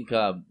 But I think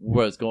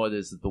where I was going with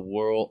this is the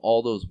world,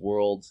 all those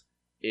worlds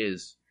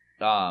is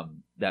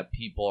that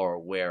people are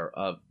aware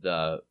of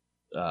the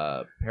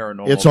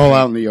paranormal. It's all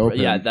out in the open.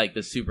 Yeah, like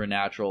the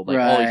supernatural, like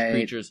all these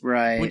creatures,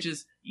 right? which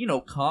is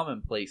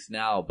commonplace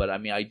now. But I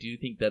mean, I do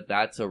think that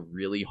that's a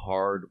really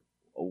hard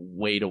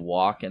way to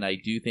walk, and I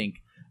do think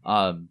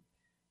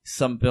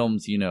some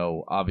films,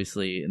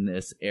 obviously in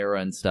this era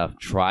and stuff,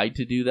 tried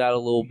to do that a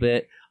little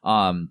bit,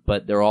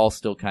 but they're all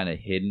still kind of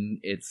hidden.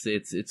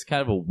 It's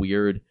kind of a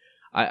weird.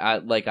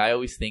 I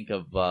always think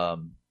of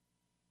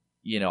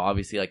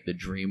obviously like the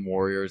Dream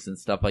Warriors and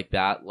stuff like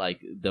that,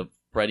 like the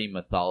Freddy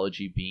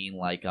mythology being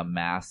like a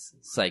mass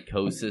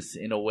psychosis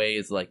in a way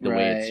is like the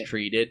way it's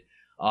treated,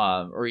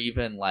 or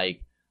even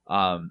like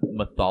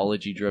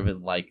mythology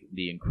driven, like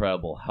the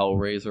incredible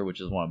Hellraiser, which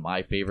is one of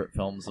my favorite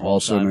films of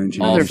Also all time.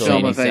 1987. Another Also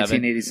film of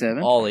 87.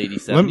 1987. All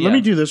 87. Let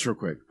me do this real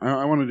quick.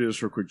 I want to do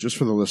this real quick just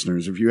for the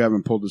listeners. If you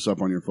haven't pulled this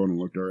up on your phone and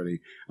looked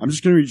already, I'm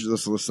just going to read you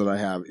this list that I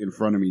have in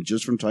front of me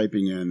just from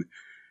typing in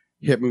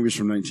hit movies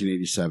from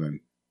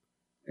 1987.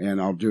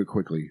 And I'll do it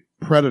quickly.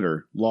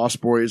 Predator, Lost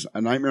Boys,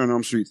 A Nightmare on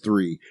Elm Street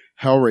 3,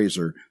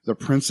 Hellraiser, The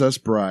Princess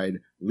Bride,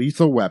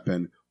 Lethal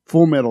Weapon,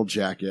 Full Metal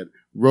Jacket,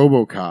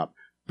 RoboCop,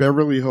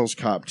 Beverly Hills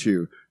Cop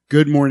 2,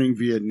 Good Morning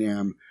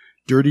Vietnam,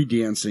 Dirty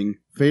Dancing,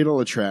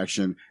 Fatal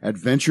Attraction,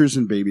 Adventures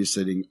in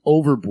Babysitting,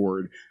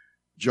 Overboard,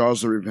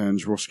 Jaws the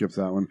Revenge. We'll skip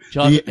that one.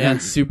 Jaws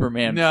and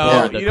Superman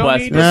 4, The you don't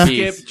Quest need for to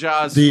Peace. skip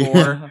Jaws The-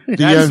 4. the-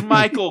 That's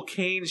Michael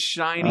Caine's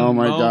shining Oh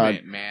my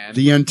moment, God. man.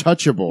 The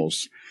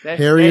Untouchables, That-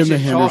 Harry there's and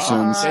the a shark.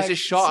 Hendersons. There's a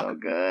shark. So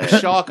good. A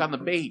shark on the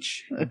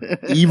beach.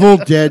 Evil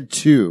Dead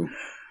 2,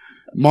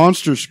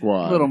 Monster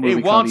Squad, Little movie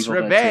It called wants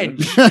Evil Dead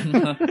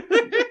revenge.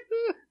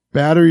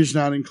 Batteries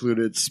Not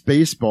Included,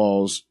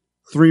 Spaceballs,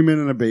 3 Men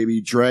and a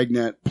Baby,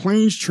 Dragnet,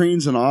 Planes,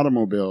 Trains, and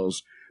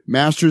Automobiles,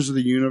 Masters of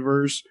the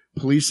Universe,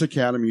 Police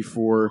Academy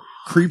 4,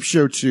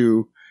 Creepshow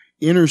 2,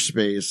 Inner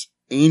Space,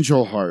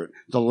 Angel Heart,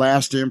 The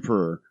Last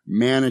Emperor,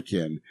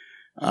 Mannequin,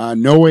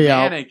 No Way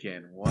Out,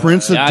 Mannequin. What?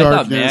 Prince of Yeah, I thought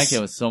Darkness,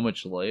 Mannequin was so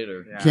much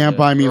later. Yeah. Can't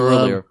Buy Me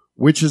Earlier. Love,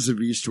 Witches of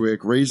Eastwick,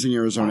 Raising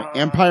Arizona,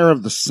 Empire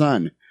of the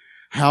Sun,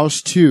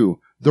 House 2,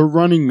 The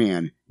Running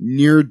Man,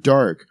 Near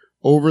Dark,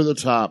 Over the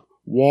Top,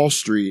 Wall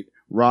Street,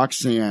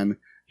 Roxanne,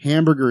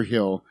 Hamburger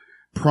Hill,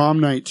 Prom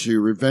Night 2,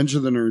 Revenge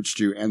of the Nerds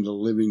 2, and The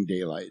Living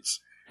Daylights.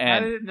 I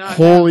And did not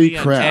Holy have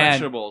the crap.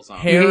 Untouchables on.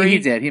 Harry He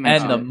did. He and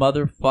mentioned the it.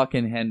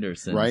 motherfucking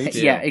Hendersons. Right?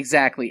 too. Yeah,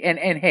 exactly. And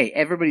hey,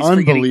 everybody's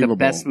forgetting the Unbelievable.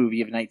 best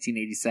movie of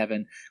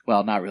 1987.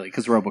 Well, not really,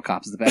 because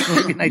RoboCop is the best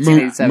movie of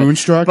 1987.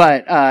 Moonstruck?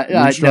 But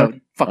Moonstruck? no,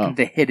 Fucking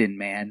The Hidden,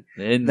 man.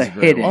 The Hidden's The a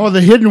great Hidden. one. Oh,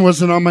 The Hidden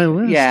wasn't on my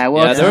list. Yeah,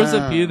 well, yeah, it's- there was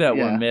a few that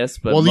yeah. were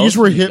missed, but well, most these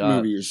were of them hit got-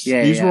 movies.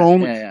 Yeah, These yeah, were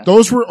only yeah.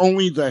 those were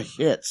only the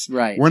hits.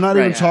 Right. We're not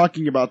right. even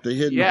talking about the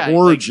hidden Yeah,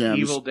 horror like gems.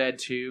 Evil Dead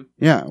 2.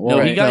 Yeah, well,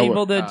 No, he got that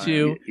Evil was- Dead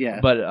too, Yeah.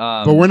 but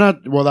we're not.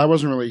 Well, that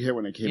wasn't really a hit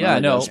when it came Yeah, out. I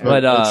know, guess,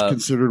 but, it's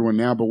considered one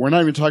now. But we're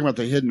not even talking about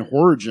the hidden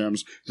horror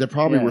gems that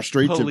probably Yeah. were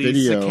straight Police to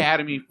video.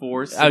 Academy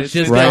Force. I was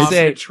just gonna Citizen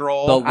say,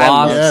 Patrol. the I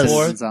love Lost Yes.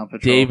 Citizens on Patrol.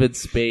 David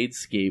Spade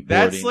skateboarding.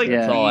 That's like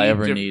Yeah. That's all I the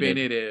ever needed.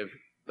 definitive.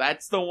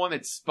 That's the one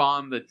that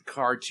spawned the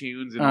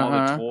cartoons and all the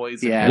Uh-huh.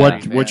 toys. Yeah. And What?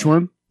 everything. Which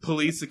one?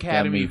 Police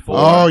Academy Academy 4.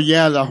 Oh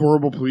yeah, the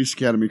horrible Police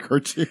Academy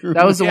cartoon.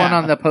 That was the one Yeah.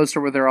 on the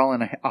poster where they're all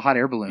in a hot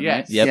air balloon.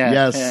 Yes. Right? Yep. Yeah,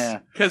 Yes. yeah.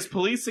 Because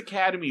Police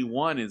Academy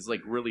 1 is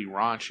like really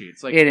raunchy.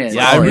 It's like It is.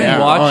 Yeah, I Oh, rewatched yeah.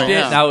 Oh, it,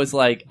 yeah. and I was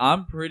like,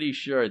 I'm pretty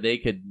sure they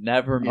could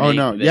never make Oh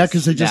no, this yeah,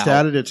 because they just now.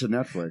 added it to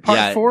Netflix. Part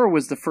Yeah. 4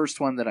 was the first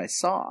one that I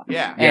saw.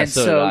 Yeah. Yeah, And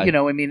so so, did I. you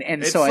know, I mean,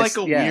 and It's so like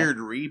I, a yeah. weird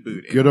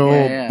reboot. Good old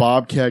Yeah.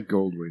 Bobcat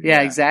Goldwing. Yeah,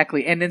 Yeah.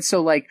 exactly. And then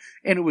so like,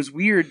 and it was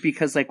weird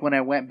because like when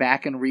I went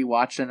back and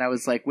rewatched it, and I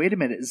was like, wait a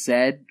minute,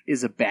 Zed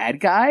is a bad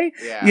guy?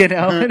 Yeah. You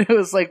know? And it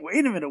was like,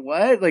 wait a minute,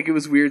 what? Like it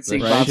was weird The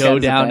seeing Right. Bobcat as a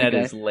showdown bad at guy.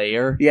 his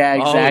lair. Yeah,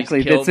 always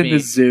exactly. killed That's in me. the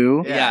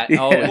zoo. Yeah. Yeah,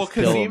 always Well,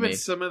 because killed even me.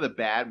 some of the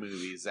bad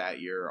movies that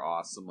year are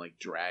awesome, like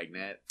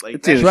Dragnet. Like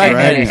Dude, that's- Dragnet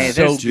Dragnet is is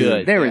so there's-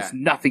 good. There Yeah. is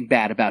nothing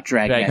bad about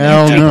Dragnet. Dragnet.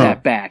 Hell Take no.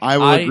 that back. I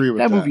will I- agree with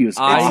that movie was It's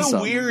awesome.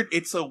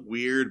 a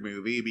weird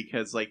movie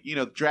because, like, you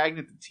know,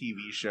 Dragnet the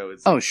TV show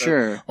is. Oh, like,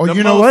 sure. Oh, The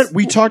you know most- what?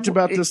 We talked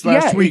about this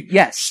last Yeah, week.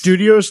 Yes.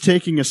 Studios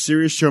taking a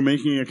serious show,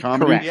 making a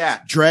comedy. Correct. Yeah.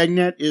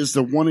 Dragnet is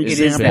the one It is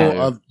example that.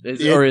 of Or it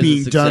is a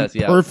being done success,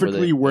 yeah,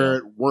 perfectly where where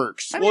it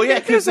works. I mean, Well, yeah,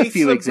 there's because a they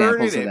few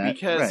examples subverted of it that.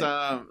 because,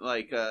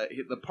 Right.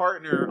 the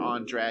partner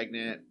on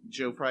Dragnet,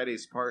 Joe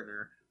Friday's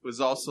partner, was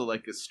also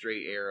like a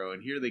straight arrow,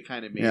 and here they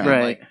kind of made Yeah. it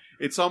Right. like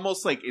it's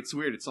almost like it's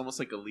weird. It's almost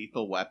like a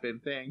Lethal Weapon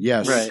thing.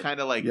 Yes. where he's Right. kind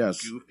of like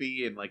Yes.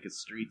 goofy and like a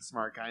street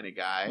smart kind of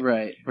guy.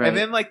 Right. Right. And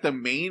then like the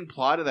main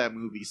plot of that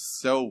movie is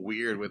so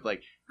weird with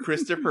like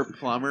Christopher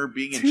Plummer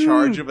being in Dude,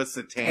 charge of a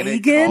satanic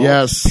Pagan? cult.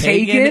 Yes.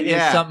 Pagan Pagan? is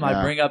Yeah. something Yeah.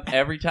 I bring up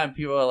every time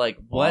people are like,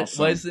 "What?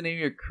 Awesome. What's the name of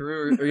your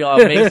crew?" Or y'all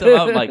make them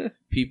up. I'm like,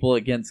 "People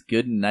against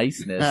good and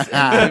niceness."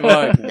 And people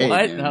are like, "What?"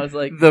 Pagan. And I was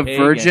like, the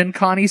 "Pagan." Virgin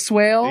Connie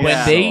Swale. When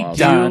Yeah. they So do,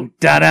 Dun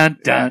dun dun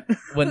dun.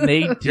 when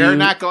they do, You're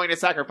not going to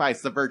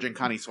sacrifice the Virgin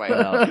Connie Swale.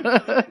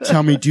 Well,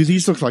 Tell me, do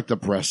these look like the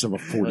breasts of a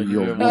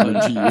 40-year-old woman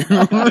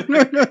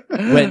to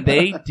you? when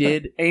they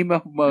did.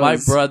 Amo Mose. My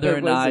brother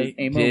and What was I it?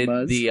 Amo did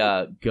Mose?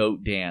 the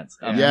goat dance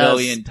a Yes.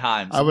 million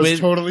times. I was With-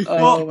 totally. Oh,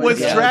 Well, my was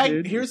God, Drag?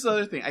 dude. Here's the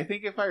other thing. I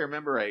think if I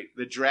remember right,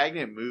 the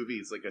Dragnet movie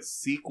is like a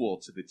sequel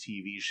to the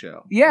TV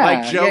show. Yeah,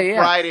 like Joe yeah, yeah.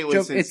 Friday was Joe-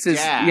 his it's his.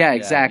 dad. Yeah,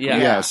 exactly. Yeah.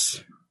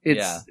 Yes.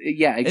 It's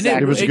yeah, And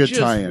exactly. It was a good just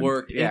tie-in.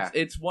 Worked. Yeah.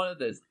 It's one of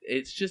the.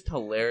 It's just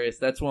hilarious.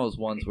 That's one of those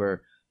ones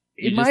where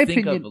you In just my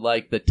think opinion- of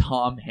like the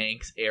Tom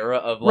Hanks era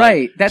of like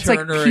Right, that's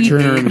Turner like and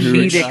Turner and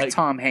comedic Hooch. like,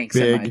 Tom Hanks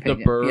Big. in my the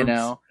opinion. Burbs. You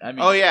know, I mean,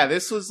 Oh yeah,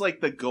 this was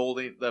like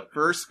the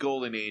first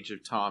golden age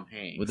of Tom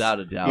Hanks. without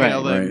a doubt. You Right.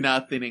 know, the Right.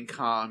 nothing in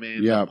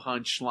common, Yeah. the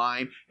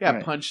punchline. Yeah,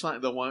 Right.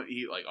 punchline. The one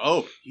he like,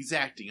 oh, he's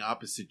acting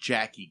opposite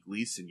Jackie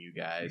Gleason. You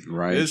guys,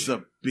 Right. This is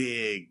a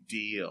big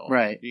deal,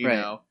 Right, You right.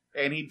 know,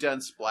 and he done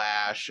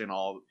Splash and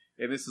all,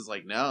 and this is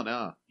like,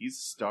 no, he's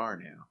a star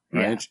now.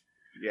 Right.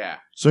 Yeah,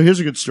 So here's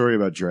a good story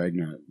about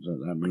Dragnet.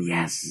 That movie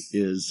Yes.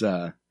 is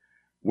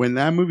when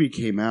that movie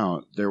came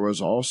out, there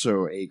was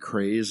also a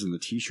craze in the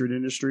T-shirt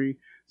industry.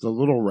 The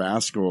Little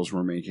Rascals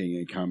were making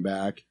a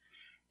comeback,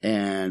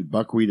 and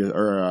buckwheat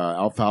or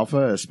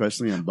alfalfa,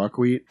 especially on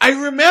buckwheat, I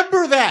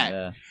remember that.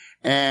 Yeah.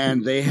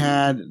 and they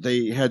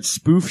had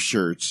spoof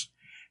shirts.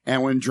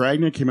 And when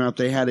Dragnet came out,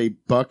 they had a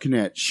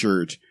Bucknet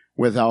shirt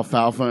with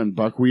alfalfa and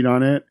buckwheat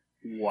on it.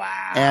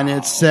 wow. And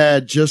it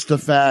said just the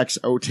facts,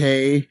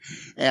 Otay.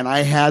 And I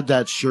had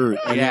that shirt,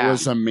 and Yeah. it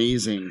was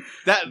amazing.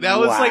 That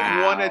was like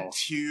Wow. one of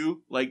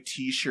two like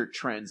T-shirt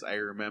trends I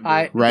remember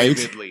Right?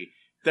 vividly.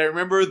 I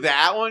remember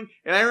that one,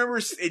 and I remember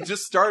it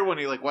just started when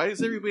you're like, "Why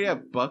does everybody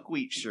have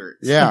buckwheat shirts?"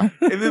 Yeah.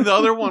 And then the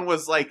other one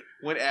was like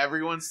when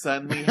everyone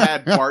suddenly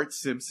had Bart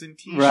Simpson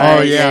T-shirts, Right.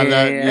 Oh yeah, yeah,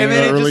 that yeah. in and the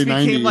then it early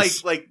just became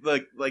 90s.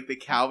 like the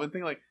Calvin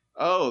thing, like,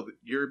 "Oh,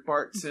 your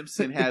Bart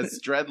Simpson has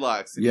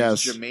dreadlocks and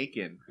Yes. he's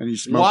Jamaican." And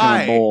he's smoking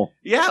Why? a bowl.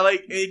 Yeah,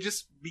 like it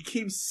just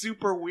became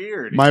super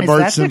weird. My is Bart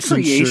that Simpson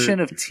the creation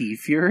shirt, of T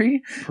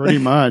Fury? pretty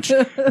much.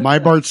 My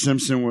Bart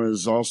Simpson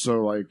was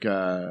also like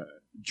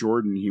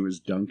Jordan. He was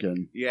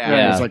Duncan.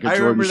 yeah, It was like a I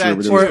Jordan remember shirt, that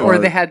but it too. was Or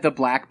Bart. they had the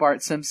Black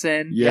Bart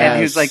Simpson. Yes. And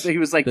he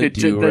was like The the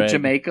do-rag.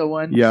 Jamaica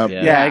one. Yep.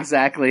 Yeah. Yeah,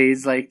 exactly.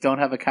 He's like, don't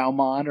have a cow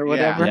mon or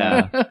whatever.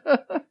 Yeah.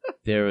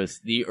 There was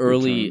the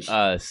early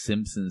times.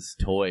 Simpsons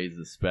toys,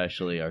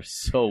 especially, are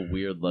so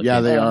weird looking. Yeah,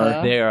 they Uh-huh.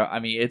 are. They are. I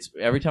mean, it's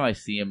every time I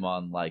see them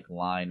on like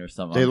line or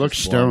something. They I'm look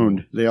just blown.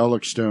 stoned. They all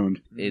look stoned.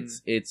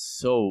 It's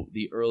so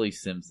the early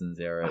Simpsons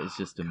era is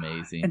just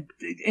amazing.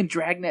 And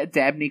Dragnet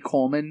Dabney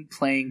Coleman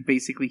playing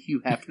basically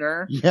Hugh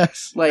Hefner.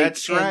 Yes. Like,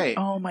 That's and- right.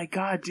 Oh my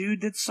god, dude,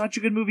 that's such a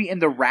good movie.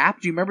 And the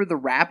rap, do you remember the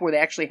rap where they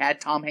actually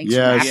had Tom Hanks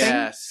Yes. rapping?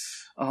 Yes.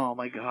 Oh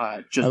my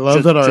god! Just, I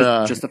love that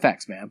our just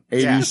effects, man.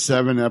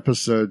 87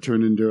 episode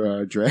turned into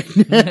a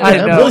Dragnet. I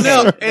know. Well,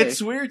 no, Okay.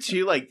 it's weird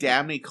too. Like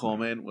Dabney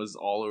Coleman was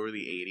all over the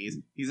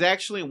 80s. He's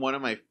actually one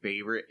of my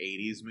favorite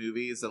 80s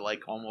movies that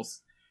like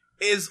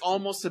is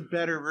almost a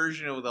better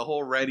version of the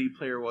whole Ready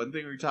Player One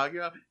thing we were talking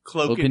about.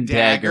 Cloak and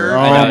Dagger. Oh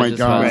I my was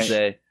just about to gosh.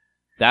 say,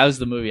 that was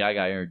the movie I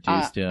got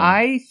introduced to.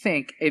 I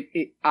think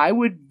I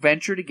would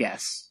venture to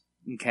guess,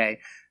 okay,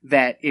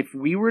 that if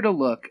we were to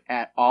look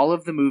at all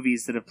of the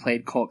movies that have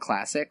played cult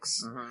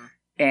classics Uh-huh.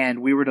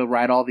 and we were to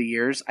write all the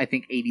years, I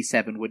think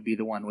 87 would be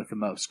the one with the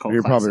most cult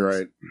You're classics. probably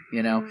right.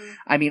 You know,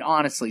 I mean,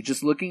 honestly,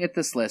 just looking at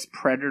this list: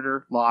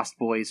 Predator, Lost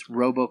Boys,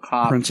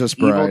 RoboCop, Princess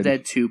Evil Bride.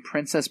 Dead 2,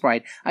 Princess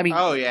Bride. I mean,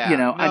 Oh yeah. you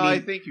know, No, I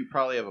mean, think you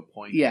probably have a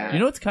point. Yeah. there. You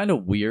know what's kind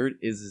of weird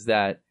is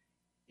that,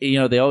 you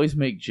know, they always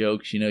make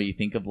jokes. You know, you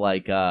think of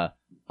like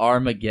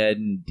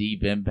Armageddon,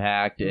 Deep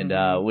Impact, and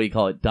what do you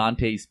call it,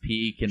 Dante's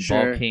Peak and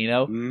Sure.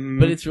 Volcano. Mhm.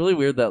 But it's really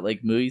weird that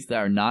like movies that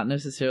are not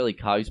necessarily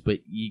copies, but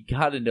you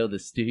got to know the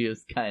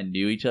studios kind of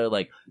knew each other.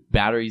 Like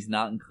Batteries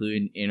Not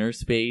Included, Inner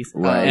Space,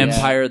 Right.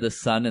 Empire of the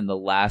Sun, and The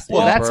Last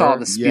well, that's Emperor. all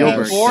the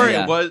Spielberg. Before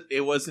shit.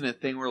 it wasn't a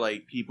thing where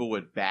like people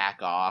would back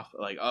off,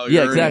 like, oh, Yeah,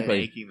 you're already exactly.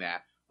 making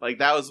that. Like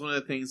that was one of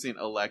the things in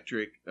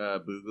Electric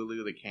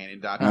Boogaloo, the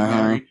Canon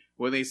documentary,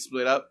 when they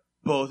split up.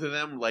 Both of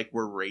them like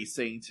were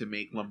racing to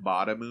make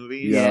Lambada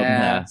movies. Yeah.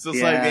 Yeah. So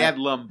it's like they had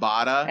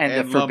Lambada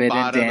And the Forbidden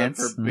Lambada, Dance.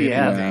 The Forbidden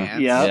Yeah.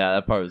 Dance. Yeah. Yeah,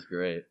 that part was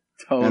great.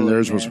 Totally, And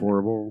theirs was man.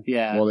 horrible.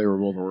 Yeah. Well, they were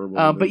both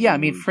horrible. But yeah, I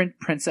mean,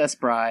 Princess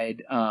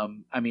Bride,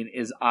 I mean,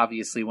 is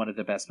obviously one of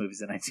the best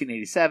movies in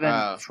 1987.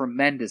 Oh.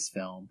 Tremendous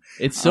film.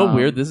 It's so Um,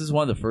 weird. This is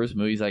one of the first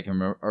movies I can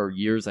remember, or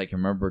years I can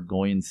remember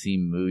going and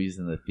seeing movies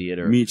in the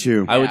theater. Me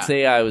too. I would Yeah.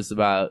 say I was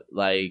about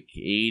like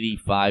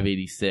 85,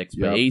 86,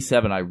 but Yep.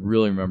 87 I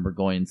really remember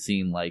going and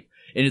seeing like,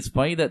 and it's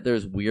funny that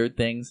there's weird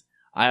things.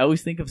 I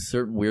always think of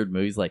certain weird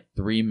movies like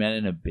Three Men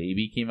and a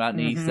Baby came out in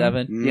Mhm.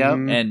 87. Yep.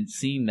 Mhm. And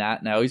seeing that,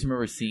 and I always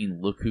remember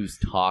seeing Look Who's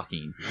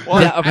Talking.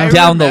 Well, Yeah, I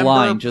down the remember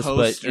line, just but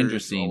posters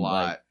interesting, A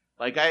lot.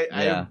 Like I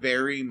Yeah.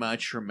 very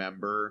much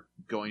remember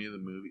going to the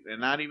movie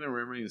and not even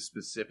remembering the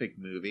specific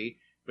movie,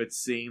 but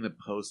seeing the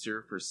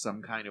poster for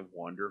Some Kind of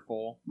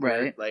Wonderful.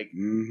 Right. Like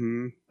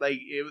Mhm.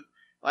 it was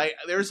like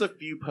there's a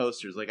few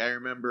posters. Like I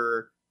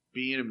remember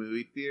being in a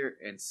movie theater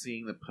and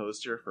seeing the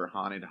poster for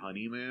Haunted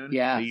Honeymoon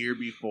Yeah. the year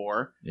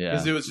before. Yeah.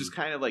 Because it was just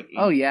kind of like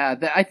Oh yeah,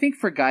 I think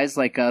for guys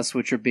like us,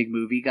 which are big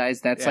movie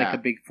guys, that's like Yeah. a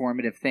big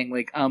formative thing.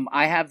 Like,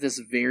 I have this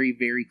very,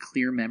 very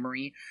clear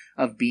memory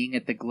of being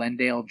at the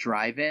Glendale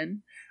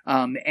Drive-In,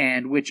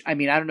 and which, I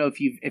mean, I don't know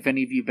if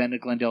any of you've been to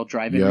Glendale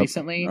Drive-In Yep.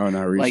 recently. Oh,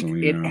 not Like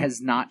recently. it no.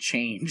 has not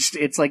changed.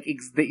 It's like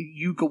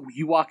you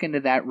walk into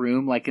that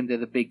room, like into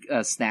the big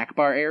snack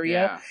bar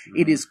area.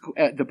 Yeah. It is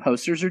the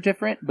posters are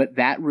different, but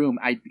that room,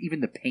 even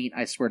the paint,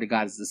 I swear to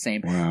God, is the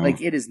same. Wow. Like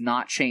it has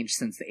not changed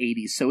since the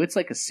 80s. So it's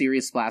like a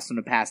serious blast from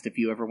the past if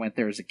you ever went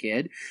there as a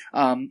kid.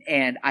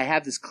 And I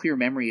have this clear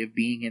memory of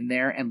being in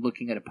there and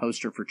looking at a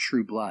poster for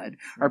True Blood,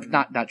 or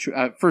not True,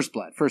 First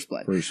Blood. First-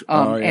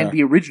 yeah. And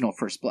the original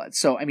First Blood.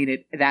 So I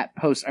mean, that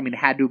post, I mean, it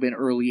had to have been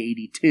early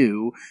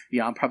 '82. You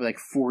know, I'm probably like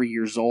 4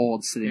 years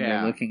old sitting there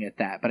Yeah. looking at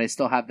that, but I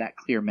still have that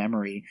clear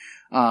memory.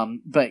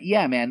 But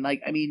yeah, man,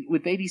 like I mean,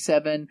 with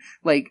 '87,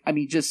 like I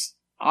mean, just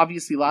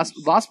obviously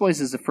Lost Boys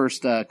is the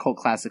first cult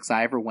classics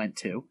I ever went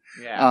to.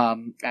 Yeah.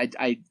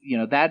 I you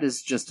know, that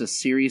is just a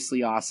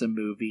seriously awesome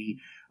movie.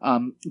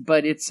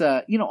 But it's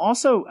you know,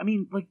 also, I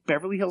mean, like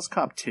Beverly Hills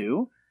Cop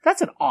 2.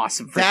 That's an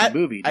awesome freaking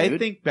movie, dude. I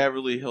think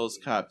Beverly Hills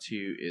Cop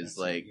 2 is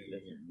like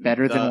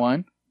better than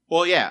one.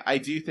 Well, yeah, I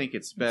do think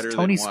it's better It's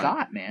Tony than one.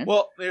 Scott, man.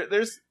 Well,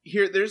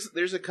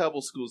 there's a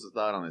couple schools of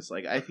thought on this.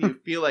 Like, I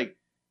feel like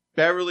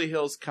Beverly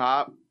Hills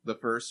Cop, the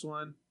first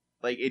one,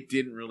 like it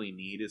didn't really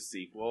need a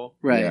sequel.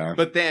 right. Yeah.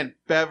 But then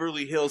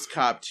Beverly Hills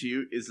Cop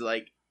 2 is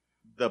like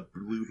the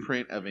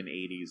blueprint of an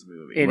 80s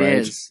movie. It Right.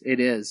 is. It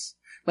is.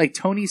 Like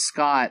Tony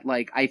Scott,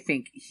 like I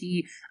think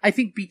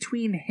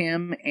between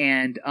him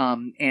and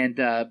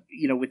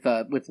you know, with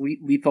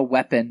Lethal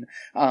Weapon,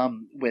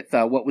 with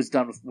what was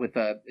done with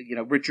you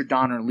know, Richard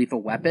Donner and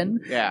Lethal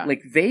Weapon, Yeah.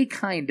 like they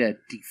kind of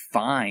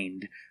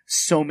defined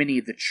so many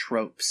of the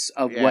tropes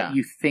of Yeah. what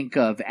you think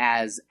of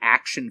as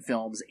action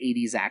films,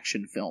 80s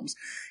action films.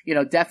 You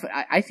know,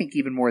 I think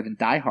even more than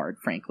Die Hard,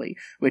 frankly,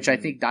 which I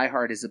think Die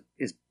Hard is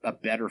a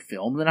better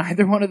film than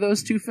either one of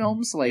those two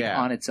films, like Yeah.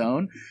 on its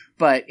own.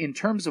 But in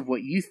terms of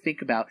what you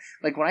think about,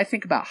 like when I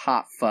think about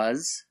Hot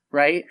Fuzz,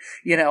 right?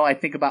 You know, I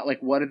think about like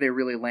what are they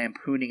really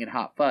lampooning in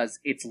Hot Fuzz?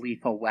 It's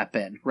Lethal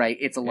Weapon, right?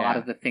 It's a lot Yeah.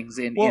 of the things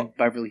in Well,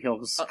 Beverly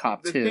Hills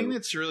Cop the 2. thing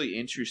that's really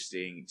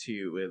interesting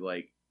too with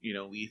like, you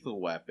know,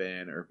 Lethal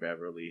Weapon or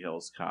Beverly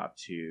Hills Cop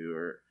 2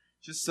 or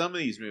just some of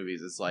these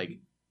movies, it's like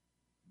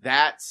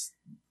that's,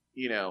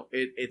 you know,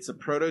 it's a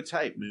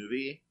prototype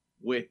movie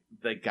with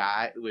the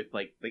guy with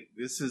like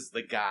this is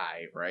the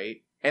guy,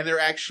 right? And they're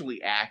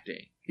actually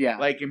acting. Yeah.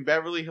 Like in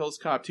Beverly Hills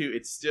Cop 2,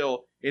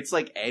 it's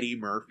like Eddie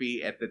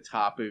Murphy at the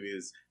top of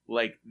his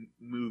like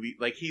movie.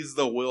 Like he's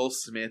the Will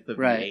Smith of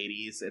Right. the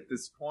 80s at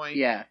this point.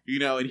 Yeah. You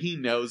know, and he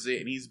knows it,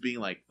 and he's being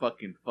like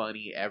fucking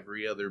funny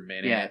every other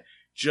minute. Yeah.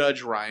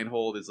 Judge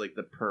Reinhold is like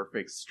the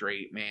perfect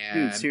straight man.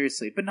 Dude,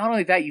 seriously. But not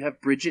only that, you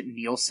have Bridget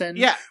Nielsen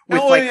Yeah. with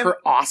No, like and- her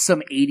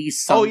awesome 80s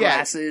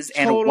sunglasses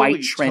and a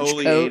white trench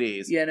totally coat.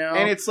 80s. You know?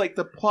 And it's like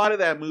the plot of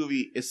that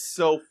movie is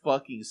so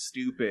fucking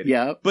stupid.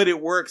 Yep. But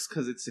it works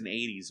because it's an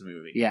 80s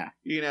movie. Yeah.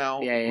 You know?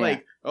 Yeah.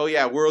 Like, oh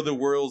yeah, we're the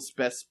world's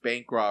best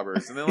bank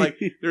robbers. And then like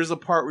there's a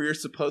part where you're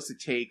supposed to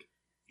take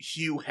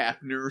Hugh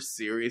Hefner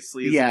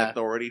seriously as an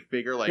authority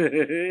figure. Like,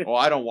 oh,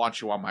 I don't want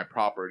you on my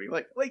property.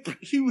 Like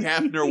Hugh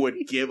Hefner would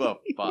give a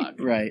fuck.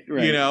 Right.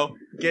 You know?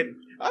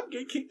 I'm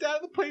getting kicked out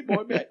of the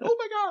Playboy bag. Oh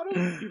my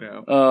god. You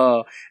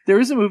know. There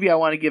is a movie I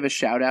want to give a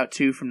shout out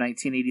to from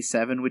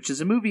 1987, which is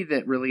a movie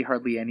that really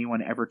hardly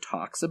anyone ever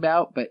talks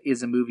about, but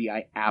is a movie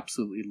I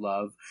absolutely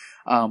love,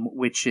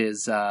 which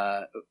is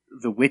The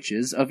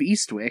Witches of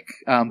Eastwick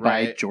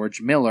by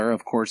George Miller,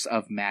 of course,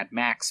 of Mad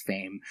Max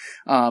fame.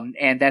 And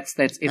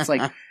it's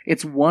like,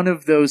 it's one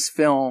of those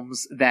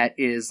films that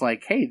is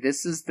like, hey,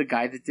 this is the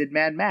guy that did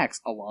Mad Max,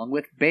 along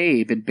with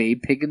Babe and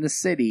Babe Pig in the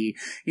City.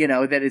 You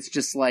know, that it's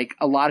just like,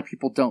 a lot of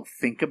people don't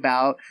think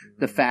about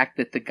the fact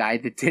that the guy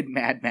that did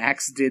Mad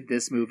Max did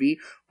this movie.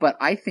 But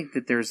I think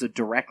that there's a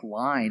direct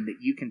line that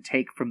you can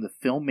take from the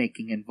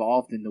filmmaking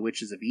involved in The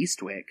Witches of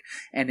Eastwick,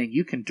 and then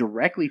you can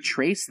directly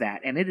trace that,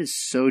 and it is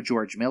so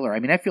George Miller. I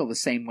mean, I feel the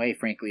same way,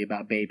 frankly,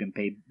 about Babe and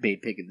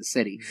Babe Pig in the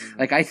City. Mm-hmm.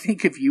 Like, I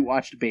think if you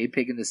watched Babe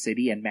Pig in the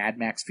City and Mad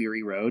Max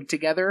Fury Road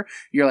together,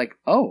 you're like,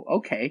 oh,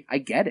 okay, I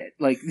get it.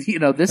 Like, you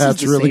know, this is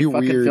the really same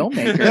fucking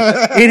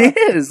filmmaker.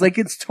 It is. Like,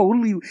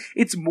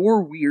 it's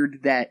more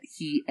weird that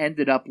he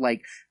ended up,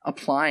 like,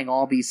 applying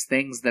all these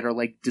things that are,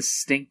 like,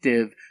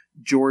 distinctive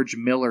George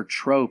Miller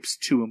tropes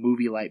to a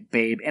movie like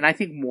Babe, and I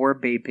think more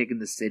Babe Pig in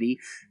the City.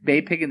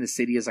 Babe Pig in the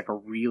City is like a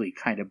really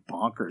kind of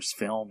bonkers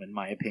film, in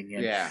my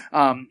opinion. Yeah.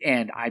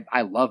 And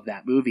I love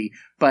that movie.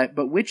 But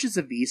Witches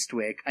of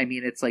Eastwick, I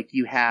mean, it's like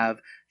you have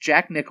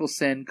Jack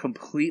Nicholson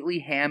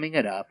completely hamming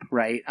it up,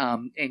 right?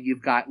 And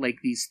you've got like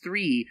these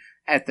three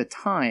at the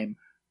time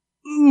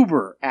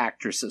uber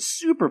actresses,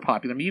 super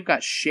popular. I mean, you've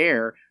got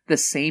Cher the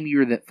same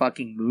year that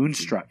fucking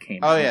Moonstruck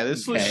came out. Oh yeah,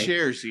 this was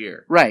Cher's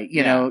year. Right,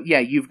 you know,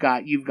 you've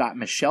got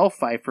Michelle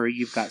Pfeiffer,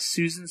 you've got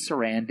Susan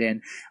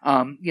Sarandon,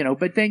 you know,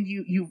 but then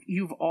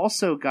you've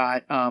also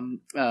got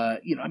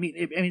you know, I mean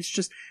it's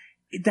just,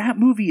 that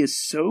movie is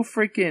so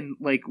freaking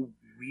like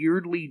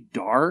weirdly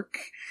dark.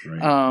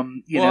 Right.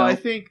 You know, I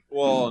think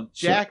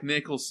Jack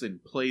Nicholson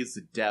plays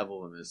the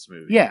devil in this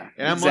movie. Yeah,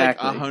 and I'm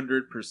exactly. like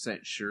 100%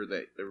 sure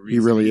that the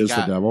reason he really is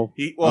the devil.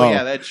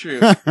 Yeah, that's true.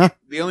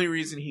 The only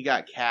reason he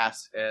got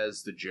cast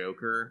as the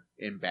Joker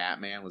in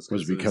Batman was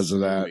because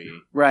of that.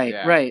 Movie. Right,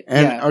 yeah. right.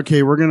 And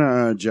okay, we're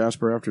gonna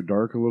Jasper After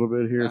Dark a little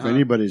bit here. Uh-huh. If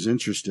anybody's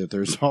interested,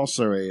 there's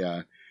also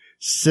a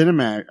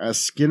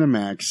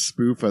Skinamax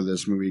spoof of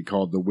this movie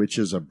called The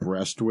Witches of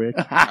Breastwick.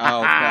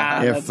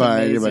 If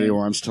anybody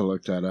wants to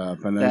look that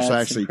up. And there's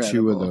actually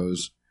two of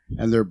those,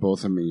 and they're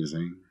both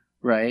amazing.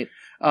 Right.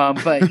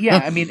 But yeah,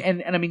 I mean,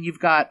 and I mean, you've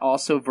got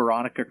also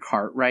Veronica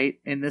Cartwright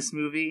in this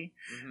movie,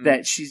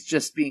 that she's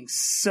just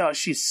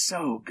she's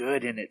so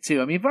good in it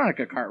too. I mean,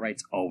 Veronica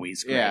Cartwright's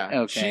always great.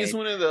 Yeah. Okay. She's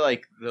one of the,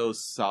 like,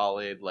 those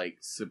solid, like,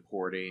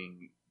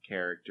 supporting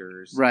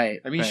characters. Right.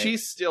 I mean, right.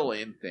 she's still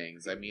in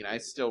things. I mean, I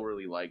still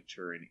really liked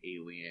her in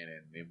Alien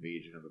and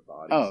Invasion of the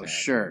Body Oh,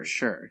 Snatchers.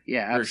 sure.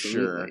 Yeah, For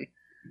absolutely. sure.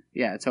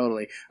 Yeah,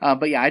 totally.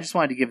 But yeah, I just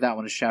wanted to give that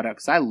one a shout out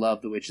because I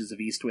love The Witches of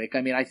Eastwick.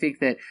 I mean, I think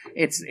that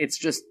it's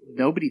just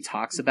nobody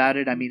talks about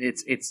it. I mean,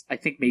 it's I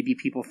think maybe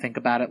people think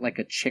about it like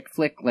a chick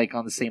flick, like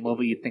on the same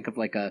level you'd think of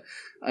like a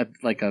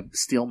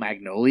Steel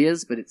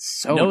Magnolias, but it's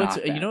so not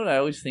that. You know what I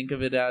always think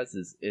of it as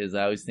is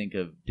I always think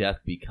of Death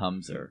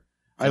Becomes Her.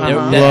 I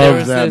love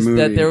that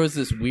movie. That there was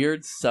this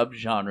weird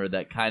subgenre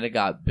that kind of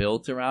got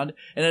built around,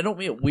 and I don't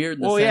mean it weird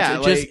in the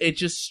sense. It's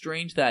just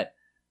strange that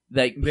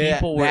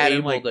people were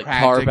able to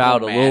carve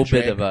out a little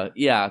bit of a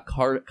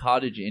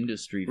cottage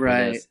industry for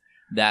this.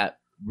 That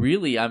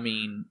really, I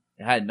mean,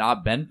 had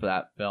not been for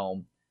that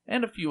film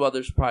and a few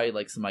others, probably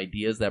like some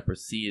ideas that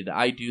preceded.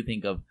 I do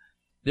think of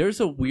there's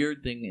a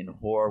weird thing in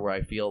horror where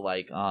I feel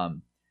like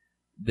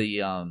the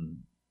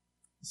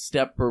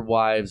Stepford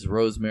Wives,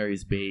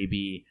 Rosemary's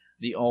Baby,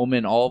 The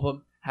Omen, all of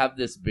them have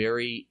this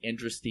very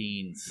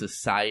interesting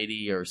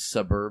society or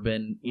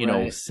suburban,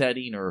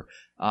 setting or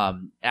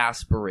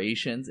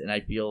aspirations, and I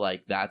feel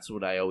like that's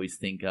what I always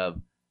think of.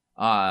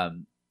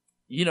 And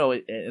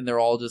they're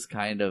all just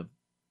kind of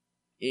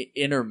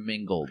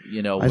intermingled.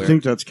 I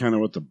think that's kind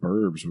of what The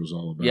Burbs was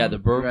all about. Yeah, The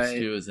Burbs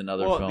too is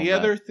another film. The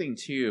other thing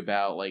too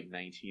about like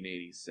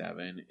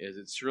 1987 is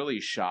it's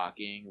really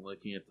shocking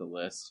looking at the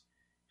list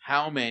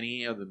how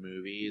many of the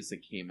movies that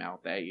came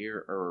out that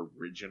year are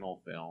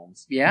original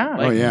films. Yeah.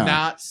 Like, yeah.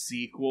 not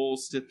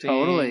sequels to things,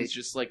 Totally.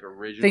 just like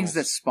original Things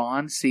that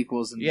spawn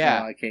sequels in a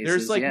lot of cases.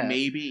 There's like yeah.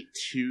 maybe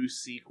 2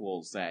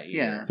 sequels that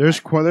year. Yeah. There's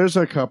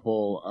a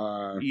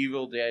couple.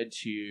 Evil Dead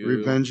 2.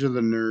 Revenge of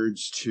the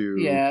Nerds 2.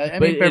 Yeah, I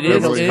But mean, it Beverly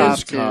is- Hills it Cop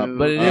is too.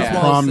 but it is Yeah. one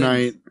of Prom those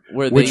Night, things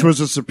where which they, was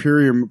a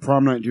superior.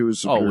 Prom Night 2 was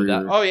superior.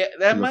 that- Oh yeah,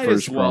 that The might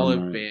first as well Prom have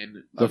Night.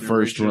 been The an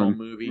first original one.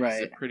 movie Right.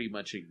 because it pretty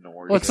much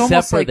ignores Well, it's it. almost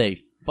except for like-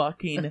 they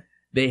fucking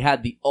they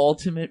had the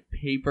ultimate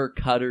paper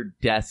cutter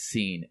death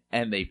scene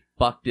and they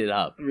fucked it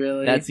up.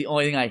 Really? That's the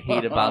only thing I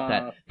hate about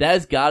that. That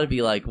has got to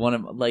be like one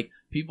of like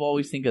people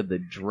always think of the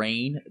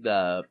drain,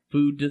 the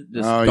the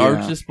Oh,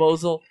 garbage yeah.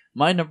 disposal.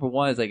 My number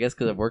one is I guess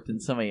because I've worked in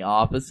so many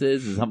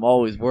offices, is I'm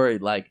always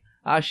worried like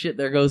shit,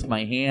 there goes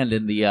my hand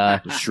in the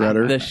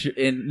Shredder.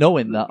 in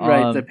the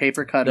right, the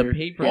paper cutter. the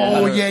paper. Oh,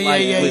 cutter, yeah,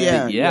 like, yeah, with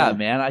yeah. the- Yeah.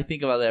 man. I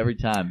think about that every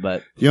time,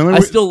 but The only I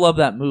way- still love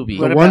that movie.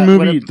 What the about- one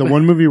movie, what the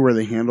one movie where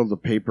they handled the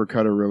paper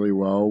cutter really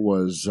well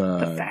was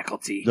The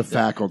Faculty. The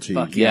Faculty.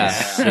 Fuck Yeah,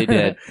 yeah. they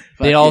did.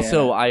 Fuck I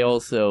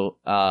also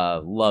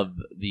love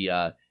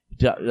the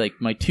like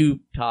my 2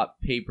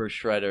 top paper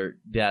shredder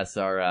deaths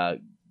are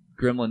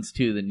Gremlins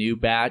 2, the new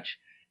batch,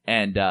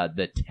 and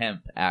the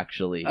Temp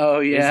actually. Oh,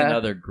 is yeah.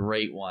 another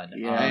great one.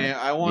 Yeah.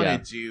 I want yeah.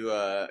 to do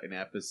an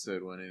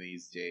episode one of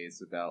these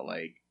days about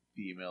like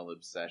female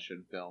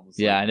obsession films.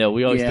 Yeah, like, I know.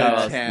 We always Yeah. talk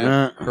about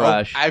Temp.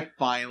 Crush. Oh, I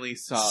finally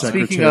saw.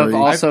 Secretary. Speaking of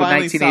also I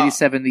finally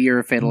 1987, the year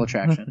of Fatal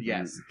Attraction.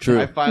 Yes, True.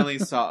 I finally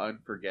saw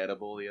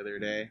Unforgettable the other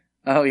day.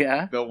 Oh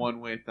yeah. The one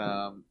with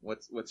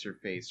what's her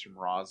face from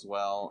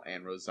Roswell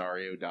and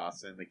Rosario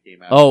Dawson that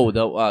came out. Oh,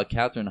 the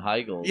Katherine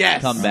Heigl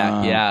Yes!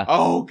 comeback. Yeah,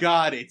 Oh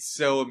God, it's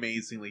so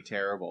amazingly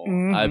terrible.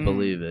 I Mhm.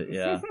 believe it.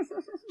 Yeah.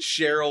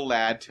 Cheryl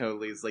Ladd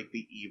totally is like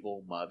the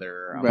evil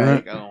mother. I'm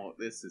Right. like, oh,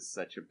 this is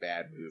such a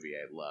bad movie.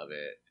 I love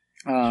it.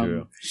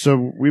 True.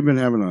 So we've been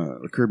having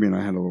Kirby and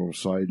I had a little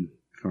side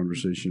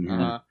conversation here.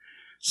 Uh-huh.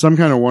 Some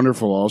Kind of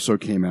Wonderful also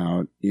came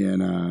out in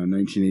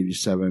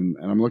 1987,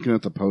 and I'm looking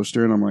at the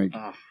poster and I'm like,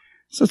 Oh.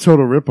 it's a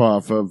total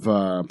ripoff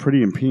of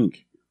Pretty in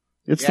Pink.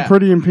 It's the Yeah.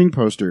 Pretty in Pink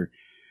poster.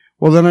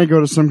 Well, then I go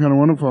to Some Kind of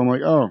Wonderful. I'm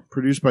like, oh,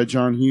 produced by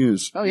John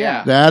Hughes. Oh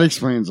yeah. That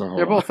explains a whole.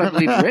 They're both, I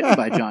believe, written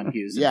by John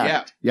Hughes. in Yeah.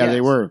 fact. Yeah, they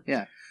Yes. were.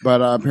 Yeah.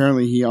 But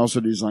apparently, he also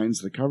designs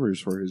the covers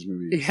for his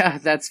movies. Yeah,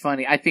 that's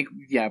funny. I think,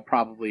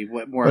 probably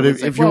what more. But of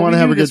it's if like, you well, wanna we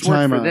have knew a good this worked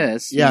time, for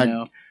this, this, you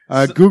know?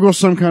 Google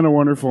Some Kind of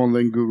Wonderful and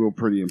then Google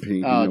Pretty in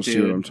Pink, and Oh, you'll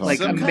see what I'm dude, talking like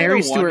Some about. Kind Mary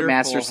of Stuart Wonderful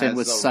Masterson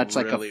was has a such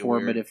like really a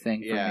formative weird-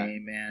 thing for yeah. me,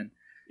 man.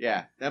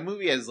 Yeah, that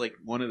movie has like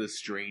one of the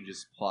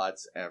strangest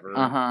plots ever.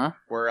 Uh huh.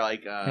 Where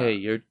like, Hey,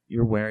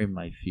 you're wearing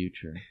my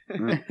future.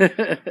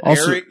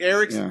 Also-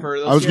 Eric's Yeah. for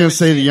those I was who going haven't to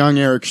say the seen- young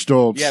Eric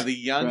Stoltz. Yeah, the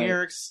young Right.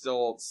 Eric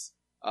Stoltz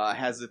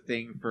has a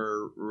thing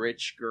for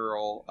rich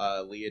girl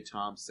Leah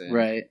Thompson.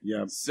 Right.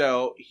 Yeah.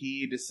 So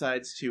he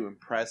decides to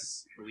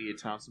impress Leah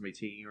Thompson by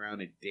taking her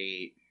on a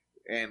date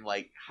and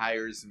like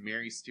hires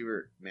Mary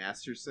Stuart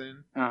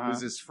Masterson, Uh who's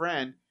huh. his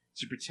friend,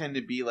 to pretend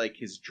to be like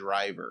his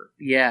driver.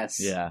 Yes.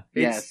 Yeah.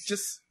 It's Yes.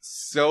 just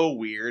so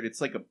weird.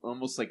 It's like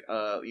almost like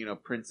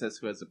princess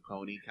who has a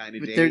pony kind of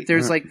But date.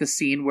 there's like the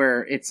scene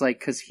where it's like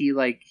because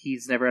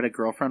he's never had a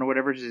girlfriend or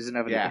whatever, so he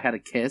hasn't Yeah. had a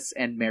kiss,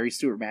 and Mary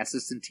Stuart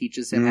Masterson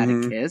teaches him how to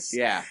Mhm. kiss.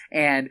 Yeah,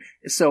 And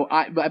so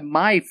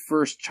my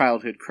first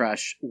childhood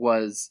crush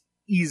was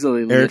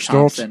easily Leah Eric Stoltz?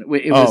 Thompson.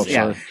 It was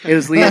sorry. it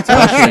was Leah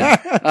Thompson.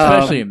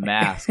 Especially in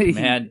Mask,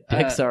 man.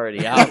 Dick's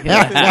already out. for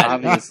that.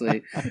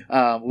 Obviously.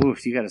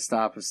 Oof, you got to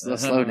stop.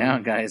 Slow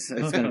down, guys.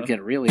 It's going to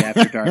get really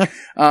after dark.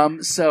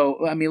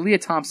 So, I mean, Leah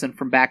Thompson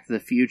from Back to the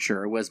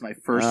Future was my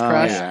first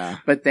crush. Yeah.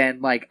 But then,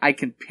 like, I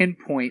can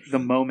pinpoint the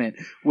moment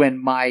when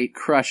my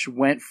crush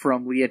went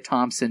from Leah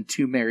Thompson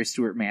to Mary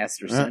Stuart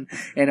Masterson,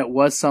 and it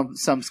was some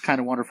Kind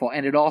of Wonderful.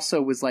 And it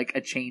also was like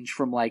a change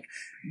from like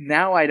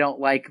now I don't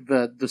like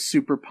the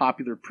super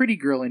popular pretty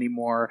girl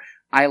anymore.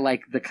 I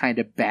like the kind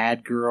of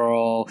bad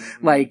girl,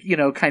 like,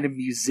 kind of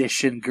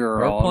musician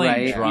girl, Her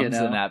playing right? drums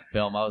in that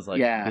film, I was like,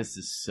 Yeah. this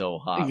is so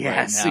hot.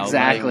 Yes, right now.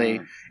 exactly.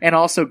 Like, And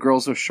also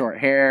girls with short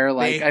hair,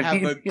 like they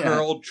have a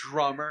girl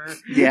drummer.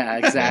 Yeah,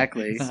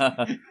 exactly.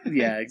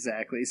 Yeah,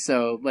 exactly.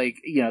 So, like,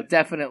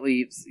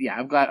 definitely. Yeah,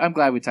 I'm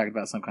glad we talked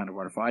about Some Kind of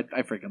Wonderful.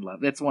 I freaking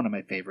love it. It's one of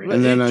my favorite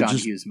And then, John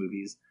just- Hughes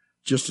movies.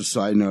 Just a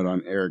side note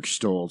on Eric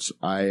Stoltz.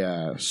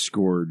 I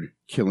scored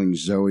Killing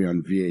Zoe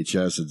on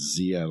VHS at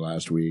Zia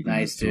last week.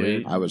 Nice,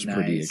 dude. I was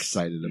pretty Nice.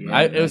 excited about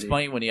Yeah. it. it was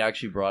funny when he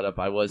actually brought up,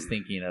 I was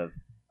thinking of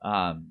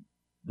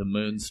the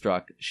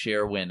Moonstruck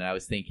Cher-Win. I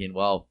was thinking,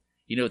 well,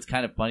 it's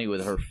kind of funny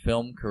with her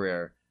film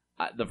career.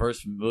 The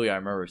first movie I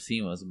remember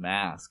seeing was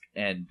Mask.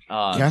 And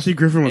Kathy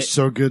Griffin was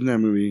so good in that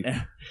movie.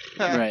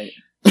 Right.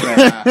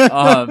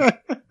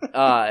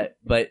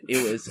 but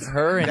it was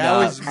her and That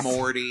was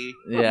Morty.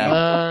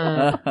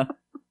 yeah.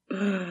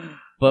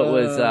 But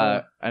was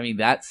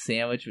that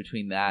sandwich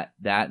between that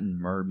and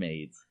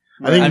Mermaids.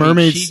 I think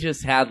Mermaids. she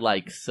just had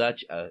like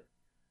such a.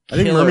 I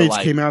think killer, Mermaids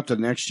like- came out the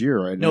next year,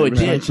 right? No, it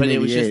did, but it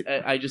was 1988.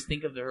 just. I just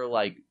think of her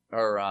like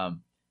her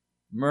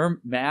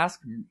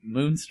Mask,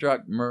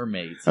 Moonstruck,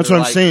 Mermaids. That's They're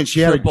what I'm saying. She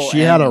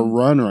had a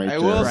run right I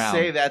there. will Brown.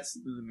 say The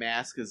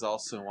Mask is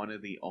also one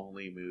of the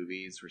only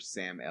movies where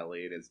Sam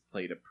Elliott has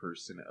played a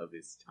person of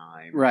his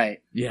time.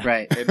 Right. Yeah.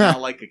 Right. And not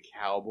like a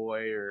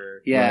cowboy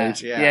or... Yeah.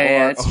 Right.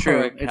 Yeah. It's Or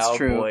true. a It's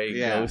true. cowboy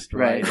Yeah. Ghost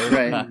Right, Rider.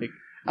 right.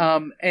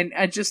 Like, And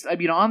I just, I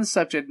mean, on the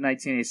subject of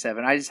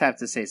 1987, I just have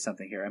to say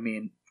something here. I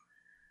mean,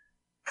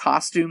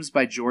 costumes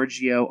by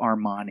Giorgio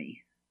Armani,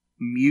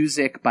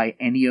 music by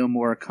Ennio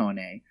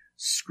Morricone,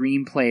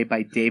 screenplay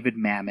by David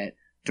Mamet,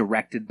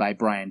 directed by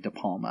Brian De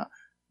Palma.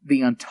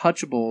 The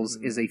Untouchables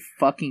is a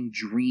fucking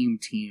dream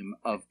team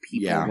of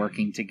people Yeah.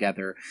 working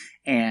together,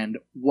 and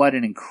what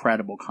an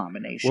incredible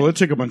combination. Well, it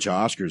took a bunch of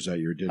Oscars that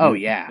year, didn't oh it?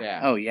 yeah. Yeah.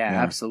 Oh yeah,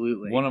 Yeah.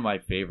 absolutely. one of my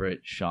favorite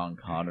Sean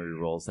Connery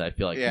roles that I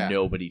feel like Yeah.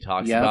 nobody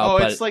talks Yeah. about. Oh,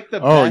 but it's like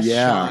the Oh, best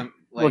yeah. Sean...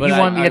 Well, But he I-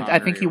 won. I I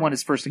think he won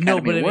his first no,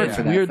 Academy but I mean, Award it's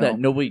for that weird that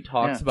film. nobody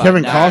talks Yeah. about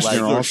Kevin now, Costner like,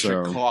 the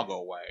also.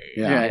 Chicago way.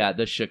 Yeah. yeah,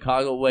 the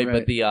Chicago way, Right.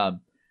 but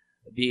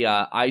the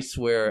I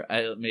swear,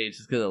 I mean, it's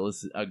just because it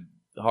was a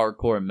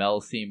hardcore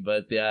Mel scene,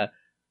 but the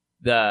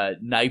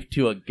knife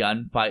to a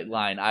gunfight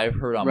line I've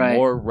heard on Right.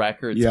 more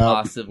records Yep.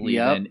 possibly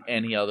Yep. than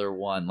any other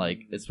one, like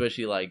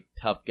especially like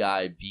tough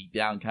guy beat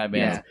down kind of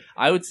bands. Yeah.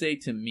 I would say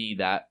to me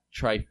that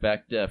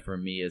trifecta for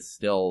me is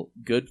still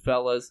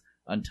Goodfellas,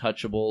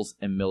 Untouchables,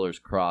 and Miller's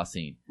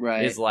Crossing.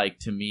 Right. Is like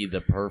to me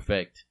the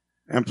perfect.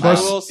 And I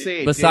plus, will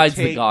say, Besides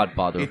The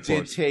Godfather, it of did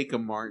course. take a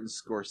Martin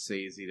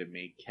Scorsese to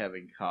make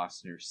Kevin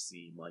Costner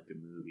seem like a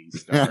movie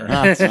star.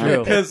 That's true.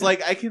 Because,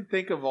 like, I can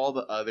think of all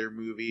the other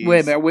movies.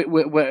 Wait a minute.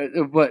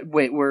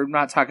 Wait, we're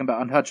not talking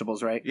about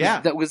Untouchables, right?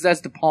 Yeah.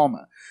 That's De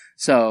Palma.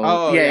 So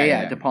Oh,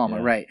 yeah, De Palma,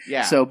 yeah. right?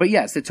 Yeah. So, but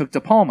yes, it took De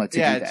Palma to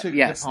yeah, do it that. took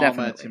Yes, De Palma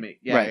definitely. to make.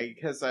 Yeah, Right.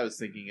 because I was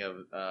thinking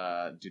of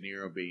De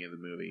Niro being in the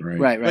movie.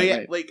 right. But yeah,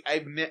 Right. like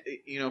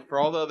for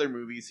all the other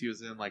movies he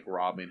was in, like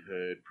Robin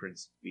Hood,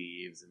 Prince of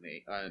Thieves, and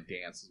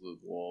Dances with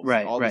Wolves,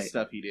 Right, all right. the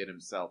stuff he did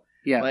himself.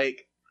 Yeah.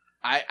 Like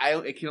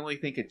I can only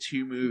think of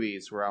two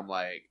movies where I'm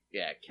like,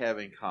 yeah,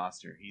 Kevin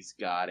Costner, he's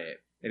got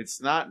it, and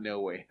it's not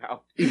No Way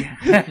Out.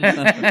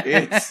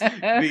 It's The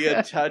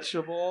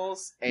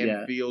Untouchables and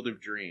Yeah. Field of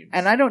Dreams.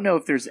 And I don't know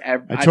if there's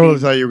ever. I totally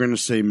thought you were going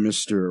to say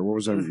Mr. What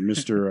was that?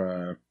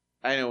 Mr.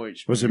 I know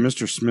which Was it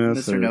Mr. Smith?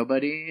 Mr. or-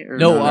 Nobody. Or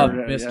No, yeah.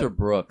 Mr.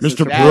 Brooks.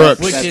 Mr. That's-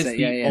 Brooks. Which That's is it, the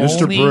yeah, yeah.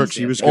 Mr. only, Brooks,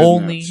 he was good in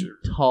only that, too.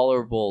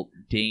 tolerable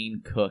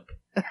Dane Cook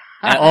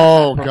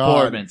Oh, God.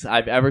 performance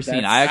I've ever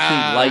seen. I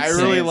actually liked I him.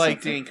 really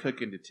like Dane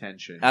Cook in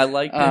Detention. I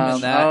liked him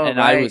in that, oh,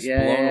 and I right, was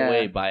yeah, blown yeah.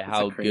 away by That's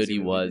how a crazy good he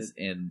movie, was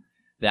in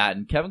that.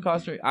 And Kevin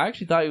Costner, I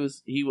actually thought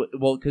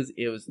because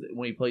it was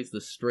when he plays the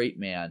straight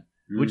man,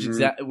 which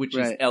Mhm. which is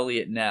Right.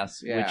 Elliot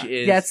Ness, Yeah. which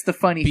is That's the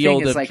funny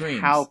Field thing is of like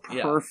Dreams. how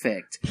Yeah.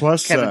 perfect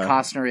Plus, Kevin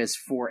Costner is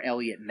for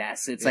Elliot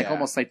Ness. It's like Yeah.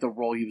 almost like the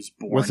role he was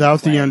born. without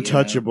to play, the you know?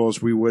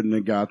 Untouchables, we wouldn't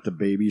have got the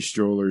baby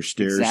stroller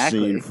stairs Exactly.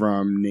 scene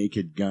from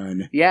Naked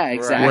Gun, Yeah,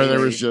 exactly. where there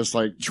was just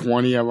like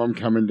 20 of them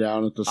coming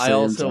down at the same I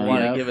also time.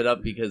 want Yeah. to give it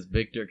up because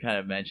Victor kind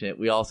of mentioned it.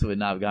 We also would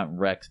not have gotten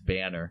Rex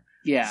Banner,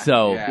 yeah.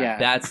 so Yeah.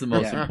 that's the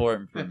most Yeah.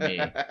 important for me.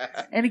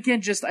 And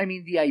again, just I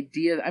mean, the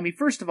idea. I mean,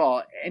 first of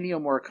all,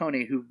 Ennio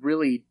Morricone, who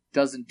really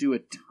doesn't do a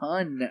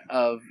ton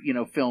of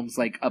films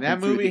like up that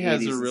and through movie the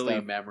has 80s a and really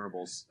stuff.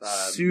 memorable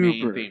Super.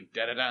 main theme.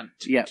 Da-da-dun.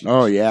 Yeah.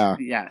 Oh, yeah.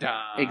 Yeah, Dun.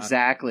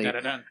 exactly.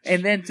 Da-da-dun.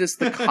 And then just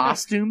the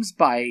costumes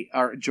by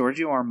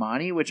Giorgio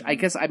Armani, which I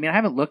guess I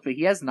haven't looked, but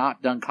he has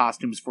not done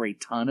costumes for a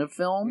ton of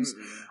films,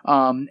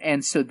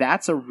 and so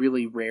that's a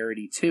really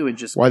rarity too. And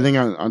just Well, I think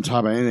on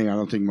top of anything, I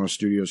don't think most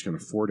studios can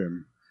afford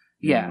him.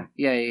 yeah,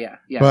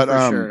 But,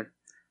 for sure.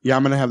 Yeah,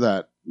 I'm going to have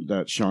that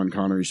Sean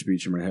Connery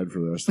speech in my head for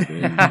the rest of the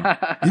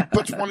day. He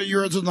puts one of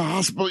yours in the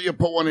hospital, you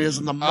put one of his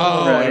in the Oh,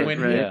 mall. Right, and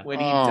when right. when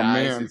he Oh,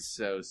 dies, man. it's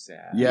so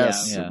sad.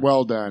 Yes, Yeah.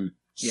 well done.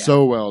 Yeah.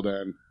 So well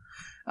done.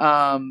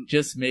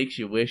 Just makes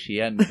you wish he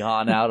hadn't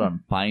gone out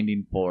on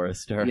Finding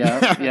Forrester.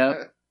 Yeah.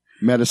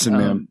 Medicine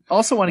Man.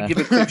 Also want to give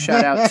a quick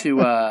shout out to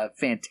a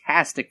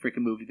fantastic freaking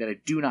movie that I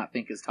do not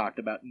think is talked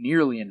about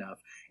nearly enough,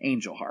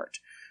 Angel Heart.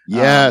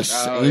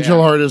 Yes, oh, Angel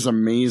yeah. Heart is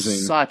amazing.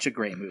 Such a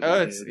great movie.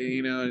 Oh, it's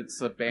dude. it's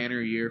a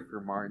banner year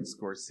for Martin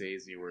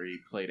Scorsese where he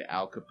played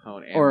Al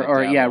Capone and or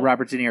the yeah, devil.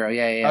 Robert De Niro.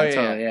 Yeah, Oh, yeah,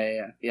 totally.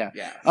 yeah. Yeah.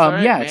 Yeah,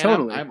 Yeah, man,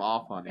 totally. I'm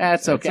off on it.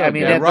 That's okay. That's I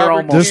mean, okay. they're Robert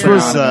almost This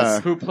was,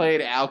 synonymous. who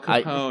played Al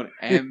Capone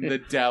and the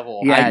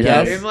devil. Yeah, I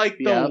yes. And like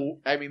Yep.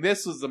 I mean,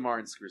 this was the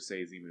Martin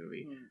Scorsese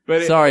movie,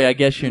 but Sorry, I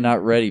guess you're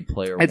not ready,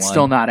 Player It's One.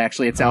 still not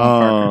actually. It's Alan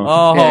Oh.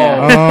 Parker. Oh,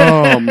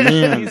 Yeah. Oh,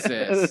 man.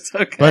 Jesus. It's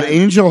okay. But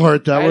Angel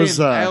Heart, that I was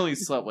didn't- I only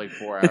slept like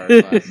 4 hours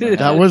last night.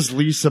 that was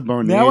Lisa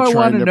Bonet now I want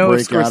trying to to know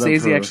if break out of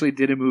Scorsese her. actually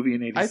did a movie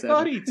in I '87.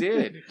 thought he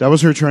did. That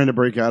was her trying to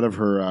break out of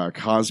her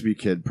Cosby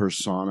Kid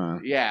persona.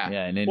 Yeah.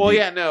 yeah, and Well,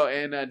 yeah, no,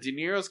 and De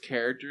Niro's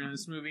character in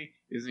this movie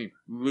is named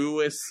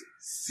Louis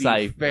C.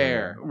 Cypher.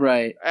 Fair.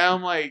 Right. And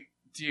I'm like,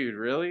 dude,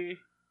 really?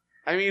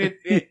 I mean,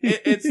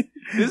 it's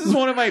this is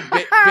one of my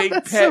big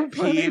That's pet so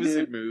funny, peeves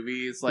dude. in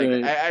movies. Like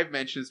Right. I've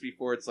mentioned this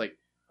before. It's like,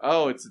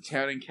 oh, it's a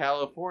town in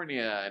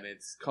California, and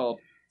it's called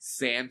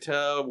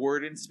Santa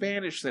word in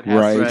Spanish that has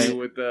Right. to do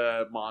with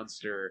the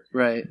monster.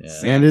 Right.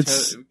 Yeah. And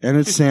it's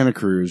Santa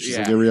Cruz, just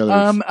like Yeah. every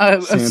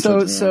other.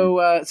 Santa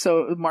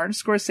So Martin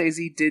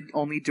Scorsese did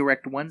only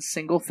direct one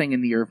single thing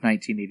in the year of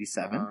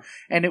 1987, Uh-huh.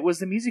 and it was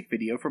the music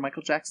video for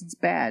Michael Jackson's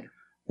 "Bad."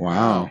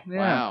 Wow. Yeah.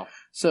 Wow.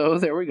 So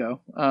there we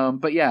go.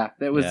 But yeah,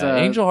 that was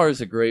Angel Heart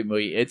is a great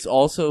movie. It's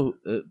also,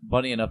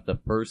 funny enough, the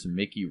first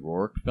Mickey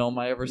Rourke film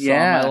I ever saw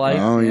Yeah. in my life.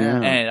 Oh yeah.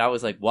 And I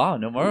was like, wow,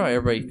 no more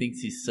everybody thinks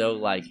he's so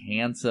like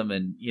handsome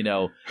and and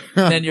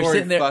then you're Or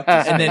sitting there fuck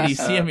and then you his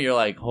see him, you're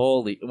like,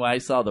 holy, when I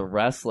saw The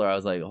Wrestler, I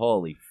was like,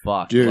 holy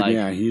fuck. Dude, like,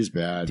 yeah, he's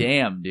bad.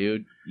 damn,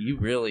 dude. You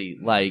really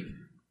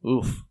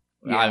oof.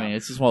 Yeah. I mean,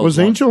 it's just one of Was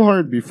those Angel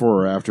Heart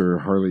before or after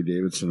Harley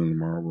Davidson and the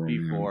Marlboro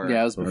Man? Before. yeah,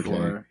 it was Okay.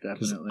 before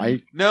 'Cause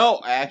definitely. No,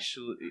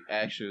 actually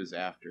it was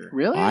after.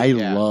 Really? I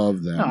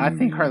love that. no, I think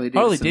movie. Harley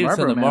Harley Davidson.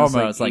 Davidson and the Marlboro Man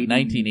Marlboro was like 80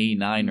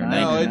 1989 or No, No,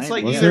 1990. it's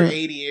like Was either there-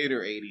 88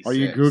 or 86. Are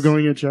you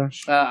googling it,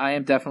 Josh? I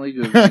am definitely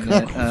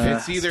googling it.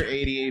 It's either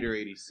 88 or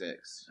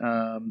 86.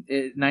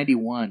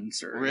 91,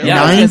 sir. Really?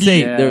 Yeah, I was gonna 90 say,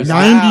 Yeah. there's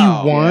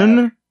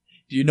 91?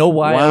 Do you know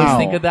why I always Wow.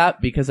 think of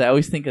that? Because I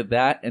always think of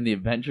that and The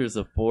Adventures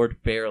of Ford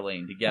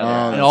Fairlane together.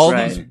 Oh, and that's all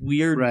right. these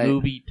weird Right.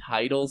 movie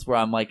titles where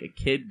I'm like a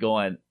kid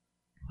going,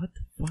 what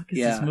the fuck is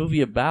Yeah. this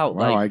movie about?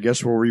 Wow, Like, I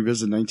guess we'll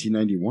revisit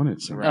 1991 at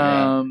some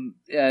point.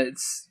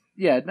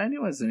 Yeah,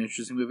 91 is an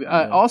interesting movie.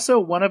 Also,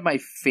 one of my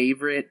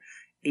favorite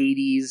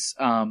 80s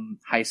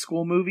high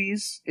school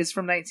movies is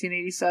from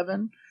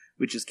 1987,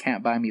 which is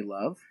Can't Buy Me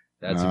Love,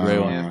 that's a great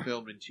one. Yeah,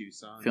 filmed in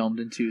Tucson. filmed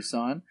in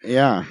Tucson.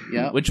 Yeah.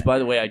 Yeah. Which, by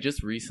the way, I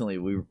just recently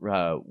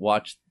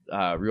rewatched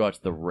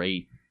The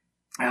Wraith,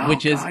 Oh,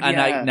 which is, God,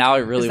 and yeah. I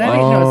really Is that,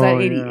 want. no, is that Oh,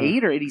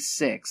 88 or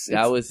 86?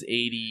 That was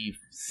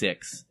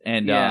 86,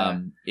 and Yeah.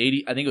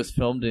 80. I think it was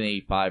filmed in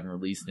 85 and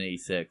released in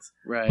 86.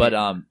 right. But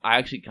I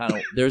actually kind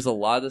of there's a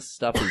lot of this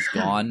stuff is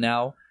gone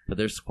now, but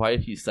there's quite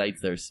a few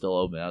sites that are still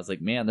open. I was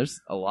like, man,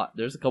 there's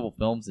a couple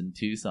films in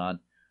Tucson.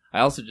 I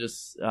also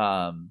just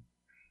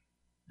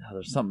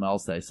there's something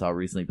else that I saw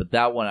recently, but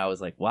that one I was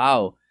like,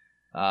 wow,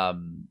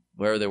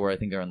 where they were, I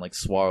think they're in like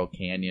Saguaro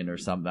Canyon or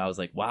something. I was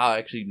like, wow, I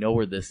actually know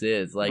where this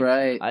is. Like,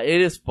 right.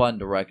 it is fun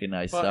to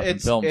recognize Well, stuff in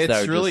it's films that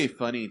are really just,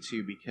 funny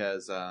too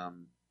because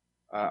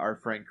our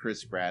friend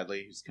Chris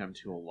Bradley, who's come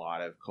to a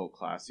lot of cult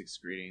classic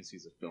screenings,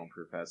 he's a film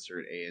professor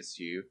at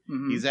ASU.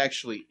 Mhm. He's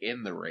actually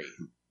in The Wraith.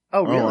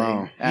 Oh, really?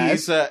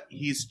 wow.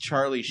 He's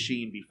Charlie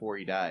Sheen before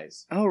he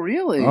dies. Oh,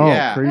 really? Oh,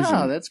 Yeah. crazy.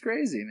 Oh, that's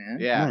crazy, man.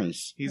 Yeah,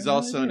 Nice. he's No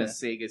also in a idea.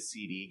 Sega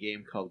CD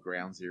game called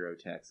Ground Zero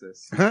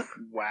Texas.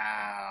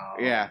 Wow.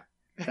 Yeah,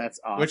 That's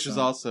awesome. which is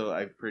also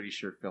I'm pretty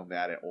sure filmed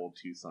at Old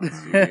Tucson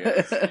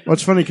Studios. Well,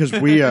 it's funny because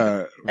we,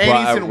 And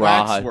he's in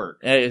Waxwork.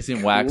 Yeah, it's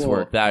in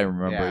Waxwork. Cool. That I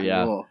remember. Yeah.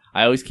 Yeah, Cool.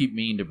 I always keep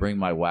meaning to bring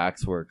my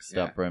Waxwork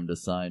stuff Yeah. for him to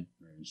sign.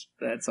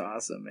 That's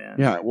awesome, man.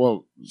 yeah,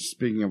 well,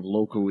 speaking of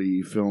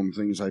locally filmed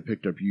things, I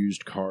picked up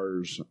Used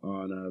Cars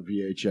on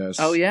VHS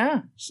Oh,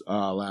 yeah.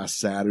 last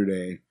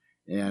Saturday.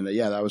 And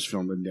yeah, that was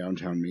filmed in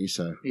downtown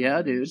Mesa.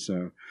 Yeah, dude.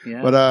 So,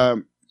 Yeah. but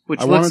Which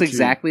I looks wanted to-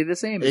 exactly the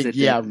same as it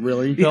yeah, did.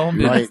 really.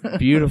 Filmed Right. in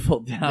beautiful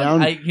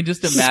down. I can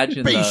just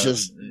imagine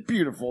Spacious,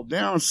 beautiful,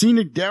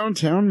 scenic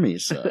downtown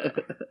Mesa.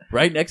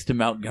 right next to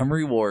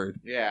Montgomery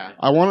Ward. Yeah,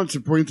 I wanted to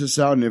point this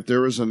out, and if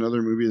there was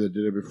another movie that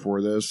did it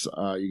before this,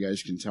 you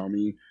guys can tell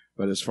me.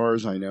 But as far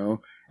as I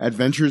know,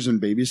 Adventures in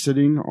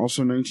Babysitting,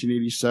 also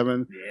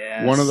 1987.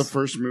 Yes. One of the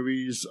first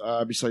movies,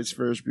 besides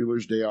Ferris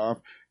Bueller's Day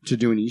Off, to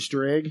do an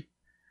Easter egg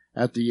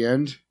at the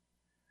end.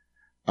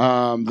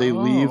 They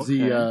leave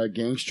the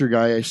gangster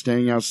guy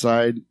staying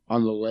outside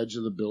on the ledge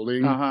of the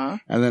building. Uh-huh.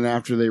 And then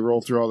after they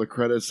roll through all the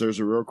credits, there's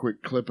a real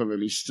quick clip of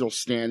him. He's still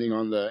standing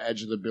on the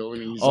edge of the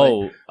building. He's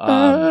So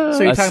So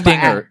you're a talking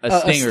stinger, about a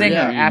stinger, stinger you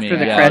after mean,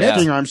 the yeah, credits? yeah.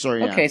 Stinger, I'm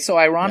sorry. Yeah. Okay, so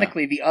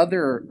ironically, the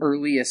other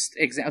earliest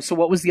example. So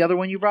what was the other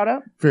one you brought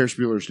up? Ferris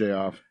Bueller's Day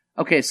Off.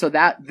 Okay, so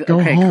that. Go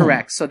Okay, home.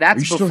 correct. So Are that's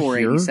you still before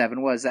here?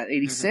 87. Was that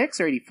 86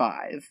 or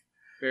 85?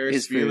 Ferris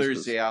Is Ferris Bueller's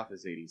Bueller's- Day Off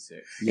is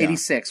 86. Yeah.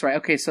 86, right?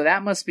 Okay, so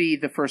that must be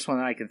the first one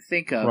that I can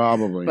think of.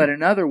 Probably. But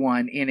another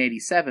one in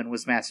 87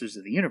 was Masters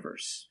of the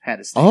Universe. Had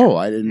a stinger. Oh,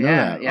 I didn't know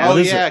Yeah, that. yeah. What Oh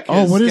is yeah, it?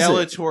 because what is it?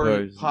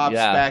 Skeletor pops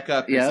Yeah. back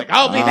up. And Yeah. He's like,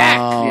 "I'll be back."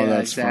 Oh, Yeah,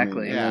 that's exactly.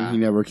 funny. Yeah. And he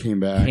never came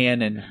back.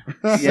 Canon.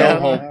 Yeah. So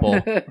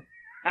hopeful.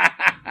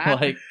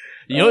 Like,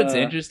 you know what's Uh,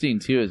 interesting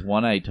too is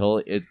one I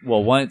told it.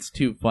 Well, one it's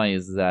too funny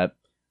is that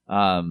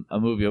a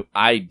movie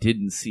I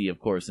didn't see, of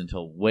course,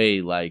 until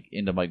way like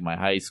into like my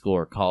high school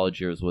or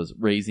college years was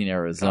Raising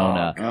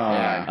Arizona. Oh, God.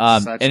 Yeah.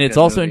 Such And a it's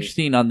good also movie.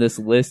 interesting on this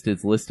list.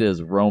 It's listed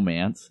as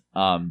romance.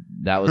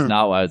 That was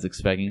not what I was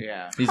expecting.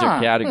 Yeah. These Huh.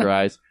 are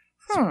categorized.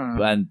 Huh.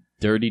 And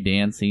Dirty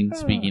Dancing.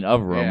 Speaking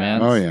of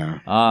romance, Oh, yeah.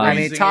 I mean,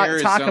 Raising talk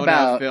Arizona,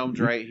 about- filmed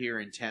right here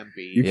in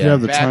Tempe. You could Yeah.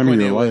 have the Back time of when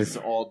your it life. was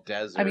all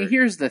desert. I mean,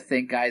 here's the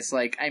thing, guys.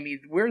 Like, I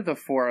mean, we're the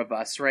four of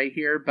us right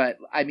here, but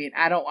I mean,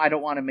 I don't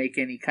want to make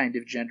any kind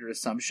of gender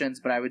assumptions,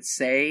 but I would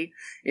say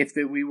if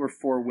we were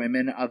four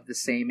women of the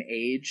same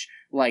age,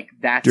 like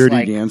that's Dirty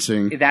like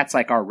Dancing. that's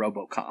like our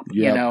RoboCop.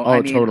 Yeah. You know, Oh,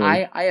 I mean, totally.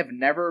 I have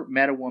never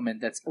met a woman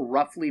that's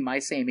roughly my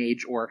same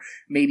age or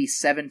maybe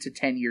 7 to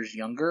 10 years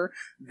younger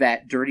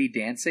that Dirty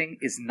Dancing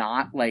is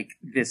not like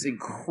this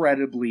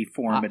incredibly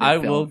formative. I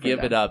film will for give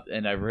them. it up,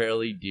 and I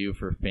rarely do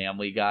for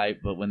Family Guy,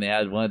 but when they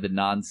had one of the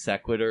non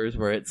sequiturs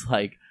where it's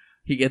like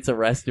he gets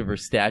arrested for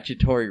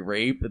statutory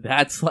rape,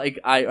 that's like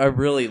I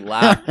really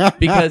laugh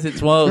because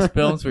it's one of those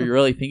films where you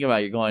really think about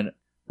it, you're going,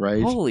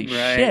 Right? holy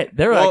Right. shit,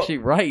 they're Well, actually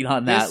right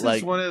on that. This Like,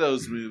 is one of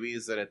those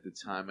movies that at the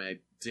time I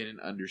didn't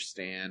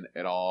understand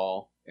at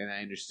all, and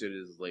I understood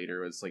it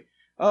later. It's like,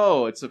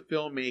 oh, it's a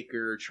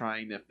filmmaker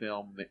trying to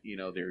film,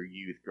 their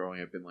youth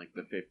growing up in like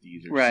the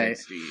 50s or Right.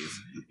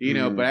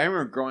 60s, But I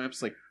remember growing up,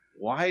 it's like,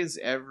 why is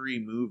every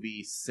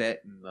movie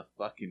set in the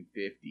fucking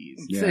 50s?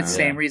 It's Yeah. the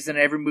same reason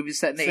every movie's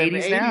set in the Set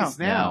 80s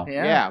now.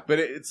 Yeah. Yeah. But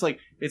it's like,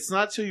 it's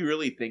not till you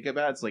really think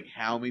about it, it's like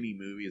how many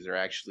movies are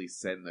actually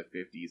set in the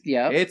 50s.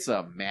 Yeah. It's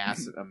a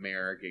massive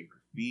American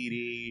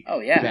Graffiti.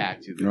 Oh, yeah.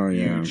 Back to the Oh,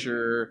 yeah.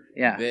 Future.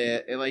 Yeah.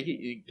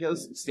 It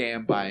goes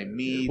Stand By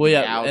Me. Well, The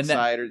yeah, and that-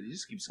 Outsider. It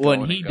just keeps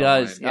going. when he and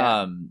does,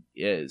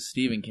 going.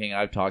 Stephen King,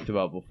 I've talked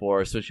about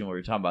before, especially when we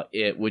were talking about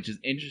It, which is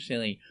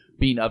interestingly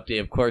being updated,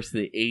 of course, to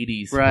the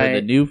 80s for Right.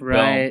 the new film,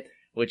 Right.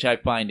 which I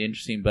find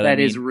interesting. But That I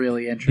mean, is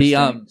really interesting.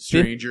 the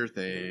Stranger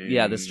Things.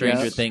 Yeah, the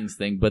Stranger Yes. Things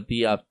thing. But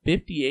the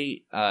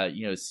 58,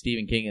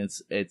 Stephen King,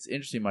 it's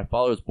interesting. My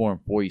father was born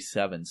in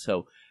 47,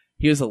 so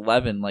he was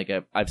 11. Like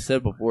I've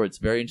said before, it's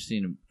very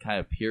interesting to kind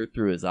of peer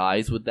through his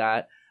eyes with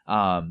that.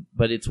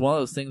 But it's one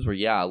of those things where,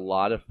 yeah, a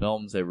lot of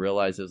films I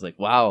realized it was like,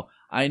 wow,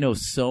 I know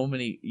so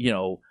many,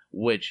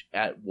 which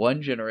at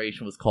one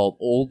generation was called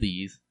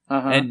oldies.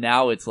 Uh-huh. And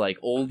now it's like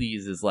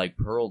oldies is like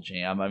Pearl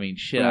Jam. I mean,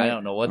 shit, Right. I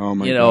don't know what, Oh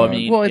my I God.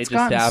 mean, well, it it's just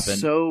gotten happened.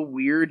 so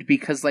weird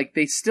because like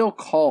they still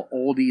call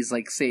oldies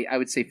like I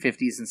would say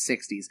 50s and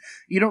 60s.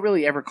 You don't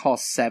really ever call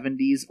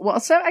 70s. Well,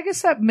 I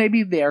guess that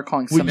maybe they are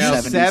calling some Now,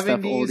 70s stuff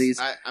oldies,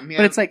 I mean,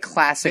 but it's like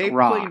classic they play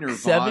rock.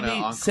 Nirvana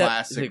on 70s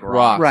classic rock.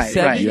 rock. Right,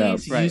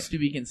 70s right. used to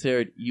be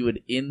considered, you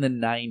would, in the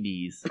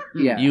 90s,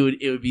 Yeah.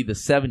 it would be the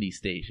 70s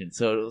station.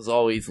 So it was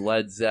always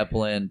Led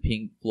Zeppelin,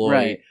 Pink Floyd,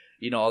 Right.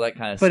 all that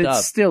kind of But stuff.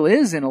 it still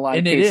is in a lot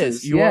And of it cases.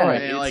 is. You yeah. are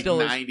right. And It like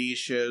still is. 90s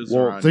shows. are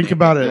Well, on think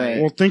about it.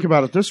 Right. Well, think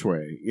about it this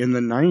way: in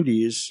the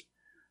 '90s,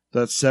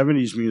 that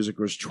 '70s music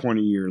was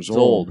 20 years It's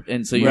old.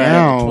 And so you have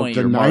Now a 20 the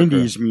year marker.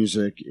 '90s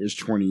music is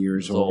 20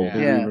 years It's old. old.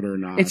 Believe Yeah. it or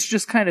not, It's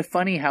just kind of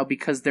funny how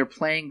because they're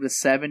playing the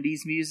 70s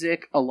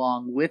music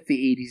along with the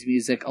 80s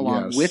music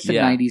along Yes. with the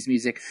Yeah. 90s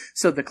music.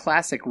 So the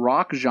classic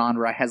rock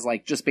genre has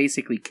like just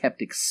basically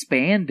kept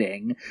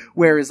expanding.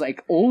 Whereas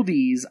like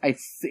oldies,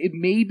 it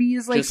maybe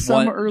is like Just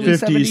some one- early 50s,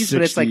 70s,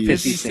 but it's like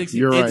 50s, 60s. 60s.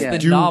 You're right. It's the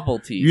Do-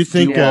 novelty. you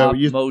think Doo-wop,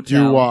 you Motown.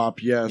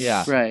 doo-wop, yes,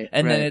 Yeah. Right.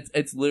 And right. then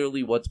it's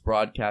literally what's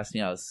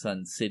broadcasting out of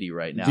Sun City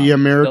right now. The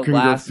American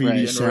last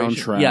Graffiti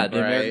generation- soundtrack. Yeah,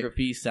 the Right. American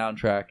Graffiti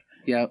soundtrack,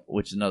 Yep.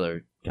 which is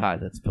another, God,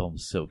 that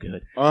film's so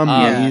good.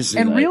 Amazing.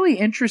 And Like- really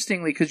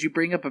interestingly, because you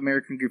bring up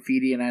American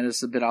Graffiti, and I know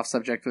it's a bit off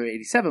subject for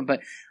 87,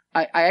 but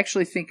I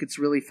actually think it's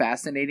really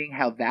fascinating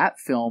how that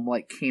film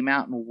like came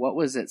out in, what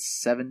was it,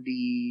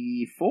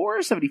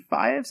 74,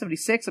 75,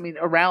 76? I mean,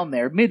 around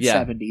there,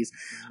 mid-70s.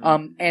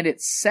 And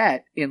it's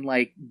set in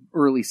like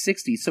early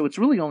 60s, so it's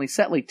really only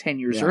set like 10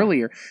 years Yeah.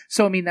 earlier.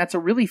 So, I mean, that's a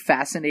really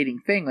fascinating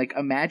thing. Like,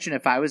 imagine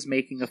if I was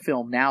making a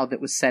film now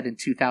that was set in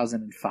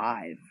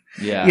 2005.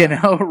 Yeah.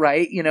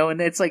 Right?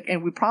 And it's like,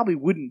 and we probably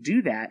wouldn't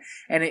do that.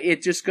 And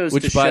it just goes to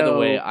Which, show. by the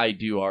way, I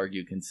do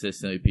argue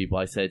consistently with people.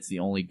 I said it's the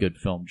only good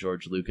film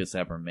George Lucas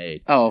ever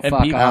made. Oh, and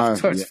fuck people-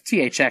 off. yeah.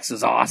 THX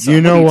is awesome. You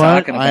know what? what? Are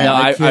you talking about? No,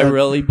 I can't-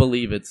 really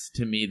believe it's,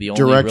 to me, the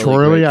only Directorially,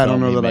 really great I don't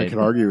film know he that I made. could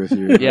argue with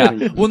you. Yeah.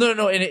 Well,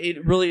 no, and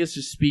it really is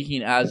just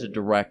speaking as a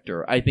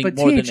director. I think But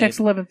more THX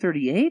than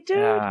 1138, dude?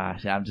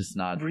 I'm just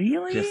not.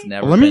 Really? Just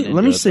never. Let me been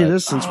let me into it, say but-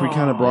 this since we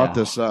kind of Oh, brought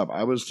yeah. this up.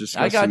 I was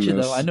discussing I got you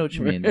this. though. I know what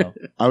you mean though.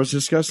 I was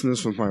discussing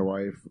this with my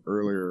wife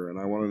earlier, and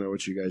I want to know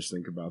what you guys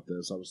think about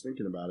this. I was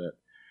thinking about it.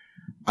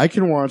 I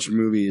can watch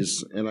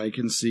movies, and I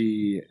can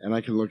see, and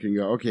I can look and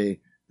go, okay,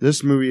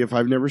 this movie, if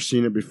I've never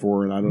seen it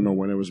before, and I don't know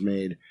when it was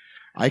made,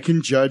 I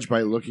can judge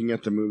by looking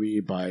at the movie,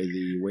 by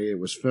the way it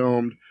was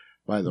filmed,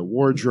 by the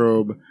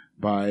wardrobe,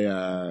 by,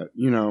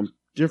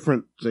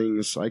 different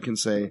things. I can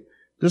say,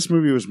 this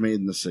movie was made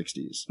in the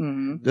 60s.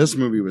 Mm-hmm. This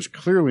movie was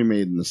clearly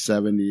made in the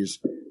 70s.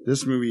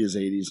 This movie is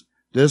 80s.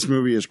 This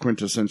movie is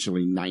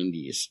quintessentially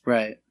 90s.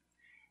 Right.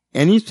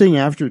 Anything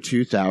after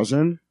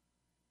 2000,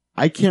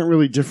 I can't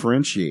really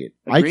differentiate.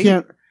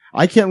 Agreed.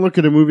 I can't look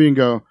at a movie and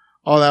go,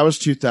 oh, that was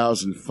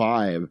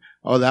 2005.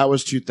 Oh, that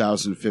was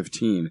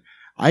 2015.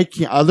 I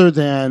can't, other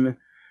than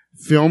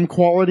film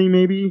quality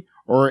maybe,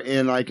 or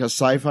in like a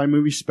sci-fi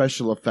movie,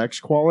 special effects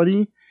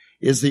quality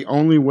is the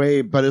only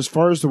way. But as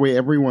far as the way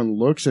everyone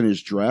looks and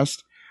is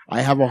dressed,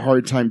 I have a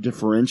hard time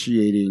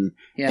differentiating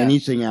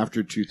anything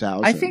after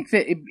 2000. I think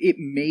that it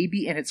may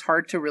be, and it's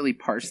hard to really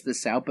parse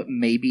this out, but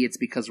maybe it's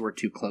because we're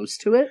too close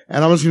to it.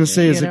 And I was going to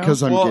say, is it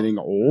because I'm getting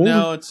old?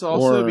 No, it's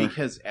also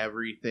because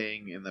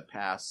everything in the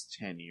past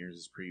 10 years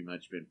has pretty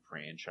much been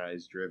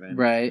franchise driven.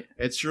 Right.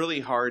 It's really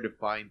hard to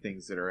find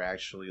things that are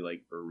actually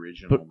like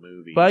original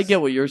movies. But I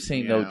get what you're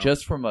saying, though,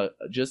 just from a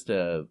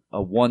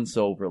once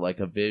over, like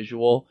a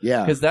visual.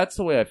 Yeah. Because that's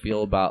the way I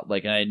feel about,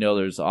 like, and I know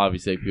there's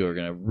obviously people are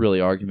going to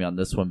really argue me on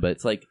this one, but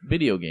it's like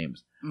video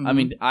games. Mm-hmm. I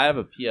mean, I have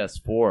a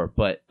PS4,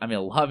 but I mean,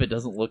 a lot of it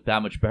doesn't look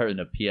that much better than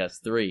a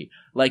PS3.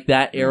 Like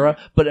that era.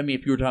 But I mean,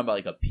 if you were talking about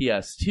like a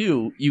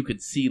PS2, you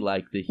could see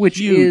like the which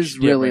huge is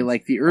difference. really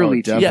like the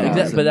early 2000s. Yeah,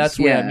 exactly. But that's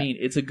what I mean.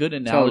 It's a good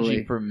analogy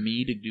Totally. for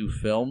me to do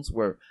films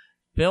where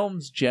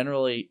films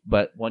generally,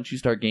 but once you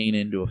start getting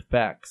into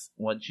effects,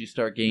 once you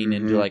start getting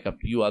into like a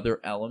few other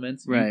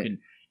elements,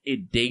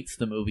 it dates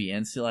the movie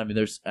instantly. I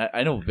mean,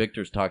 I know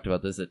Victor's talked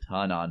about this a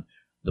ton on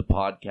the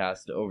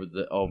podcast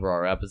over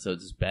our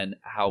episodes, has been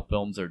how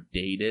films are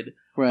dated,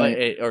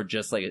 right? Or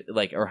just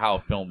or how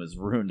a film is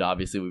ruined.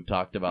 Obviously, we've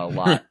talked about a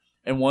lot.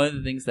 And one of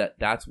the things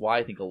that's why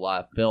I think a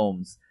lot of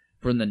films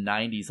from the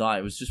 90s on,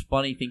 it was just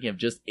funny thinking of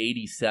just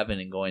 87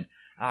 and going,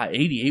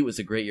 88 was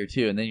a great year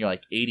too. And then you're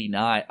like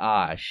 89,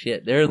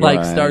 shit. There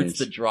starts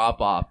to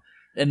drop off.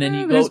 And then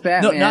you go,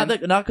 no, not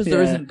because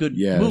there isn't good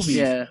movies,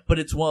 but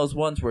it's one of those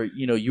ones where,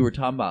 you were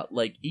talking about,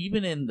 like,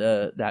 even in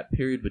that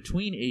period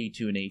between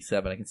 82 and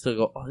 87, I can still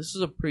go, this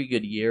is a pretty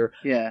good year.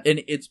 Yeah.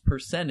 And it's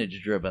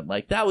percentage driven.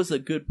 Like, that was a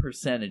good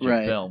percentage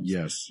of films.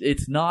 Yes.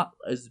 It's not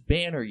as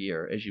banner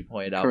year, as you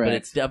pointed out, Correct. but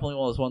it's definitely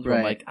one of those ones where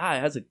I'm like, it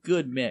has a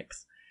good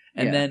mix.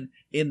 And then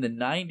in the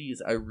 90s,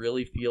 I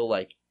really feel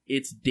like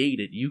it's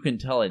dated. You can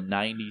tell a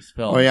 90s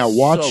film. Oh, yeah.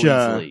 Watch,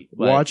 so easily.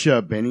 watch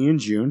Benny and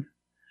June.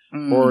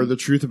 Or The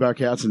Truth About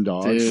Cats and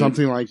Dogs,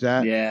 something like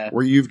that. Yeah.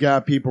 Where you've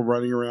got people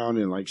running around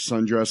in like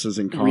sundresses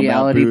and combat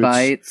Reality boots.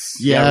 Bites.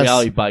 Yes. Yeah,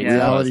 Reality Bites. Yeah.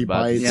 Reality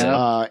Bites.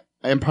 Yeah.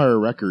 Empire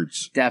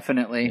Records.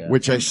 Definitely.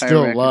 Which Empire I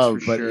still Records love,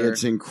 for but sure.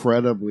 it's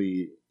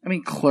incredibly... I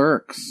mean,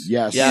 Clerks.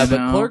 Yes. Yeah, but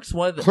know? Clerks,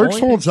 one of the Clerks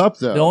only holds up,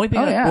 though. The only thing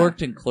that yeah.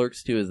 worked in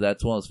Clerks, too, is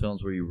that's one of those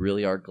films where you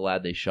really are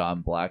glad they shot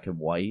in black and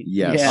white.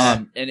 Yes.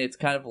 Yeah. And it's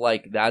kind of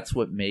like, that's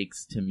what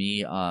makes, to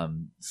me,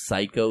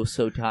 Psycho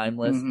so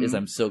timeless, is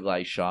I'm so glad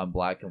he shot in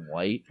black and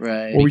white.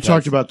 Right. Well, we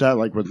talked about that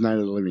like with Night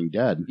of the Living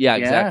Dead. Yeah,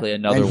 exactly.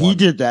 Another and one. he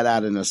did that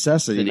out of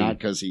necessity, Did he? not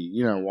because he,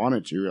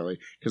 wanted to, really,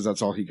 because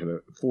that's all he could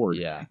afford.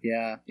 Yeah.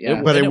 Yeah.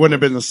 But it wouldn't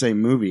have been the same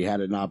movie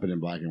had it not been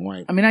in black and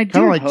white. I mean, I do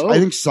Kind of like, hope. I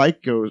think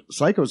Psycho's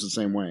the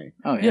same way.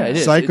 Oh, Yeah, it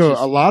is. Psycho, It's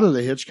just- a lot of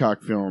the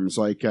Hitchcock films,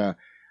 like,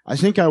 I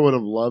think I would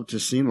have loved to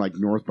seen like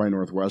North by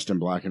Northwest in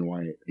black and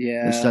white.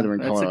 Yeah. Instead of in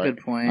that's color. a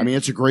good point. I mean,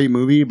 it's a great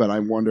movie, but I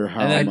wonder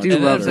how And then- much I do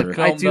and love there's a better.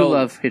 film, I do though-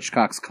 love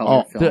Hitchcock's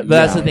color film. But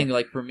that's the Yeah. thing,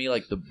 like, for me,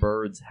 like, The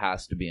Birds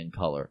has to be in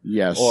color.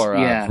 Yes. Or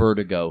Yeah.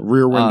 Vertigo.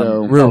 Rear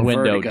Window. Rear Oh,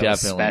 Window, Vertigo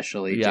definitely.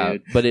 especially, yeah,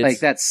 dude. but it's... Like,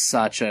 that's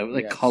such a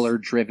Yes.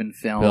 color-driven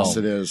film. Yes,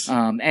 it is.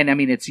 And I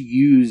mean, it's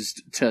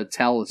used to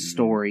tell a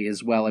story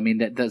as well. I mean,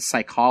 the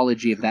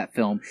psychology of that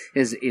film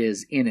is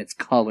in its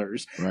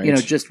colors. Right.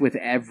 Just with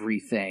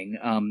everything.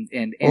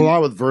 And a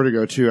lot with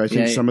Vertigo too. I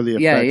think Yeah, some of the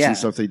yeah, effects yeah. and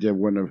stuff they did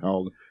wouldn't have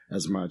held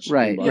as much.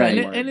 Right, in black Yeah, right.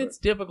 and white, and but- it's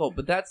difficult,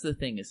 but that's the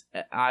thing is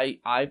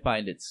I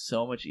find it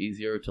so much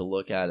easier to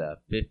look at a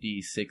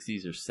 50s,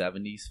 60s, or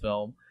 70s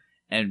film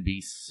and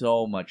be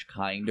so much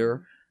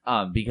kinder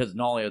because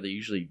not only are they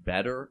usually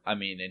better, I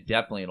mean, and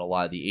definitely in a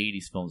lot of the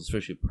 80s films,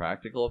 especially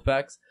practical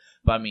effects,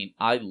 but I mean,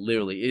 it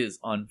is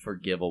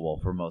unforgivable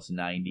for most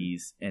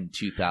 90s and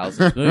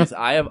 2000s movies.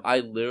 I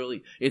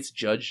literally, it's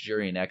Judge,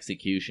 Jury, and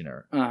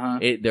Executioner. Uh-huh.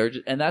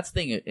 And that's the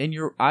thing,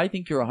 and I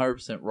think you're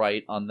 100%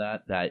 right on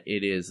that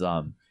it is,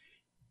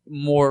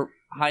 more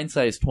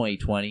hindsight is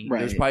 2020. Right.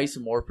 There's probably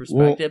some more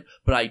perspective,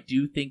 but I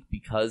do think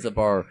because of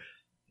our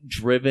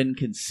driven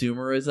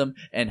consumerism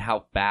and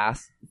how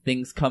fast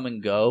things come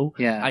and go,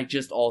 Yeah. I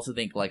just also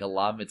think like a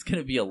lot of it's going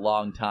to be a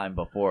long time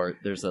before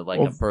there's a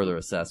further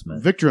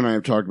assessment. Victor and I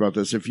have talked about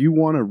this. If you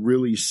want to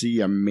really see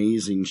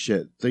amazing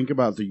shit, think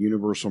about the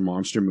Universal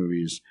monster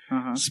movies,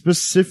 Uh-huh.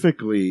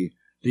 specifically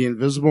The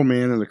Invisible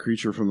Man and The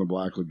Creature from the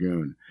Black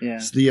Lagoon. Yeah.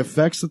 It's the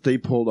effects that they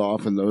pulled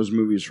off in those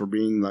movies for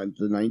being like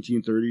the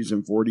 1930s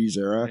and 40s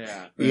era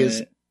is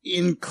Right.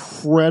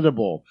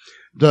 incredible.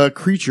 The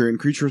Creature in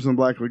Creature from the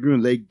Black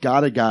Lagoon, they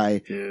got a guy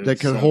Dude, that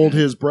could so hold good.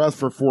 his breath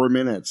for 4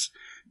 minutes.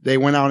 They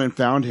went out and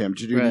found him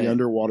to do Right. the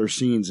underwater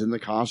scenes in the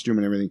costume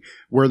and everything,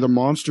 where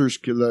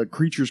the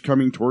creatures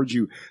coming towards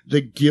you,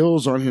 the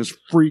gills on his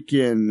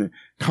freaking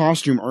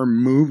costume are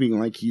moving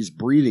like he's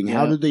breathing.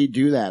 How Yeah. did they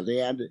do that?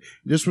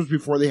 This was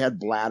before they had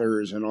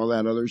bladders and all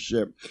that other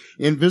shit.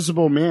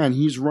 Invisible Man,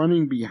 he's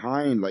running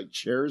behind like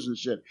chairs and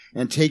shit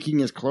and taking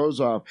his clothes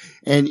off,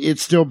 and it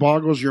still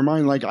boggles your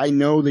mind. Like, I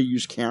know they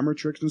use camera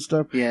tricks and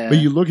stuff, Yeah. but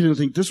you look at it and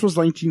think, this was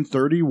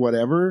 1930,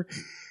 whatever.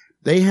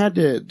 They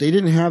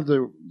didn't have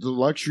the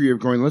luxury of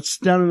going, let's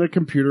sit down at a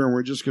computer and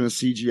we're just going to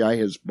CGI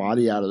his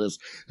body out of this.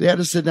 They had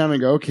to sit down and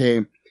go,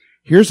 okay,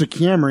 here's a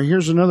camera,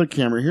 here's another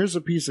camera, here's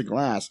a piece of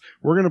glass.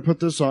 We're going to put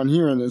this on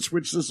here and then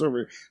switch this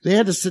over. They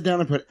had to sit down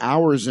and put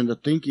hours into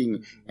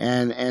thinking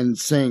and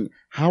saying,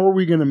 how are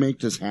we going to make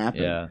this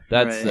happen? Yeah,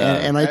 that's Right.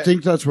 And I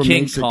think that's what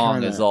King makes it Kong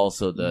kind is of...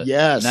 also the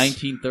Yes.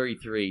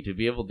 1933. To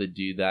be able to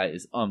do that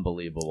is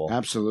unbelievable.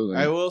 Absolutely.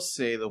 I will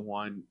say the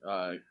one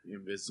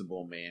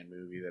Invisible Man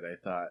movie that I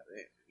thought,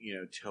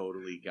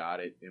 totally got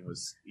it. It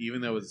was,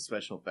 even though it was a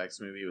special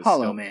effects movie, it was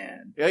Hollow still,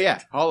 Man.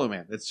 Yeah, Hollow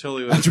Man. That's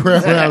totally what That's where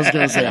I was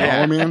going to say. Yeah.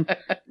 Hollow Man?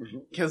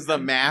 Because the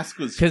mask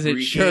was Because it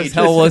freaky. sure as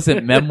hell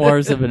wasn't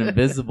Memoirs of an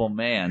Invisible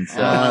Man.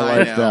 So I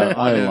like that.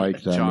 I One of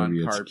like that John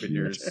movie. It's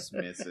Carpenter's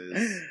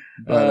misses.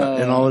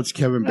 But and all its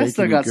Kevin Bacon I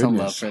still got some love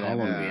goodness. for that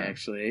Hollow movie, Man.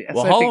 actually.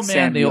 well, So I Hollow think Man,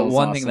 Sam the Neill's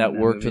one thing awesome that in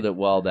worked movie. with it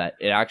well that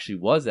it actually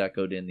was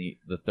echoed in the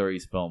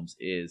 30s films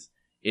is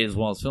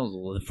one of those films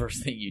where the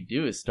first thing you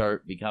do is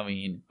start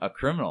becoming a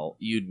criminal.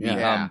 You'd Yeah.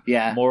 become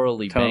Yeah,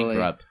 morally totally.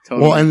 bankrupt.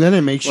 Totally. Well, and then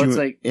it makes Well, you, it's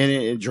like- and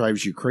it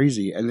drives you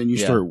crazy. And then you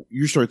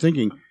Yeah. start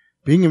thinking,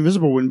 being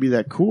invisible wouldn't be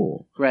that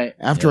cool. right.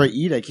 After Yeah. I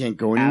eat, I can't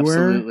go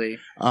anywhere. Absolutely.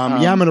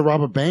 Yeah, I'm going to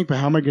rob a bank, but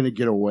how am I going to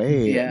get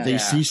away? Yeah. They Yeah.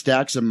 see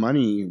stacks of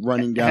money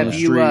running down Have the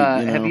you street.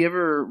 have you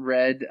ever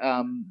read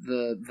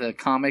the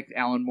comic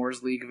Alan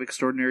Moore's League of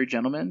Extraordinary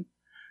Gentlemen?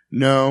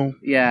 No.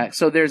 Yeah,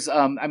 so there's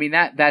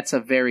that's a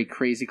very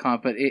crazy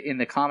comic, but in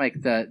the comic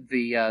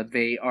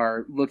they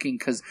are looking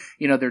because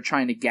they're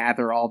trying to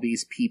gather all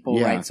these people,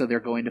 Yeah. right? So they're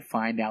going to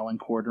find Alan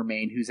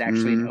Quartermain, who's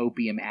actually Mhm. an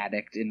opium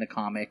addict in the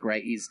comic,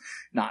 right? He's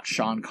not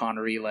Sean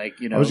Connery, like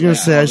I was going to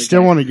like say, all I the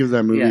still guys. want to give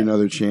that movie Yeah.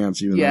 another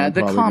chance. Even though Yeah, I'm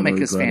the probably gonna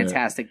comic is regret it.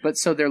 fantastic. But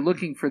so they're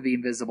looking for the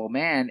Invisible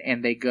Man,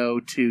 and they go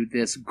to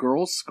this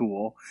girls'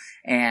 school,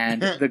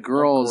 and the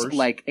girls, course.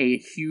 like a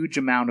huge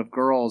amount of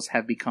girls,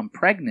 have become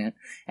pregnant,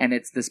 and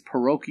it's this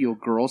parochial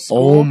girls' school.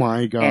 Oh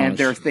my gosh. And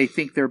they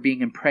think they're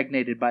being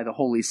impregnated by the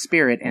Holy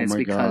Spirit, and Oh it's my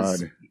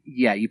because God.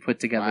 you put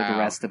together the Wow.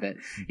 rest of it.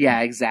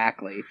 Yeah,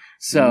 exactly.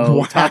 So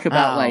Wow. talk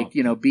about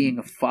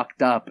being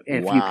fucked up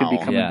if you could Wow.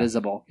 become Yeah.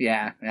 invisible.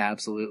 Yeah,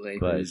 absolutely.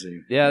 But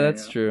Crazy. yeah,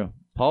 that's Yeah. true.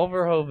 Paul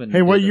Verhoeven.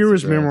 Hey, what did year this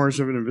was for us. Memoirs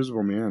of an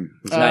Invisible Man?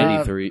 Was that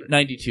 93,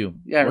 92.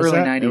 Yeah, Was early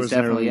that? It 90s, was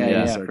definitely. early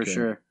Yeah, 90s, for okay.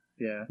 sure.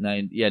 Yeah.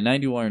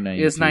 91 or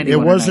 92. It's 90. It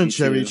 91 or wasn't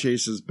 92. Chevy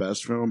Chase's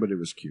best film, but it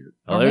was cute.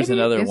 Oh, Or there's maybe-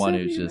 another is one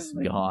it who's even, just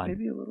like, gone.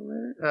 Maybe a little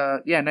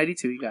later.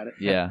 92, you got it.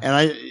 Yeah.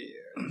 And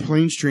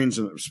Planes, Trains,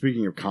 and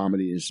speaking of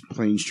comedies,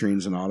 Planes,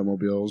 Trains, and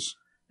Automobiles.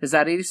 Is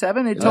that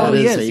 87? It That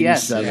totally is is,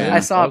 yes. 87. I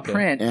saw Okay. a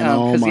print, And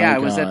oh because, my I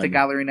was at the God.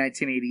 Gallery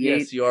 1988.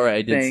 Yes, you are right.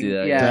 I did thing, see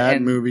that. yeah. That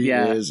and- movie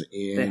yeah, is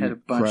They had a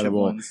bunch of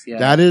incredible. ones. Yeah.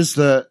 That is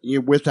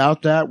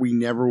without that, we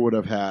never would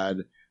have had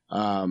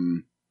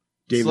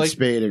David like-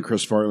 Spade and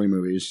Chris Farley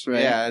movies.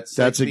 Right. Yeah, it's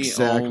That's like the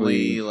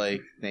exactly-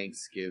 only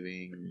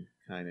Thanksgiving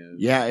kind of.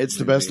 Yeah, it's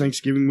the best movie.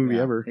 Thanksgiving movie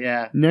Yeah. ever.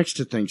 Yeah. Next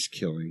to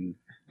Thanksgiving.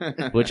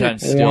 Which I'm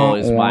still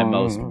is my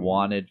most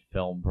wanted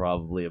film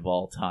probably of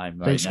all time right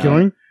now.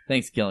 Thanksgiving?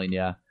 Thanksgiving,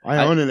 yeah.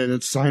 I own it, and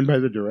it's signed by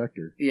the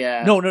director.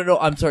 Yeah. No,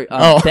 I'm sorry.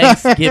 Oh.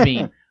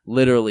 Thanksgiving,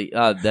 literally.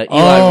 The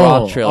Eli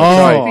Roth trailer.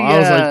 Sorry. I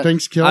was like, The,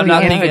 Thanksgiving? I'm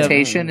not the thinking of-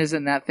 Invitation,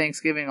 isn't that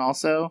Thanksgiving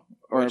also?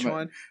 Or Which am I-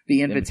 one?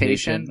 The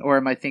Invitation? Invitation. Or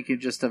am I thinking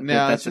just of No,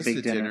 That's it's a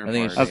just Big a Dinner? I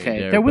think it's party. just Okay,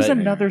 dinner, there was but-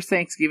 another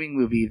Thanksgiving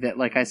movie that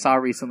I saw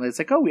recently. It's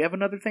like, oh, we have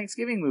another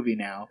Thanksgiving movie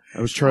now.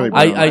 I was Charlie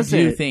I- Brown. I was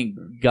do it? think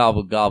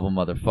Gobble Gobble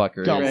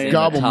Motherfucker Gobble, is in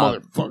gobble, the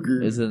top.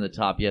 motherfucker. Is in the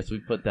top. Yes, we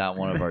put that in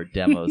one of our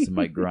demos in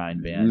my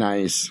grind band.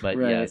 Nice. But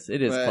Right. yes,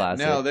 it is But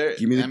classic. No, there.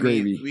 Give me the I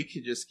gravy. Mean, we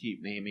could just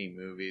keep naming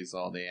movies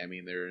all day. I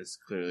mean, there is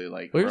clearly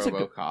like Well, here's a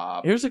good-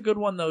 RoboCop, Here's a good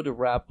one though to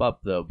wrap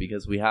up though,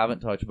 because we haven't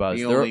talked about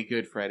the is there- only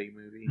good Freddy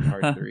movie,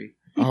 Part 3.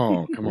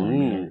 Oh, come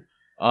on.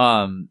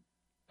 man.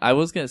 I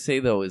was gonna say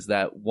though, is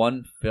that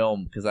one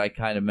film, because I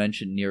kind of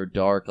mentioned Near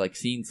Dark, like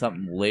seeing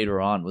something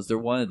later on. Was there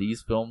one of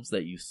these films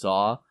that you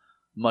saw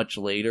much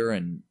later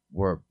and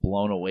were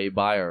blown away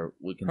by, or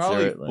would consider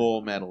Probably it? Like,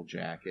 Full Metal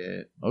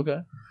Jacket. okay,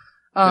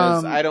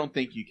 Because Um, I don't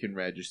think you can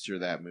register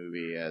that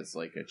movie as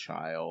like a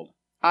child.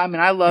 I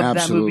mean, I loved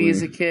Absolutely. that movie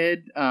as a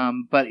kid,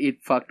 but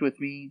it fucked with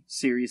me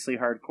seriously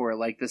hardcore.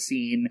 Like the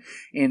scene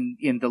in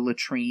the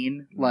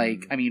latrine,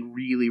 like, I mean,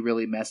 really,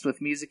 really messed with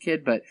me as a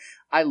kid, but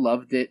I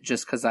loved it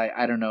just because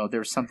I don't know,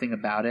 there was something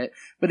about it.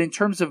 But in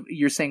terms of,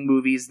 you're saying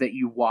movies that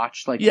you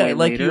watched like yeah, way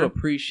like later, you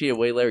appreciate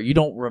way later. You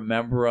don't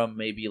remember them,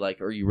 maybe like,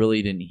 or you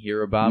really didn't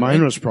hear about them.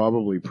 Mine was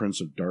probably Prince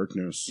of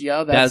Darkness.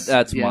 yeah, That's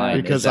yeah.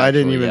 mine. Because It's I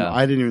didn't actually, even yeah.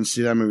 I didn't even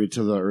see that movie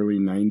till the early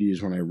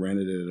 '90s when I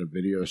rented it at a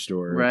video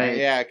store. Right.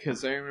 Yeah,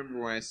 because I remember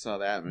when I saw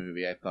that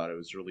movie, I thought it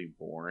was really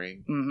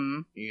boring. Mm-hmm.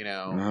 You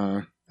know,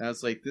 Uh-huh. I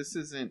was like, this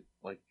isn't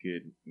like a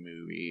good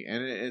movie,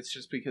 and it's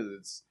just because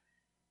it's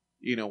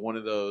one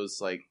of those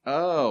like,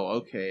 oh,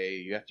 okay,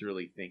 you have to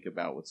really think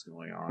about what's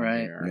going on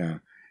Right. there. Yeah.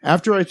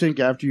 After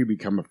you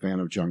become a fan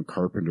of John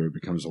Carpenter, it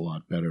becomes a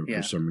lot better Yeah.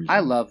 for some reason. I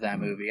love that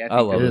movie. I think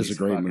love that it. It is movie's a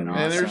great fucking movie.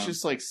 awesome. And there's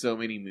just like so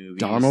many movies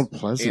Donald in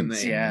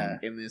Pleasance.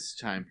 in this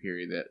time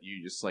period that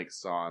you just like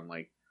saw and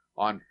like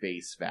on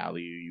face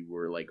value you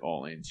were like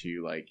all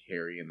into, like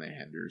Harry and the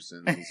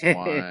Hendersons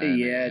one.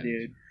 yeah, and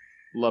dude.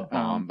 La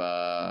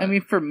Bamba. I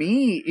mean, for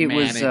me, it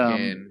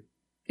Mannequin.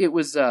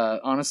 was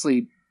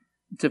honestly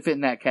to fit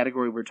in that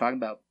category we were talking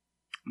about,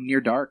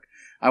 Near Dark.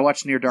 I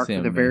watched Near Dark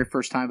for the very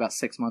first time about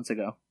 6 months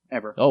ago.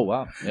 Ever. Oh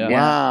wow! Yeah.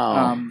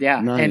 Wow.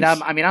 Nice. And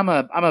I'm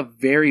a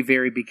very,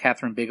 very big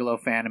Catherine Bigelow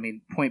fan. I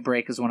mean, Point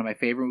Break is one of my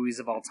favorite movies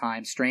of all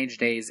time. Strange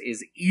Days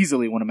is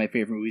easily one of my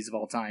favorite movies of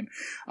all time.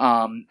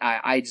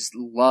 I just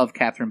love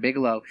Catherine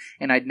Bigelow,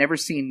 and I'd never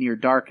seen Near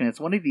Dark, and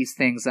it's one of these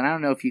things. And I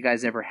don't know if you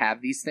guys ever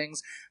have these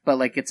things, but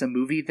like it's a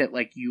movie that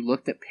like you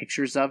looked at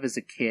pictures of as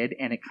a kid,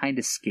 and it kind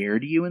of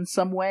scared you in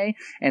some way,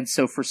 and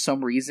so for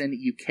some reason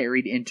you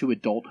carried into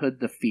adulthood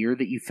the fear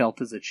that you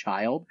felt as a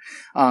child.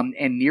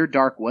 And Near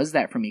Dark was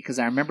that for me. Because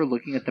I remember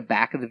looking at the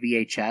back of the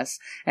VHS,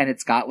 and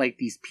it's got like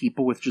these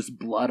people with just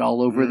blood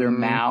all over their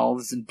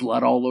mouths and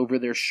blood all over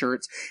their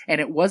shirts, and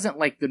it wasn't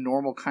like the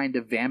normal kind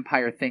of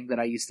vampire thing that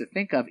I used to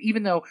think of,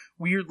 even though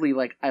weirdly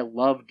like I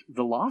loved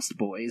The Lost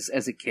Boys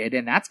as a kid,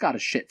 and that's got a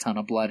shit ton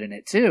of blood in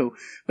it too,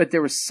 but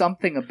there was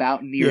something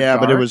about Near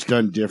Dark. But it was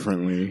done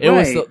differently. It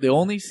was the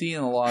only scene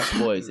in The Lost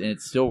Boys, and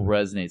it still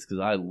resonates because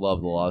I love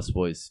The Lost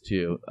Boys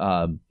too,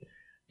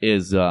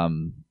 is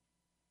the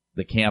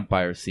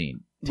campfire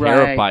scene.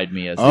 Terrified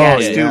me as a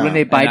kid. Dude, when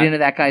they bite into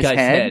that guy's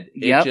head.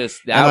 Yep.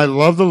 And I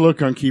love the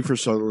look on Kiefer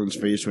Sutherland's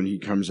face when he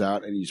comes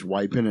out and he's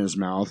wiping his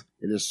mouth.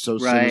 It is so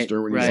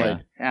sinister when he's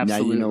like,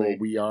 Absolutely. now you know what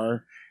we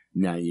are.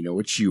 Now you know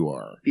what you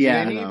are.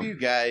 Yeah. Did any of you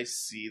guys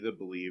see The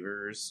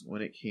Believers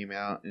when it came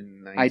out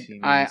in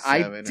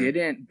 1997? I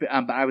didn't,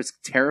 but I was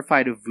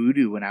terrified of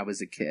voodoo when I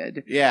was a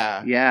kid.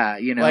 Yeah. Yeah,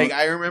 you know. Like,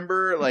 I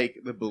remember, like,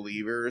 The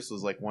Believers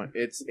was, like, one...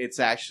 It's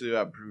actually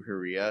about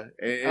brujeria.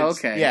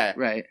 Okay. Yeah.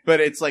 Right.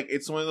 But it's, like,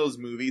 it's one of those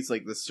movies,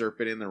 like, The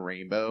Serpent and the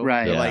Rainbow.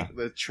 Right. That, Yeah. like,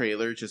 the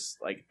trailer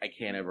just, like, I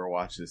can't ever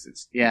watch this.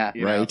 It's... Yeah.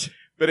 you know? Right.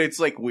 But it's,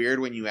 like,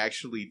 weird when you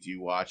actually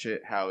do watch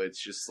it, how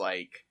it's just,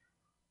 like...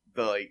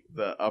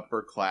 the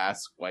upper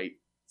class white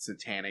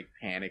satanic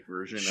panic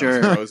version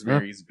of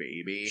Rosemary's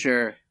Baby.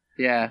 Sure.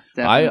 Yeah.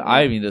 Definitely.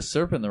 I mean, The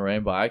Serpent and the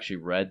Rainbow, I actually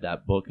read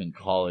that book in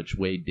college,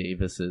 Wade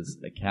Davis's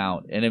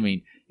account. And I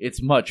mean,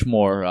 it's much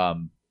more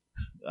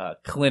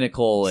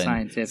clinical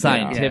and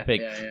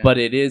scientific, Yeah. but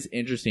it is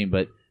interesting.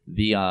 But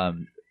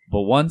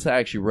but once I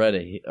actually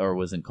read or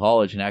was in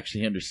college and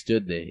actually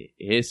understood the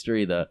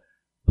history, the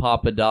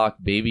Papa Doc,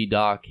 Baby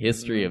Doc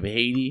history of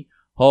Haiti,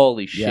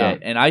 holy shit. Yeah.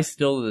 And I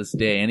still to this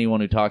day,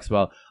 anyone who talks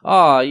about,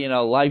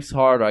 life's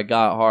hard, I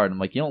got hard, I'm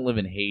like, you don't live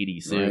in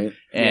Haiti, Sue. Right.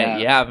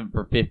 And you haven't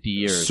for 50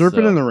 years.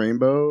 Serpent and the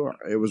Rainbow,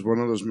 it was one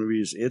of those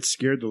movies, it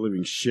scared the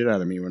living shit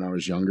out of me when I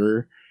was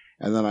younger.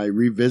 And then I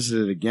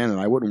revisited it again, and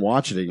I wouldn't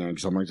watch it again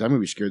because I'm like, that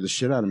movie scared the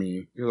shit out of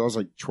me. Because I was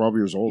like 12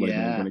 years old, I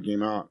think, when it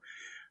came out.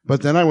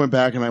 But then I went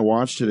back and I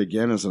watched it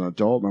again as an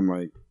adult, and I'm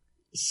like,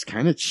 it's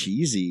kind of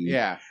cheesy.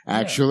 Yeah.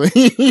 Actually.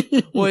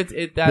 Well,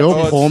 that's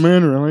Bill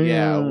Pullman, really?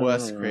 Yeah,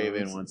 Wes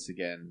Craven, once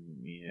again,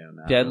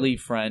 Deadly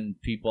Friend,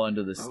 People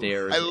Under the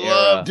Stairs. I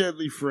love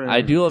Deadly Friend.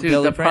 I do love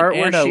Deadly Friend,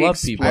 and I love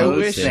People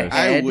Under the Stairs.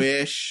 I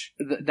wish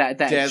that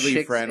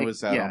Deadly Friend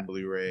was out on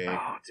Blu-ray.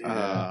 Oh, dude.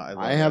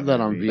 I have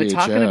that on VHS. But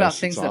talking about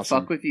things that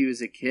fuck with you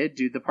as a kid,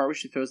 dude, the part where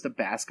she throws the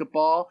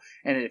basketball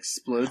and it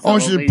explodes. Oh,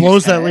 she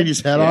blows that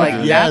lady's head off?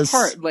 Like, yes. That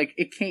part, like,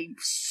 it came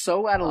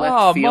so out of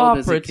left field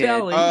as a kid.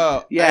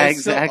 Yeah,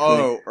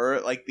 exactly.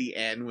 Or like the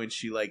end when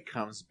she like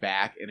comes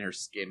back and her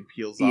skin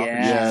peels off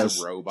and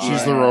she's a robot.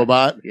 She's the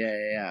robot.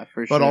 Yeah,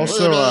 for sure. But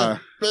also,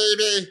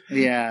 baby.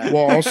 Yeah.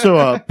 Well,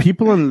 also,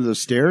 People Under the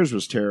Stairs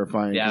was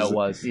terrifying. Yeah, it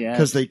was.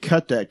 Because they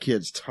cut that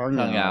kid's tongue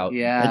out.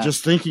 Yeah. And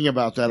just thinking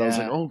about that, I was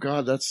like, oh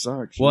god, that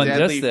sucks. Well,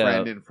 Deadly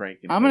Friend and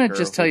Frankenhooker. I'm gonna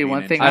just tell you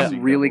one thing.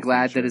 I'm really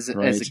glad that as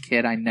a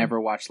kid, I never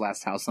watched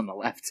Last House on the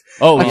Left.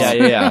 Oh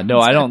yeah. No,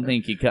 I don't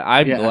think you could.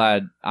 I'm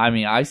glad. I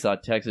mean, I saw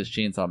Texas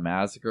Chainsaw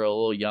Massacre a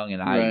little young,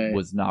 and I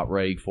was not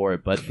ready for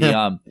it. But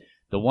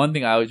the one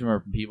thing I always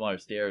remember from People Under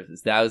the Stairs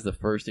is that was the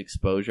first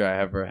exposure I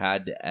ever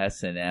had to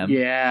S&M.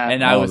 Yeah.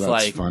 And I was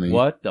like,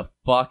 what the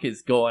fuck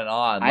is going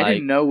on? I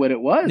didn't know what it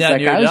was. Yeah,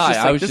 like,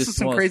 I was just this is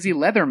some crazy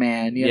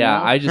Leatherman. You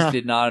know? I just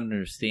did not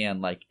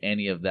understand like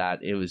any of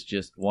that. It was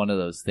just one of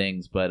those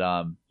things. But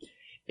I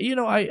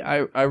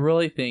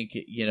really think,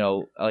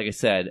 like I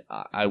said,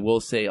 I will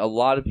say a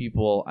lot of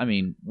people, I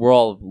mean, we're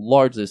all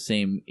largely the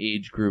same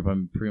age group.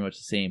 I'm pretty much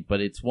the same,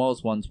 but it's one of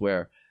those ones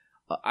where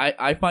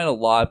I find a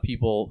lot of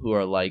people who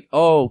are like,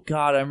 oh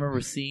God, I remember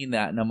seeing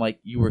that. And I'm like,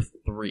 you were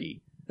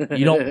 3.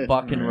 You don't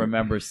fucking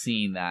remember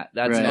seeing that.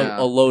 That's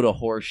a load of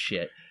horse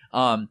shit.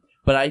 But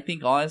I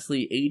think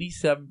honestly,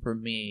 87 for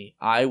me,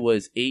 I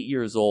was 8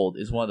 years old,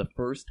 is one of the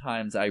first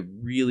times I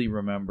really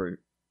remember,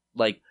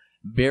 like,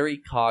 very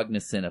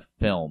cognizant of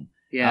film.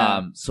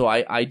 Yeah. So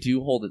I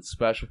do hold it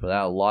special for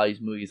that. A lot of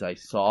these movies I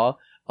saw,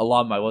 a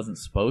lot of them I wasn't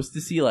supposed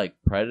to see, like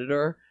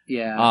Predator.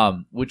 Yeah.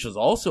 Which was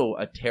also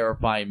a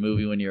terrifying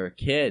movie when you're a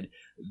kid,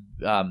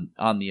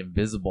 on the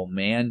Invisible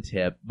Man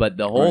tip. But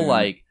the whole,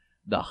 like,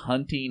 the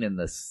hunting and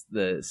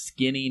the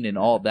skinning and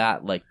all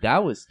that, like,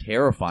 that was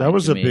terrifying. That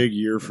was to a me. big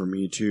year for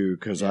me, too,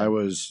 because I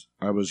was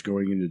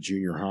going into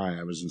junior high.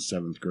 I was in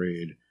 7th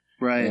grade.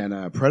 Right.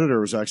 And Predator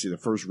was actually the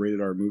first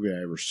rated R movie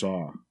I ever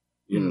saw.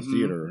 in the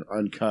theater,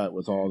 uncut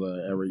with all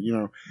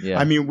the Yeah.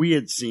 I mean, we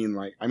had seen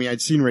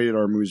I'd seen rated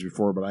R movies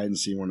before, but I hadn't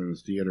seen one in the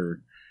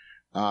theater.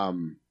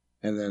 And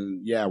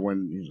then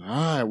when he's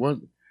what?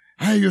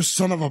 Hey, you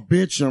son of a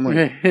bitch! And I'm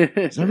like,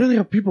 is that really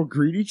how people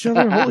greet each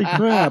other? Holy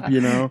crap,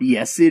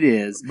 Yes, it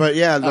is. But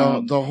yeah,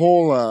 the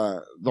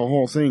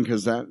whole thing,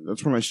 because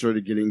that's when I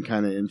started getting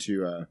kind of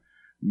into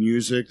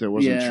music that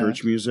wasn't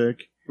church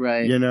music,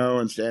 right?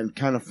 And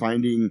kind of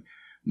finding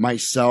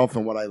myself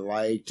and what I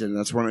liked, and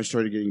that's when I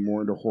started getting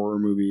more into horror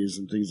movies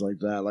and things like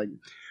that, like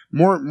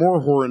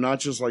more horror, not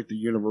just like the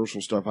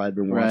Universal stuff I had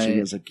been watching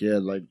as a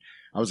kid. Like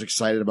I was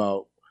excited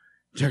about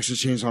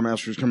Texas Chainsaw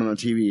Massacre coming on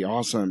TV,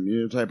 awesome,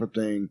 type of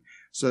thing.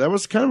 So that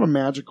was kind of a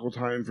magical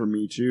time for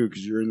me too,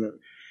 because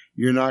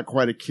you're not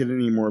quite a kid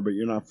anymore, but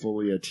you're not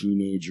fully a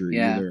teenager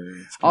either.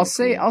 I'll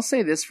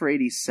say this for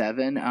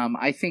 87.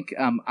 I think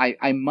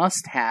I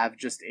must have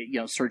just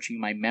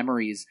searching my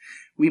memories.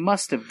 We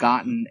must have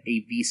gotten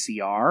a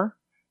VCR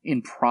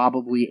in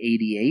probably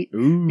 88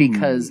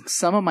 because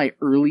some of my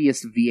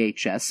earliest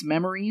VHS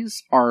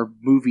memories are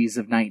movies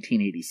of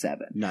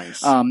 1987.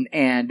 Nice.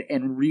 And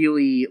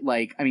really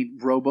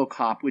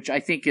RoboCop, which I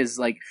think is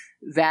like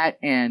that,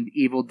 and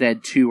Evil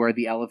Dead 2 are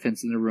the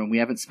elephants in the room. We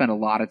haven't spent a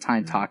lot of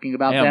time talking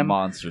about them.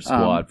 Monster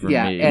Squad for me.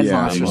 And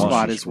Monster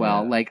Squad as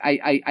well. Like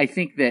I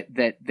think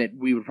that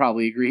we would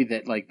probably agree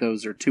that like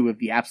those are two of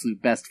the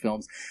absolute best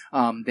films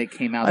that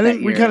came out. I think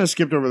that we year. kind of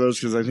skipped over those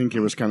because I think it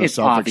was kind of It's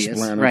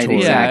self-explanatory. obvious, right?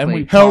 Exactly.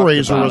 And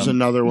Hellraiser was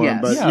another one,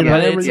 Yes. but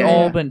but it's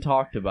all been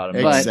talked about.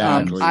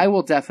 Exactly. But I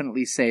will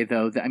definitely say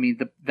though that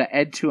the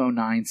Ed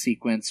 209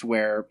 sequence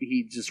where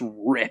he just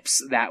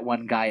rips that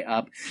one guy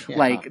up,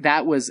 like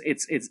that was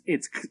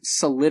it's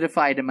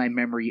solidified in my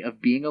memory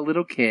of being a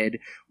little kid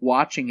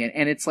watching it,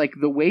 and it's like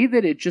the way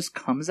that it just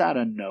comes out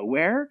of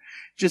nowhere,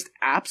 just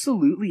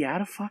absolutely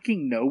out of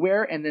fucking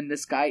nowhere, and then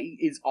this guy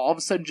is all of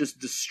a sudden just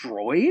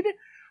destroyed.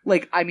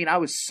 Like, I mean, I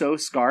was so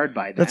scarred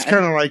by that. That's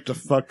kind of like the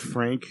fucked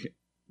Frank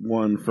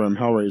one from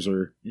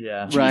Hellraiser.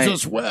 Yeah.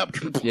 Jesus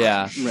wept.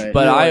 Yeah. Right.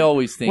 But I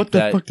always think what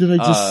the fuck did I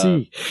just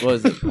see? What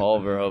was it?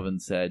 Paul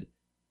Verhoeven said,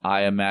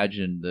 I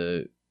imagine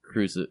the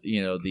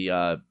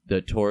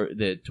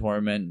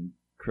torment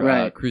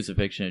and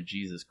crucifixion of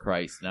Jesus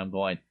Christ. And I'm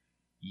going,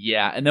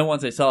 yeah. And then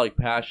once I saw like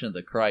Passion of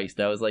the Christ,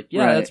 I was like,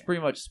 yeah, that's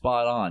pretty much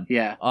spot on.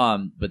 Yeah.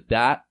 But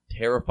that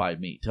terrified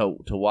me to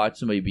watch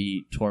somebody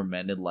be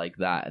tormented like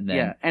that, and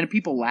then and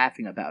people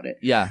laughing about it.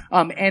 Yeah.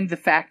 And the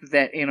fact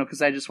that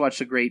because I just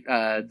watched a great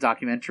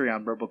documentary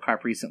on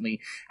RoboCop recently,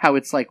 how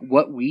it's like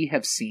what we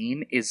have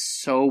seen is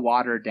so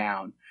watered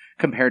down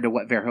compared to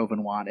what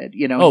Verhoeven wanted.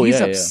 He's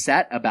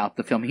upset about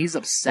the film. He's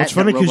upset. It's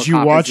funny because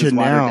you watch it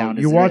now.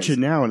 You watch it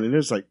now, and it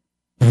is like.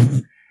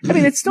 I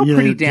mean, it's still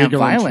pretty damn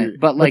violent,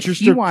 but like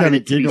he wanted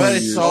it to be but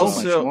it's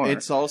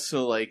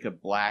also like a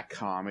black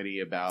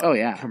comedy about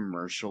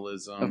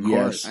commercialism. Of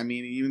course. I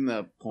mean, even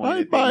the point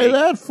I buy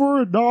that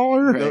for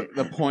 $1.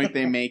 The point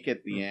they make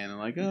at the end,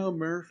 like, oh,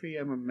 Murphy,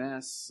 I'm a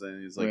mess,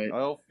 and he's like,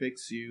 I'll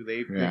fix you.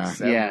 They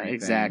fix everything. Yeah,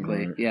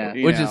 exactly. Yeah,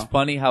 which is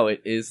funny how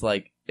it is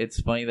like.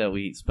 It's funny that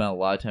we spent a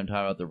lot of time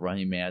talking about the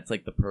Running Man. It's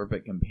like the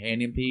perfect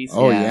companion piece.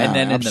 Oh yeah, and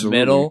then absolutely. In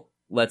the middle.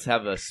 Let's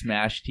have a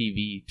Smash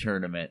TV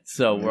tournament.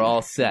 So we're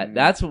all set.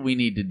 That's what we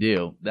need to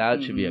do.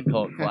 That should be a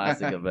cult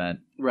classic event.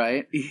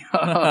 Right?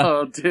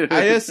 Oh, dude.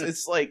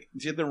 It's like,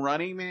 did The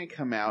Running Man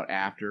come out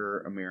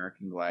after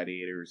American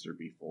Gladiators or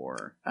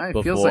before?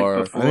 It feels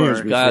like before. I think it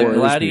was before.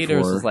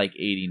 Gladiators was like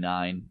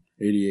 89.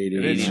 88,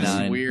 89. It's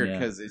just weird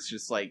because it's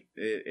just like,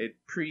 it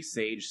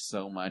presaged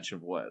so much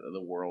of what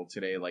the world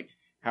today, like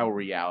how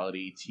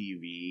reality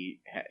TV,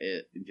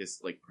 it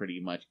just like pretty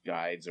much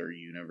guides our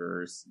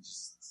universe.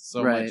 Just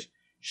so much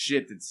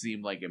shit that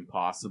seemed like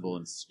impossible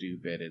and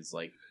stupid is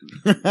like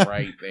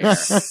right there.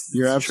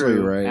 You're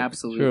absolutely right.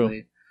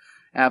 Absolutely.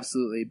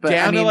 Absolutely. But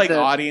down to like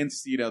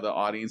audience, the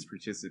audience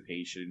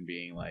participation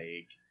being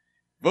like,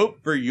 vote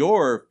for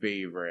your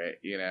favorite,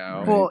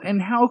 Well,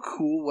 and how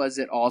cool was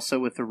it also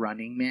with The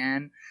Running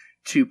Man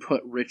to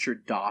put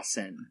Richard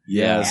Dawson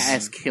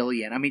as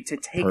Killian? I mean, to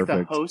take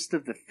the host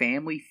of the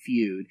Family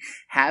Feud,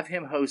 have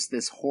him host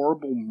this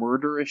horrible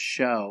murderous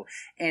show,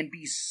 and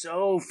be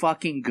so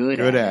fucking good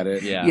at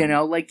it. Yeah.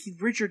 Like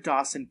Richard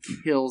Dawson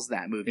kills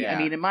that movie. Yeah.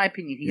 I mean, in my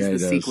opinion, he's the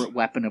secret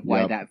weapon of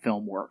why that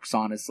film works,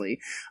 honestly.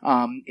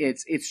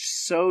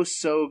 It's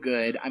so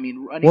good. I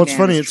mean, Running Man it's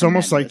funny. It's tremendous.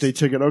 almost like they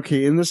took it,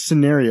 okay, in this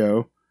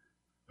scenario,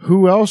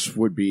 who else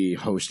would be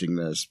hosting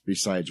this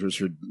besides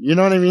Richard? You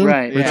know what I mean?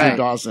 Right. Richard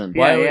Dawson.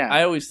 Well,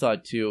 I always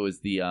thought too it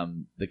was the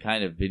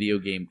kind of video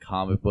game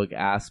comic book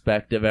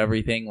aspect of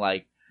everything.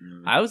 Like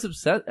I was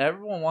upset.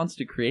 Everyone wants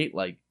to create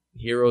like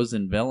heroes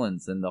and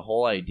villains, and the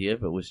whole idea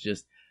of it was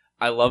just.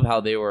 I love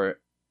how they were,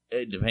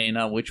 depending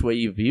on which way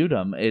you viewed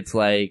them. It's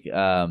like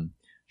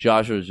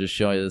Joshua was just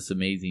showing this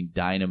amazing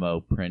Dynamo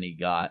print he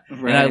got,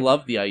 and I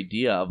love the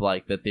idea of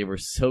like that they were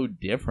so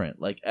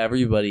different. Like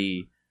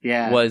everybody.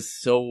 Was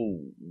so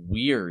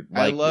weird.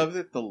 I love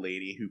that the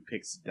lady who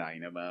picks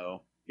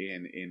Dynamo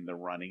in The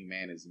Running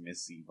Man is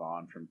Missy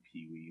Vaughn from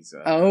Pee-wee's.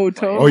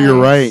 Totally. Oh,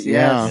 you're right.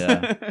 Yes.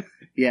 Yeah.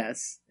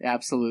 Yes,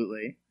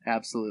 absolutely.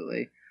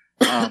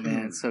 Oh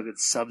man, so good.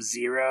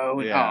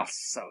 Sub-Zero. Yeah. Oh,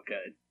 so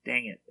good.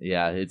 Dang it.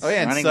 Yeah, it's Oh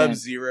yeah, and Running Man.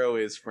 Sub-Zero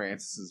is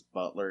Francis's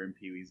butler in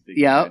Pee-wee's Big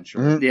Yep. Adventure.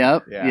 Mhm.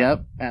 Yep. Yeah.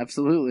 Yep.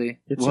 Absolutely.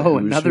 It's a Whoa,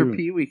 who's another who.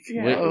 Pee-wee.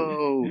 Yeah.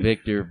 Whoa.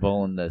 Victor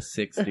pulling the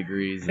 6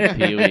 degrees of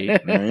Pee-wee.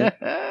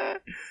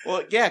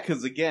 Well, yeah,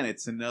 because again,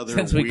 it's another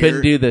Since we weird,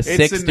 couldn't do the it's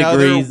 6 another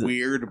degrees.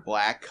 weird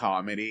black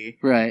comedy.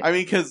 Right. I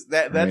mean, because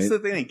that's Right. the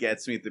thing that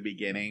gets me at the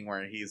beginning,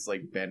 where he's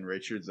like Ben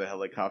Richards, a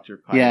helicopter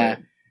pilot. Yeah.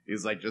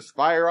 He's like, just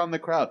fire on the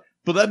crowd.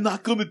 But I'm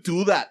not going to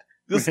do that.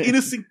 There's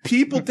innocent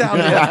people down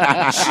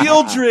there,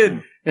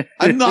 children.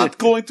 I'm not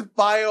going to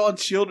fire on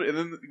children. And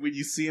then when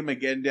you see him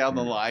again down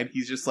the line,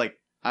 he's just like,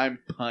 I'm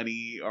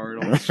punny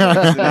Arnold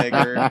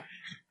Schwarzenegger.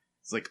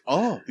 It's like,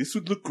 oh, this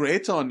would look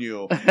great on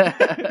you.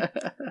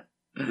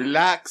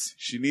 Relax.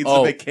 She needs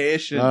a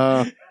vacation.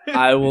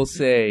 I will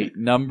say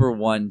number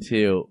 1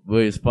 too. It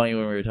was funny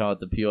when we were talking about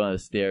the people on the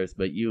stairs,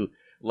 but you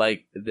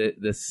like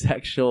the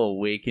sexual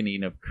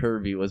awakening of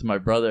Kirby was my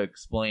brother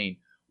explained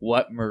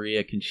what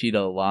Maria Conchita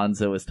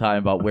Alonso was talking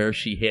about, where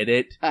she hit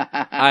it.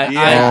 I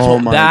Yeah.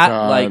 told my that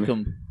God. like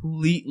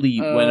completely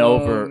went Oh,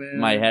 over man.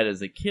 my head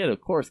as a kid,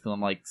 of course, because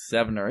I'm like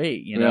 7 or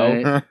 8, you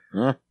know.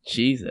 Right.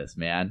 Jesus,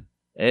 man,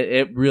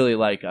 it really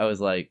like I was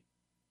like,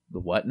 the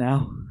what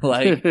now?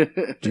 Like,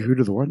 Dude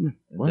of the one?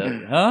 What?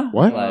 huh?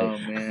 What? Like, Oh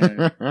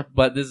man.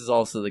 but this is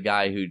also the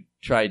guy who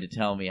tried to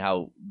tell me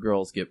how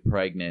girls get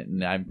pregnant,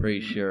 and I'm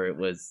pretty sure it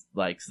was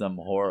like some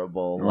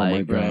horrible Oh my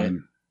like God.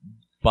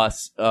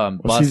 bus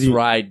see the-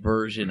 ride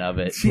version of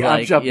it. Yeah,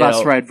 like, jump you bus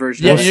know, ride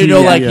version. Yeah, of it. you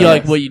know, like yeah. you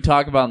like what you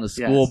talk about in the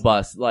school Yes.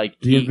 bus, like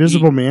The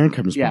Invisible Man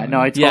comes Yeah, by.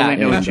 no, I totally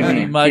know what you yeah. mean.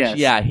 pretty much, Yes.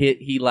 yeah.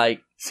 He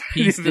like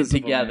pieced it Invisible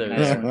together.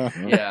 Man.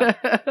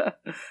 there.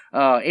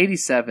 Yeah,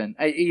 87.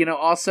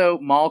 Also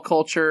mall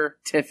culture,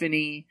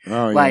 Tiffany.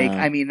 Oh, Like,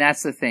 yeah. I mean,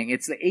 that's the thing.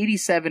 It's the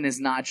 87 is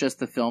not just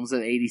the films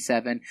of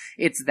 87.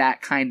 It's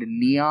that kind of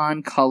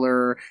neon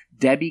color,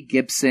 Debbie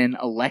Gibson,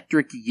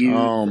 Electric Youth.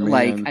 Oh, man.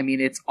 Like, I mean,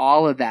 it's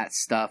all of that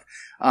stuff.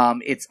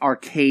 It's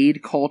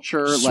arcade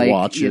culture,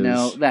 like, you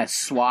know, Swatches. that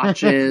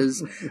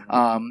swatches,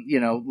 you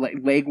know, like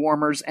leg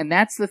warmers. And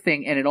that's the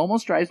thing. And it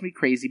almost drives me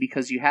crazy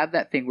because you have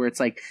that thing where it's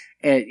like,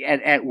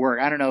 at work,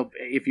 I don't know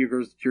if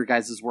your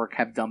guys' work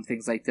have dumb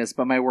things like this,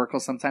 but my work will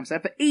sometimes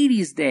have an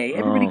 80s day.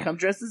 Everybody Oh. comes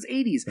dressed as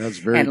 80s. That's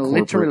very And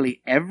corporate.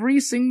 literally every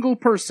single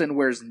person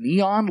wears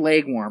neon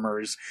leg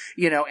warmers,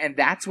 you know, and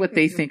that's what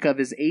they think of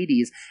as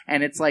 80s.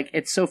 And it's like,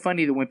 it's so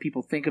funny that when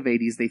people think of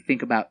 80s, they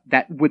think about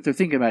that, what they're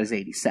thinking about is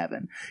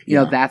 87. You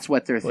know, Yeah. that's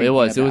what they're Well,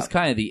 thinking it was about.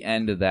 kind of the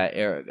end of that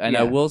era, and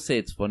I Yeah. will say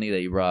it's funny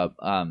that you brought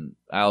up.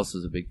 I also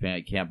was a big fan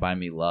of Can't Buy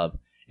Me Love,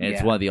 and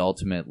it's Yeah. one of the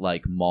ultimate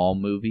like mall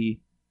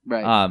movie.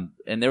 Right.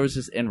 And there was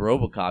just in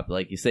RoboCop,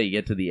 like you say, you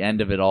get to the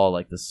end of it all,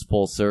 like this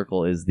full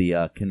circle is the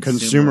consumerism.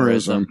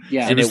 Consumerism.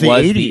 Yeah. And It it was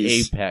was the the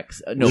 80s.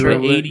 apex. No, Sure.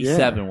 but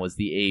 87 was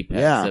the apex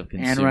Yeah. of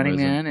consumerism. and Running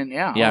Man, and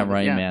yeah. Yeah, all of it.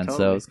 Running Man. So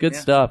totally. it's good Yeah.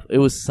 stuff. It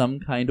was some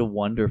kind of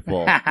wonderful.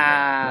 On that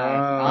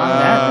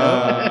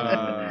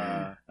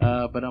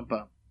note.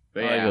 Ba-dum-bum.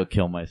 But I'm gonna yeah, go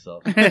kill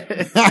myself.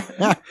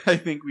 I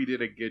think we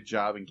did a good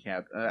job in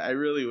Cap. I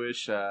really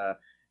wish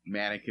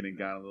Mannequin had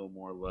gotten a little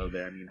more love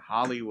there. I mean,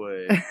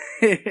 Hollywood.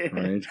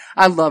 Right.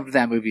 I loved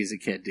that movie as a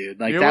kid, dude.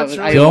 Like You know that. what's Was,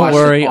 really- I Don't watched it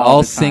worry, all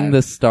I'll the sing time.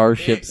 the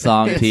Starship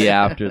song to you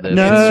after this.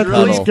 Nothing's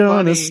Nothing's really gonna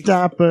funny.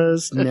 stop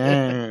us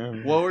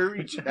now. Well,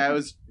 the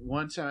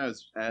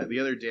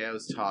other day I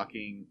was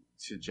talking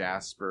to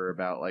Jasper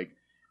about like,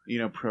 you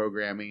know,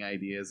 programming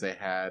ideas I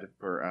had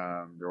for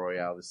the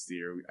Royale this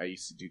theater. I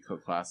used to do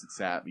Cult Classics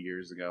app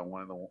years ago.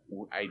 One of the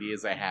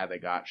ideas I had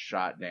that got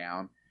shot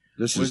down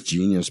This Was- is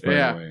genius, by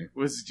the way.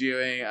 was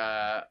doing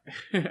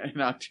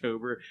in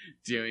October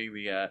doing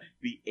the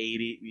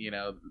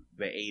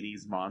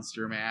 80s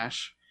Monster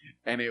Mash,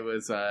 and it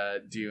was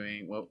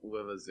doing what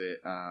was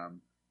it,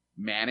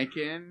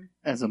 Mannequin,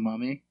 as a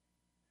mummy.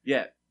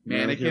 yeah,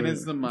 Mannequin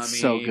is the mummy,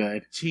 So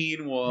good.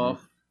 Teen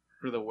Wolf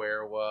for the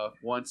werewolf,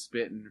 Once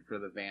Bitten for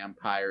the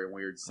vampire, and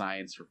Weird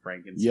Science for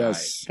Frankenstein.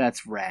 Yes.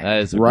 That's rad. That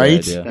is a Right?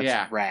 good idea. That's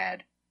Yeah.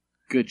 rad.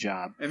 Good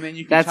job. And then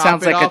you can That top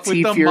sounds it like a off with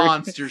the T-Fury.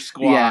 Monster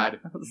Squad.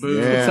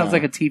 Boom. It Yeah. sounds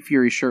like a T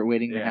Fury shirt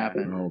waiting to Yeah.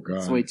 happen. Oh, God.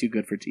 It's way too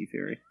good for T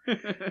Fury.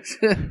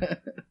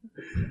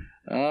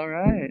 All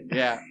right.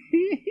 Yeah.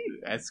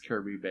 That's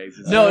Kirby Bags.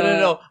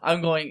 No.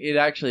 I'm going. It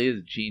actually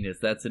is genius.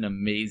 That's an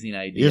amazing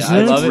idea. Isn't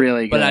I it? love It's it.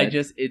 really But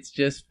good. it's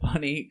just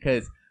funny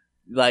because,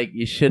 like,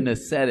 you shouldn't have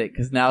said it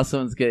because now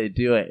someone's gonna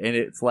do it, and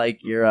it's like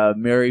you're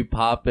Mary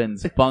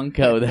Poppins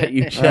Funko that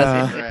you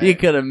just Right. you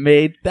could have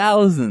made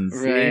thousands.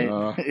 see?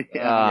 Right.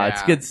 Yeah.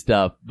 It's good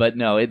stuff. But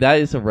no, that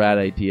is a rad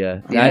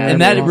idea, Yeah, and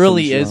that's that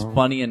really awesome, is so.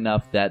 funny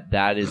enough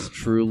that is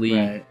truly.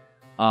 Right.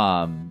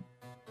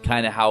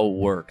 Kind of how it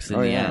works in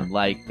Oh, the yeah. end.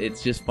 Like,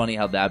 it's just funny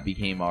how that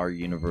became our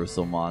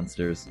Universal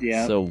Monsters.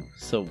 Yeah.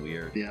 So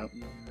weird. Yeah.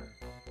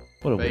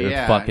 What a But weird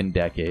yeah. fucking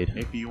decade.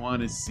 If you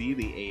want to see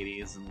the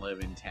 80s and live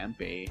in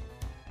Tempe,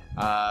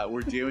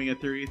 we're doing a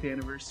 30th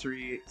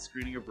anniversary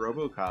screening of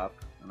RoboCop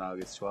on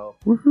August 12th.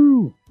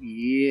 Woohoo!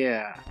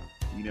 Yeah.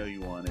 You know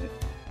you want it.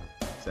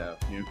 So,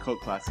 Cult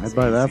Classics. I'd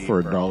buy that easy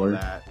for all $1.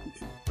 that.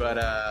 But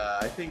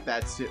I think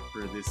that's it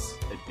for this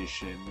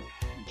edition.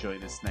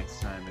 Join us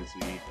next time as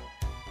we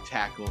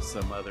tackle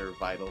some other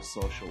vital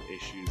social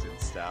issues and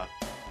stuff.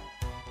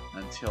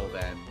 Until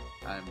then,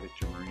 I'm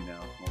Victor Marino,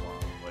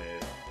 along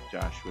with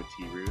Joshua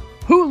T. Root.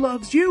 Who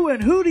loves you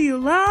and who do you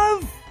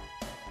love?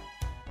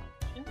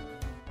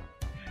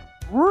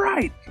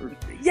 Right.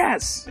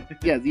 Yes.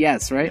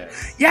 Yes, right?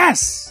 Yes.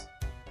 Yes.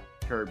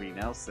 Kirby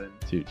Nelson.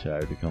 Too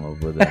tired to come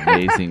up with an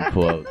amazing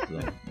quote.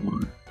 So.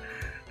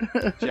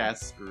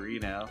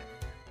 Jasperino.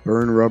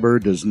 Burn rubber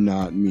does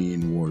not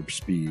mean warp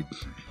speed.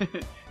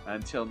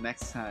 Until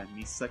next time,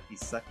 me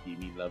sucky,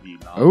 me love you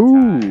long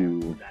Oh.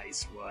 time.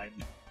 Nice one.